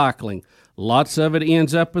 Recycling. Lots of it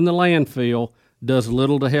ends up in the landfill. Does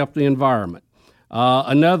little to help the environment.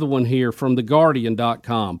 Another one here from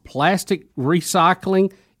theguardian.com. Plastic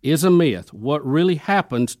recycling is a myth. What really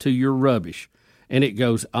happens to your rubbish? And it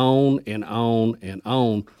goes on and on and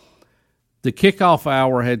on. The kickoff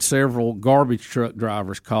hour had several garbage truck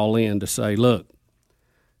drivers call in to say, look,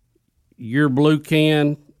 your blue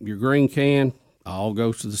can, your green can, all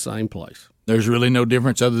goes to the same place. There's really no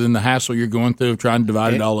difference other than the hassle you're going through of trying to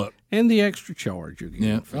divide it all up. And the extra charge you're getting.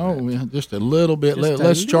 Yeah, just a little bit.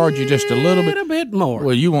 Let's charge you just a little bit more.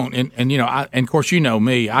 Well, you won't, and of course, you know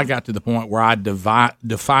me. I got to the point where I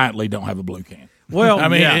defiantly don't have a blue can. Well, I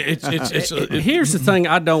mean, here's the thing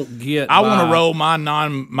I don't get. I want to roll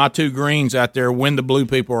my two greens out there when the blue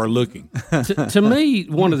people are looking. To me,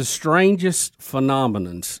 one of the strangest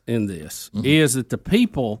phenomenons in this is that the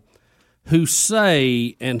people who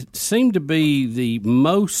say and seem to be the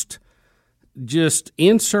most just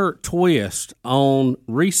insert twist on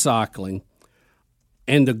recycling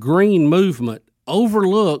and the green movement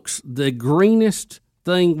overlooks the greenest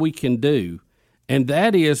thing we can do, and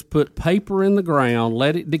that is put paper in the ground,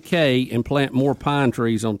 let it decay, and plant more pine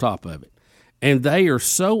trees on top of it. And they are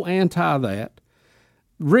so anti that.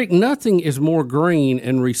 Rick, nothing is more green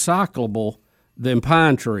and recyclable than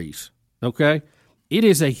pine trees, okay? It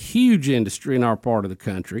is a huge industry in our part of the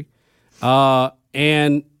country,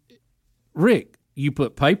 and Rick, you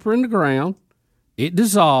put paper in the ground, it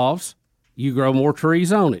dissolves, you grow more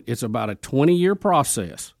trees on it. It's about a 20-year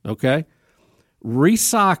process, okay?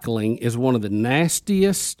 Recycling is one of the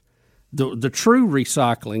nastiest, the true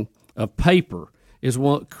recycling of paper is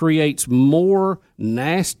what creates more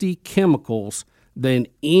nasty chemicals than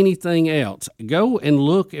anything else. Go and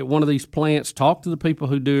look at one of these plants, talk to the people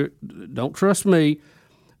who do it. Don't trust me.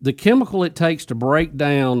 The chemical it takes to break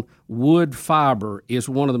down wood fiber is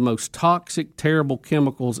one of the most toxic, terrible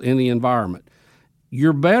chemicals in the environment.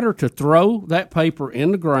 You're better to throw that paper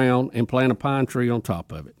in the ground and plant a pine tree on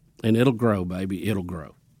top of it, and it'll grow, baby. It'll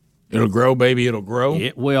grow. It'll grow, baby. It'll grow.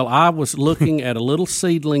 Well, I was looking at a little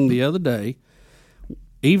seedling the other day.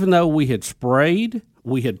 Even though we had sprayed,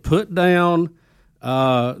 we had put down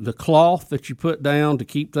the cloth that you put down to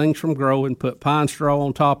keep things from growing, put pine straw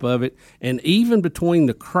on top of it, and even between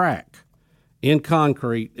the crack in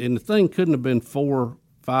concrete, and the thing couldn't have been 4 or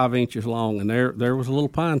 5 inches long, and there was a little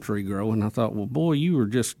pine tree growing. I thought, well, boy, you were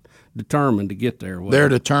just determined to get there. They're a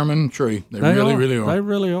determined tree. They really are. They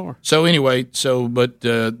really are. So anyway, but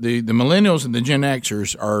the millennials and the Gen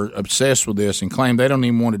Xers are obsessed with this and claim they don't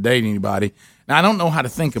even want to date anybody. Now, I don't know how to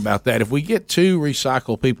think about that. If we get 2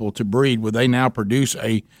 recycle people to breed, would they now produce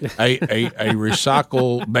a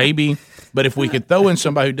recycle baby? But if we could throw in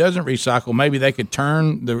somebody who doesn't recycle, maybe they could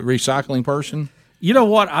turn the recycling person. You know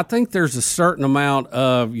what? I think there's a certain amount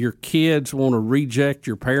of your kids want to reject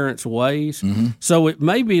your parents' ways. Mm-hmm. So it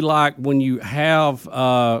may be like when you have,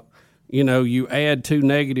 you add 2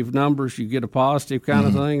 negative numbers, you get a positive kind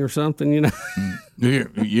of thing or something, you know?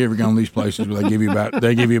 You ever gone to these places where they give you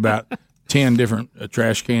about 10 different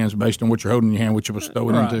trash cans based on what you're holding in your hand, which you was throw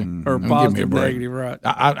it into? Or positive, negative, right.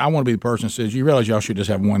 I want to be the person that says, you realize y'all should just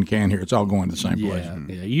have 1 can here. It's all going to the same place.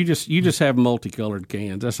 Yeah, you just have multicolored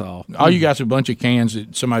cans, that's all. All you got is a bunch of cans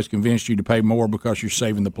that somebody's convinced you to pay more because you're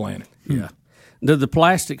saving the planet. Yeah. The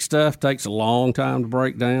plastic stuff takes a long time to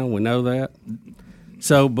break down. We know that.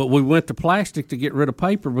 So, but we went to plastic to get rid of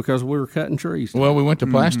paper because we were cutting trees. Well, we went to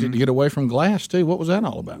plastic to get away from glass, too. What was that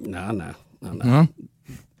all about? I know. Huh?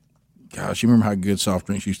 Gosh, you remember how good soft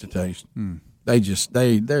drinks used to taste? They're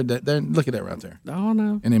look at that right there. Oh,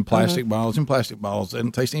 no. And in plastic bottles, they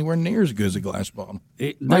don't taste anywhere near as good as a glass bottle.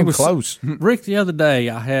 They Not was close. Rick, the other day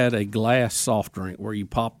I had a glass soft drink where you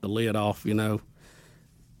pop the lid off,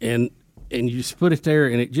 and you just put it there,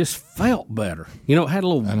 and it just felt better. It had a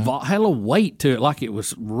little weight to it, like it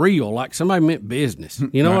was real, like somebody meant business.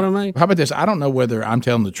 You know what I mean? How about this? I don't know whether I'm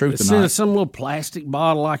telling the truth or Instead not. of some little plastic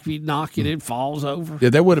bottle, like if you knock it, it falls over. Yeah,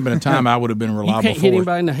 there would have been a time I would have been a reliable. You can't hit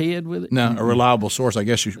anybody in the head with it. No, a reliable source. I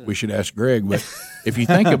guess we should ask Greg. But if you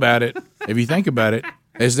think about it,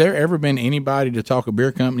 has there ever been anybody to talk a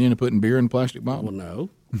beer company into putting beer in a plastic bottle? Well, no.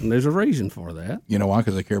 And there's a reason for that. You know why?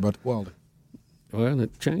 Because they care about the quality. Well,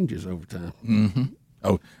 it changes over time. Mm-hmm.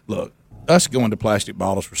 Oh, look, us going to plastic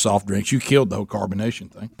bottles for soft drinks, you killed the whole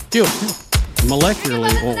carbonation thing. Killed it.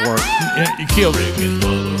 Molecularly, it won't work. Yeah, you killed it. And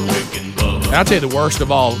I'll tell you the worst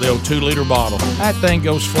of all, the old 2-liter bottle. That thing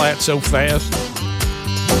goes flat so fast.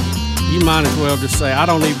 You might as well just say, I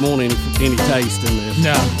don't even want any taste in this.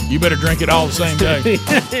 No, you better drink it all the same day.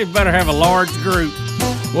 You better have a large group.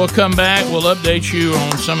 We'll come back. We'll update you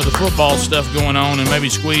on some of the football stuff going on and maybe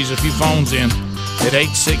squeeze a few phones in at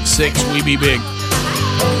 866-WE-BE-BIG.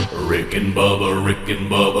 Rick and Bubba, Rick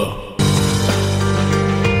and Bubba.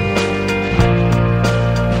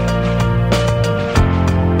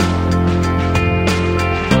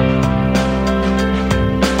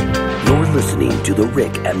 You're listening to The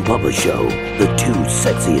Rick and Bubba Show, the 2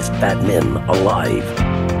 sexiest fat men alive.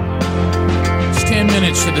 It's 10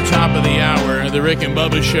 minutes to the top of the hour of The Rick and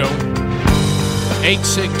Bubba Show.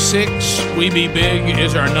 866-WE-BE-BIG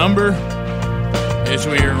is our number as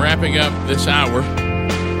we are wrapping up this hour.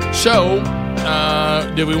 So,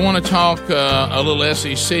 do we want to talk a little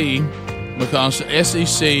SEC? Because the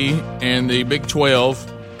SEC and the Big 12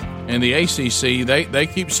 and the ACC, they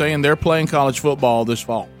keep saying they're playing college football this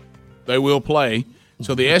fall. They will play.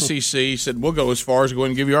 So the SEC said, we'll go as far as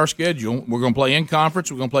going to give you our schedule. We're going to play in conference.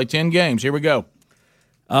 We're going to play 10 games. Here we go.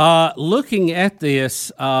 Looking at this,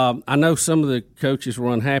 I know some of the coaches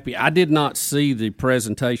were unhappy. I did not see the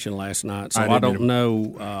presentation last night, so I don't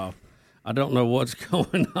know. I don't know what's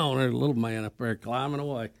going on. There's a little man up there climbing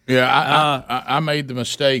away. Yeah, I made the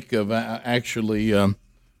mistake of actually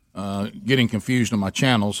getting confused on my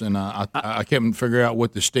channels, and I couldn't figure out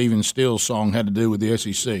what the Stephen Stills song had to do with the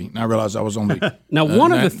SEC. And I realized I was on the now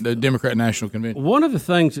the Democrat National Convention. One of the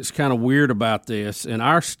things that's kind of weird about this in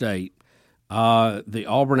our state. The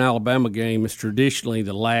Auburn-Alabama game is traditionally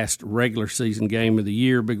the last regular season game of the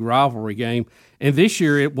year, big rivalry game. And this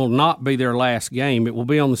year it will not be their last game. It will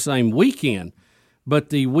be on the same weekend. But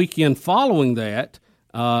the weekend following that,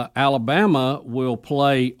 Alabama will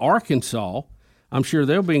play Arkansas. I'm sure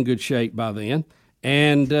they'll be in good shape by then.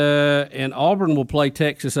 And Auburn will play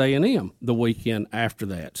Texas A&M the weekend after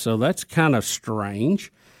that. So that's kind of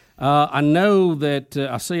strange. I know that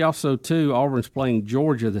I see also, too, Auburn's playing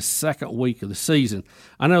Georgia the second week of the season.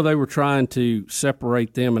 I know they were trying to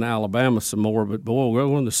separate them and Alabama some more, but, boy,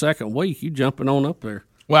 we're in the second week. You jumping on up there.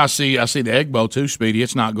 Well, I see the Egg Bowl, too, Speedy.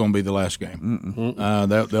 It's not going to be the last game.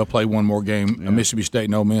 They'll play one more game, Mississippi State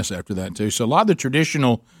and Ole Miss after that, too. So a lot of the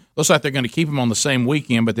traditional – looks like they're going to keep them on the same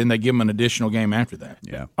weekend, but then they give them an additional game after that.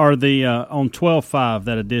 Yeah. Are the on 12-5,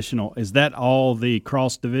 that additional, is that all the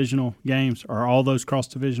cross-divisional games? Are all those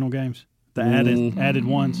cross-divisional games? The added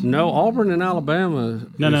ones? No, Auburn and Alabama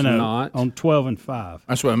No. not. On 12 and 5.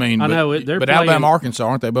 That's what I mean. I but, know it. They're but playing, Alabama, Arkansas,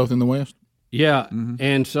 aren't they both in the West? Yeah,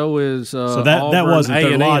 and so is so that Auburn, wasn't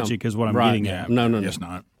their A&M. logic is what I'm right. getting at. No. It's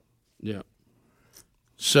not. Yeah.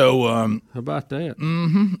 So how about that?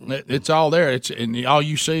 It's all there. And all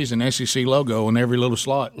you see is an SEC logo in every little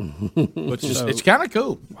slot, which is it's kind of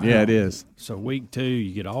cool. Wow. Yeah, it is. So week 2,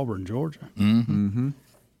 you get Auburn, Georgia.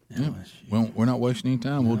 Yeah. Well, we're not wasting any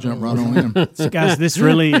time. We'll jump right on in. So guys, this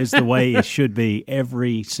really is the way it should be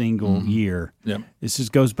every single year. Yep. This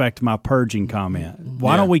just goes back to my purging comment.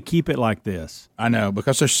 Why don't we keep it like this? I know,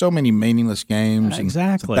 because there's so many meaningless games.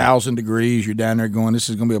 Exactly. And it's 1,000 degrees. You're down there going, this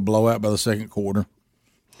is going to be a blowout by the second quarter.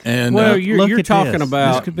 And well, you're talking this.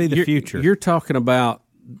 about This could be the future. You're talking about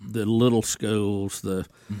the little schools, the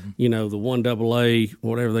the 1AA,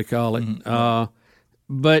 whatever they call it.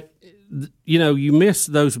 But you miss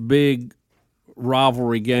those big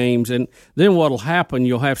rivalry games, and then what'll happen?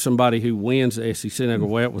 You'll have somebody who wins the SEC and they go,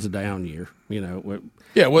 "Well, it was a down year."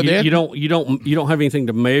 Yeah, well, you don't have anything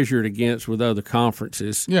to measure it against with other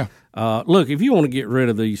conferences. Yeah. Look, if you want to get rid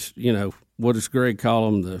of these, what does Greg call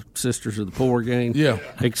them? The Sisters of the Poor game? Yeah.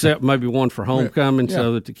 Except maybe one for homecoming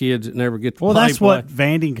so that the kids that never get to play. That's what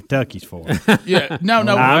Vandy, Kentucky's for. Yeah. No.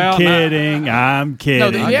 I'm kidding. No,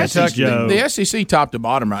 Joe. the SEC top to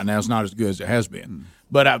bottom right now is not as good as it has been.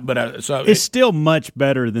 So it's still much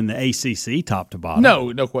better than the ACC top to bottom.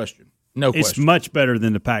 No question. No question. It's much better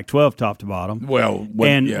than the Pac-12 top to bottom. Well,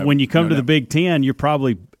 when you come to the Big Ten, you're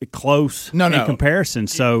probably close in comparison.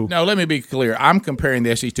 So no, let me be clear. I'm comparing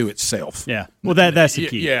the SEC to itself. Yeah. Well, that's the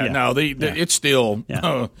key. No, it's still.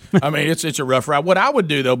 I mean, it's a rough ride. What I would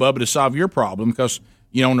do though, Bubba, to solve your problem, because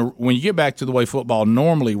when you get back to the way football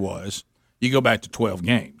normally was, you go back to 12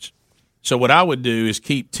 games. So what I would do is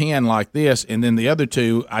keep 10 like this, and then the other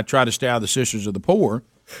 2, I try to stay out of the Sisters of the Poor.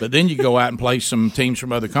 But then you go out and play some teams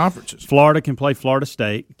from other conferences. Florida can play Florida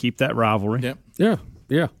State, keep that rivalry. Yep.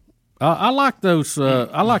 Yeah. I like those.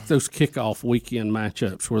 I like those kickoff weekend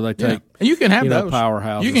matchups where they take. And you can have those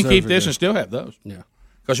powerhouses. You can keep this and still have those. Yeah.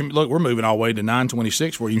 Because look, we're moving all the way to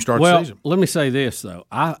 9:26 where you can start the season. Let me say this though.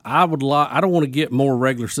 I would like. I don't want to get more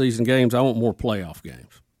regular season games. I want more playoff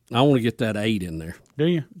games. I want to get that 8 in there. Do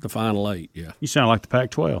you? The final 8. Yeah. You sound like the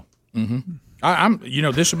Pac-12. Mm-hmm. I'm.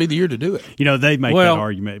 This will be the year to do it. They make that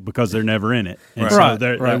argument because they're never in it, and so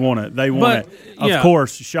they want to. They want to. Of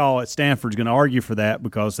course, Shaw at Stanford's going to argue for that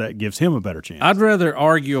because that gives him a better chance. I'd rather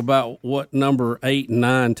argue about what number 8 and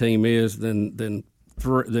 9 team is than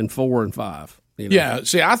 4 and 5. Yeah.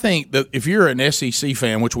 See, I think that if you're an SEC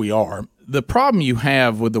fan, which we are, the problem you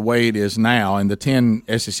have with the way it is now, and the 10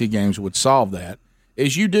 SEC games would solve that,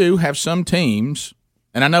 is you do have some teams,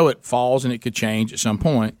 and I know it falls and it could change at some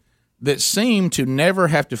point, that seem to never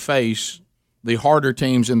have to face the harder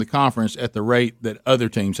teams in the conference at the rate that other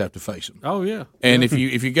teams have to face them. Oh yeah. And if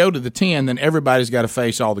you go to the 10, then everybody's got to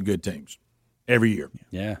face all the good teams every year.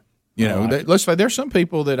 Yeah. Let's say there's some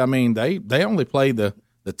people that they only play the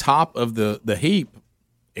top of the heap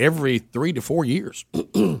every 3 to 4 years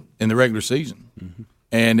in the regular season.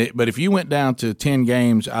 Mm-hmm. But if you went down to 10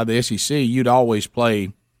 games out of the SEC, you'd always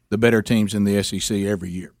play the better teams in the SEC every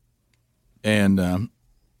year.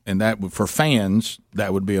 And that would, for fans,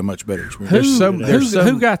 that would be a much better experience.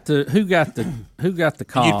 Who got the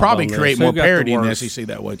call? You'd probably create more parity in the SEC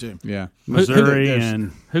that way too. Yeah, Missouri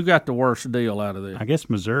and who got the worst deal out of this? I guess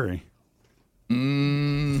Missouri,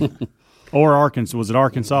 or Arkansas. Was it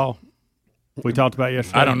Arkansas? We talked about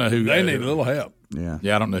yesterday. I don't know who. They need a little help. Yeah,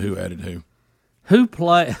 I don't know who added who. Who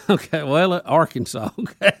play? Okay, well, Arkansas.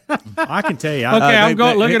 Okay, I can tell you. I'm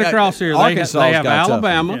going looking across here. They have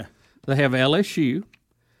Alabama. Yeah. They have LSU.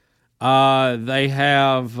 They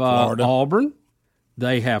have Auburn.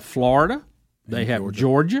 They have Florida. They have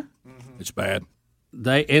Georgia. It's bad.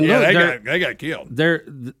 They got killed.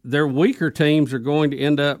 Their weaker teams are going to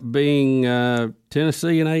end up being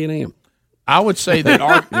Tennessee and A&M. I would say that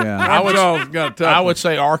Yeah. I would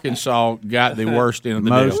say Arkansas got the worst end of the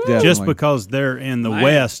Most deal. definitely. Just because they're in the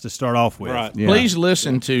West to start off with. Right. Yeah. Please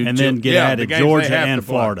listen to And then get added Georgia and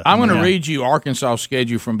Florida. I'm going to Yeah. read you Arkansas'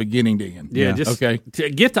 schedule from beginning to end. Yeah, just okay.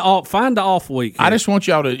 Get the off. Find the off week. I just want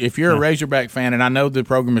y'all to, if you're a Razorback fan, and I know the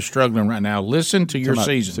program is struggling right now, listen to your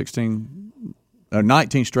Talking about season.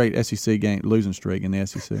 19 straight SEC game losing streak in the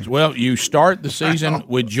SEC. Well, you start the season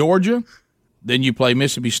with Georgia, then you play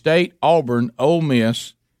Mississippi State, Auburn, Ole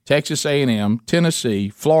Miss, Texas A&M, Tennessee,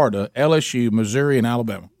 Florida, LSU, Missouri, and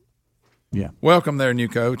Alabama. Yeah. Welcome there, new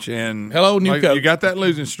coach. And hello, new coach. You got that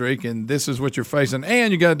losing streak, and this is what you're facing,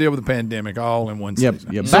 and you got to deal with the pandemic all in one Yep.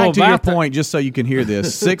 season. Yeah. Back to your point, just so you can hear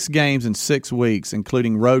this: 6 games in 6 weeks,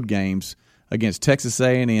 including road games against Texas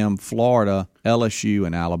A&M, Florida, LSU,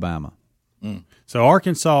 and Alabama. So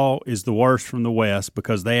Arkansas is the worst from the West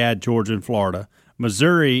because they add Georgia and Florida.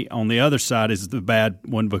 Missouri, on the other side, is the bad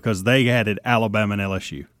one because they added Alabama and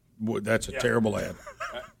LSU. Boy, that's a terrible ad.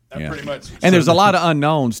 Yeah. Pretty much. And there's a lot of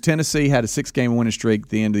unknowns. Tennessee had a 6-game winning streak at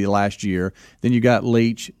the end of the last year. Then you got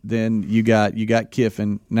Leach. Then you got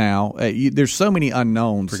Kiffin. Now there's so many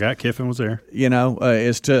unknowns. Forgot Kiffin was there. You know,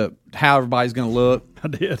 as to how everybody's going to look. I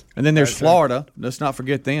did. And then there's Florida. Let's not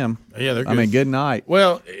forget them. Yeah, they're good. I mean, good night.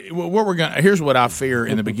 Well, what we're going here's what I fear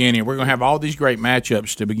in the beginning. We're going to have all these great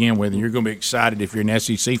matchups to begin with, and you're going to be excited if you're an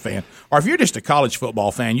SEC fan, or if you're just a college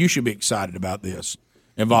football fan. You should be excited about this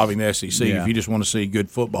involving the SEC if you just want to see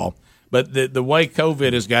good football. But the way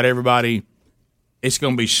COVID has got everybody, it's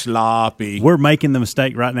going to be sloppy. We're making the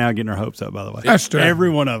mistake right now, getting our hopes up. By the way, That's true. Every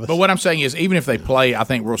one of us. But what I'm saying is, even if they play, I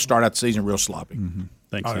think we'll start out the season real sloppy. Mm-hmm.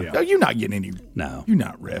 Thanks. Oh, yeah. No, you're not getting any. No, you're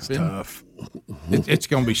not repping. Tough. It's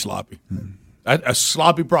going to be sloppy. A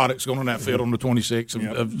sloppy product's going on that field on the 26th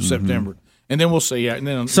of September, and then we'll see. And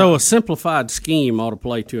then So a simplified scheme ought to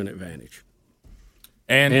play to an advantage.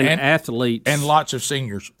 And athletes and lots of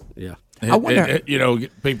seniors. Yeah. I wonder,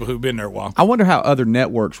 people who've been there a while. I wonder how other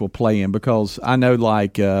networks will play in, because I know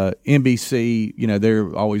like NBC,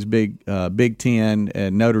 they're always big, Big Ten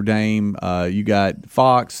and Notre Dame. You got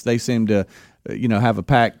Fox. They seem to, have a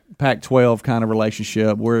Pac-12 kind of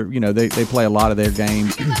relationship where, they play a lot of their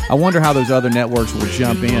games. I wonder how those other networks will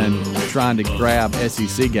jump in trying to grab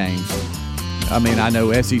SEC games. I mean, I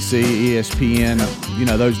know SEC, ESPN,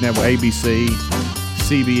 those networks, ABC,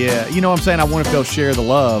 CBS. You know what I'm saying? I wonder if they'll share the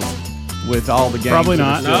love with all the games. Probably that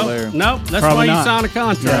not. are still there. No, that's Probably why you not. sign a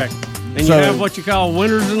contract. And So- you have what you call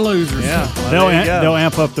winners and losers. Yeah. They'll there you go. they'll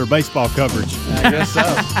amp up their baseball coverage. I guess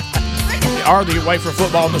so. Or do you wait for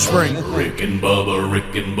football in the spring? Rick and Bubba,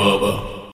 Rick and Bubba.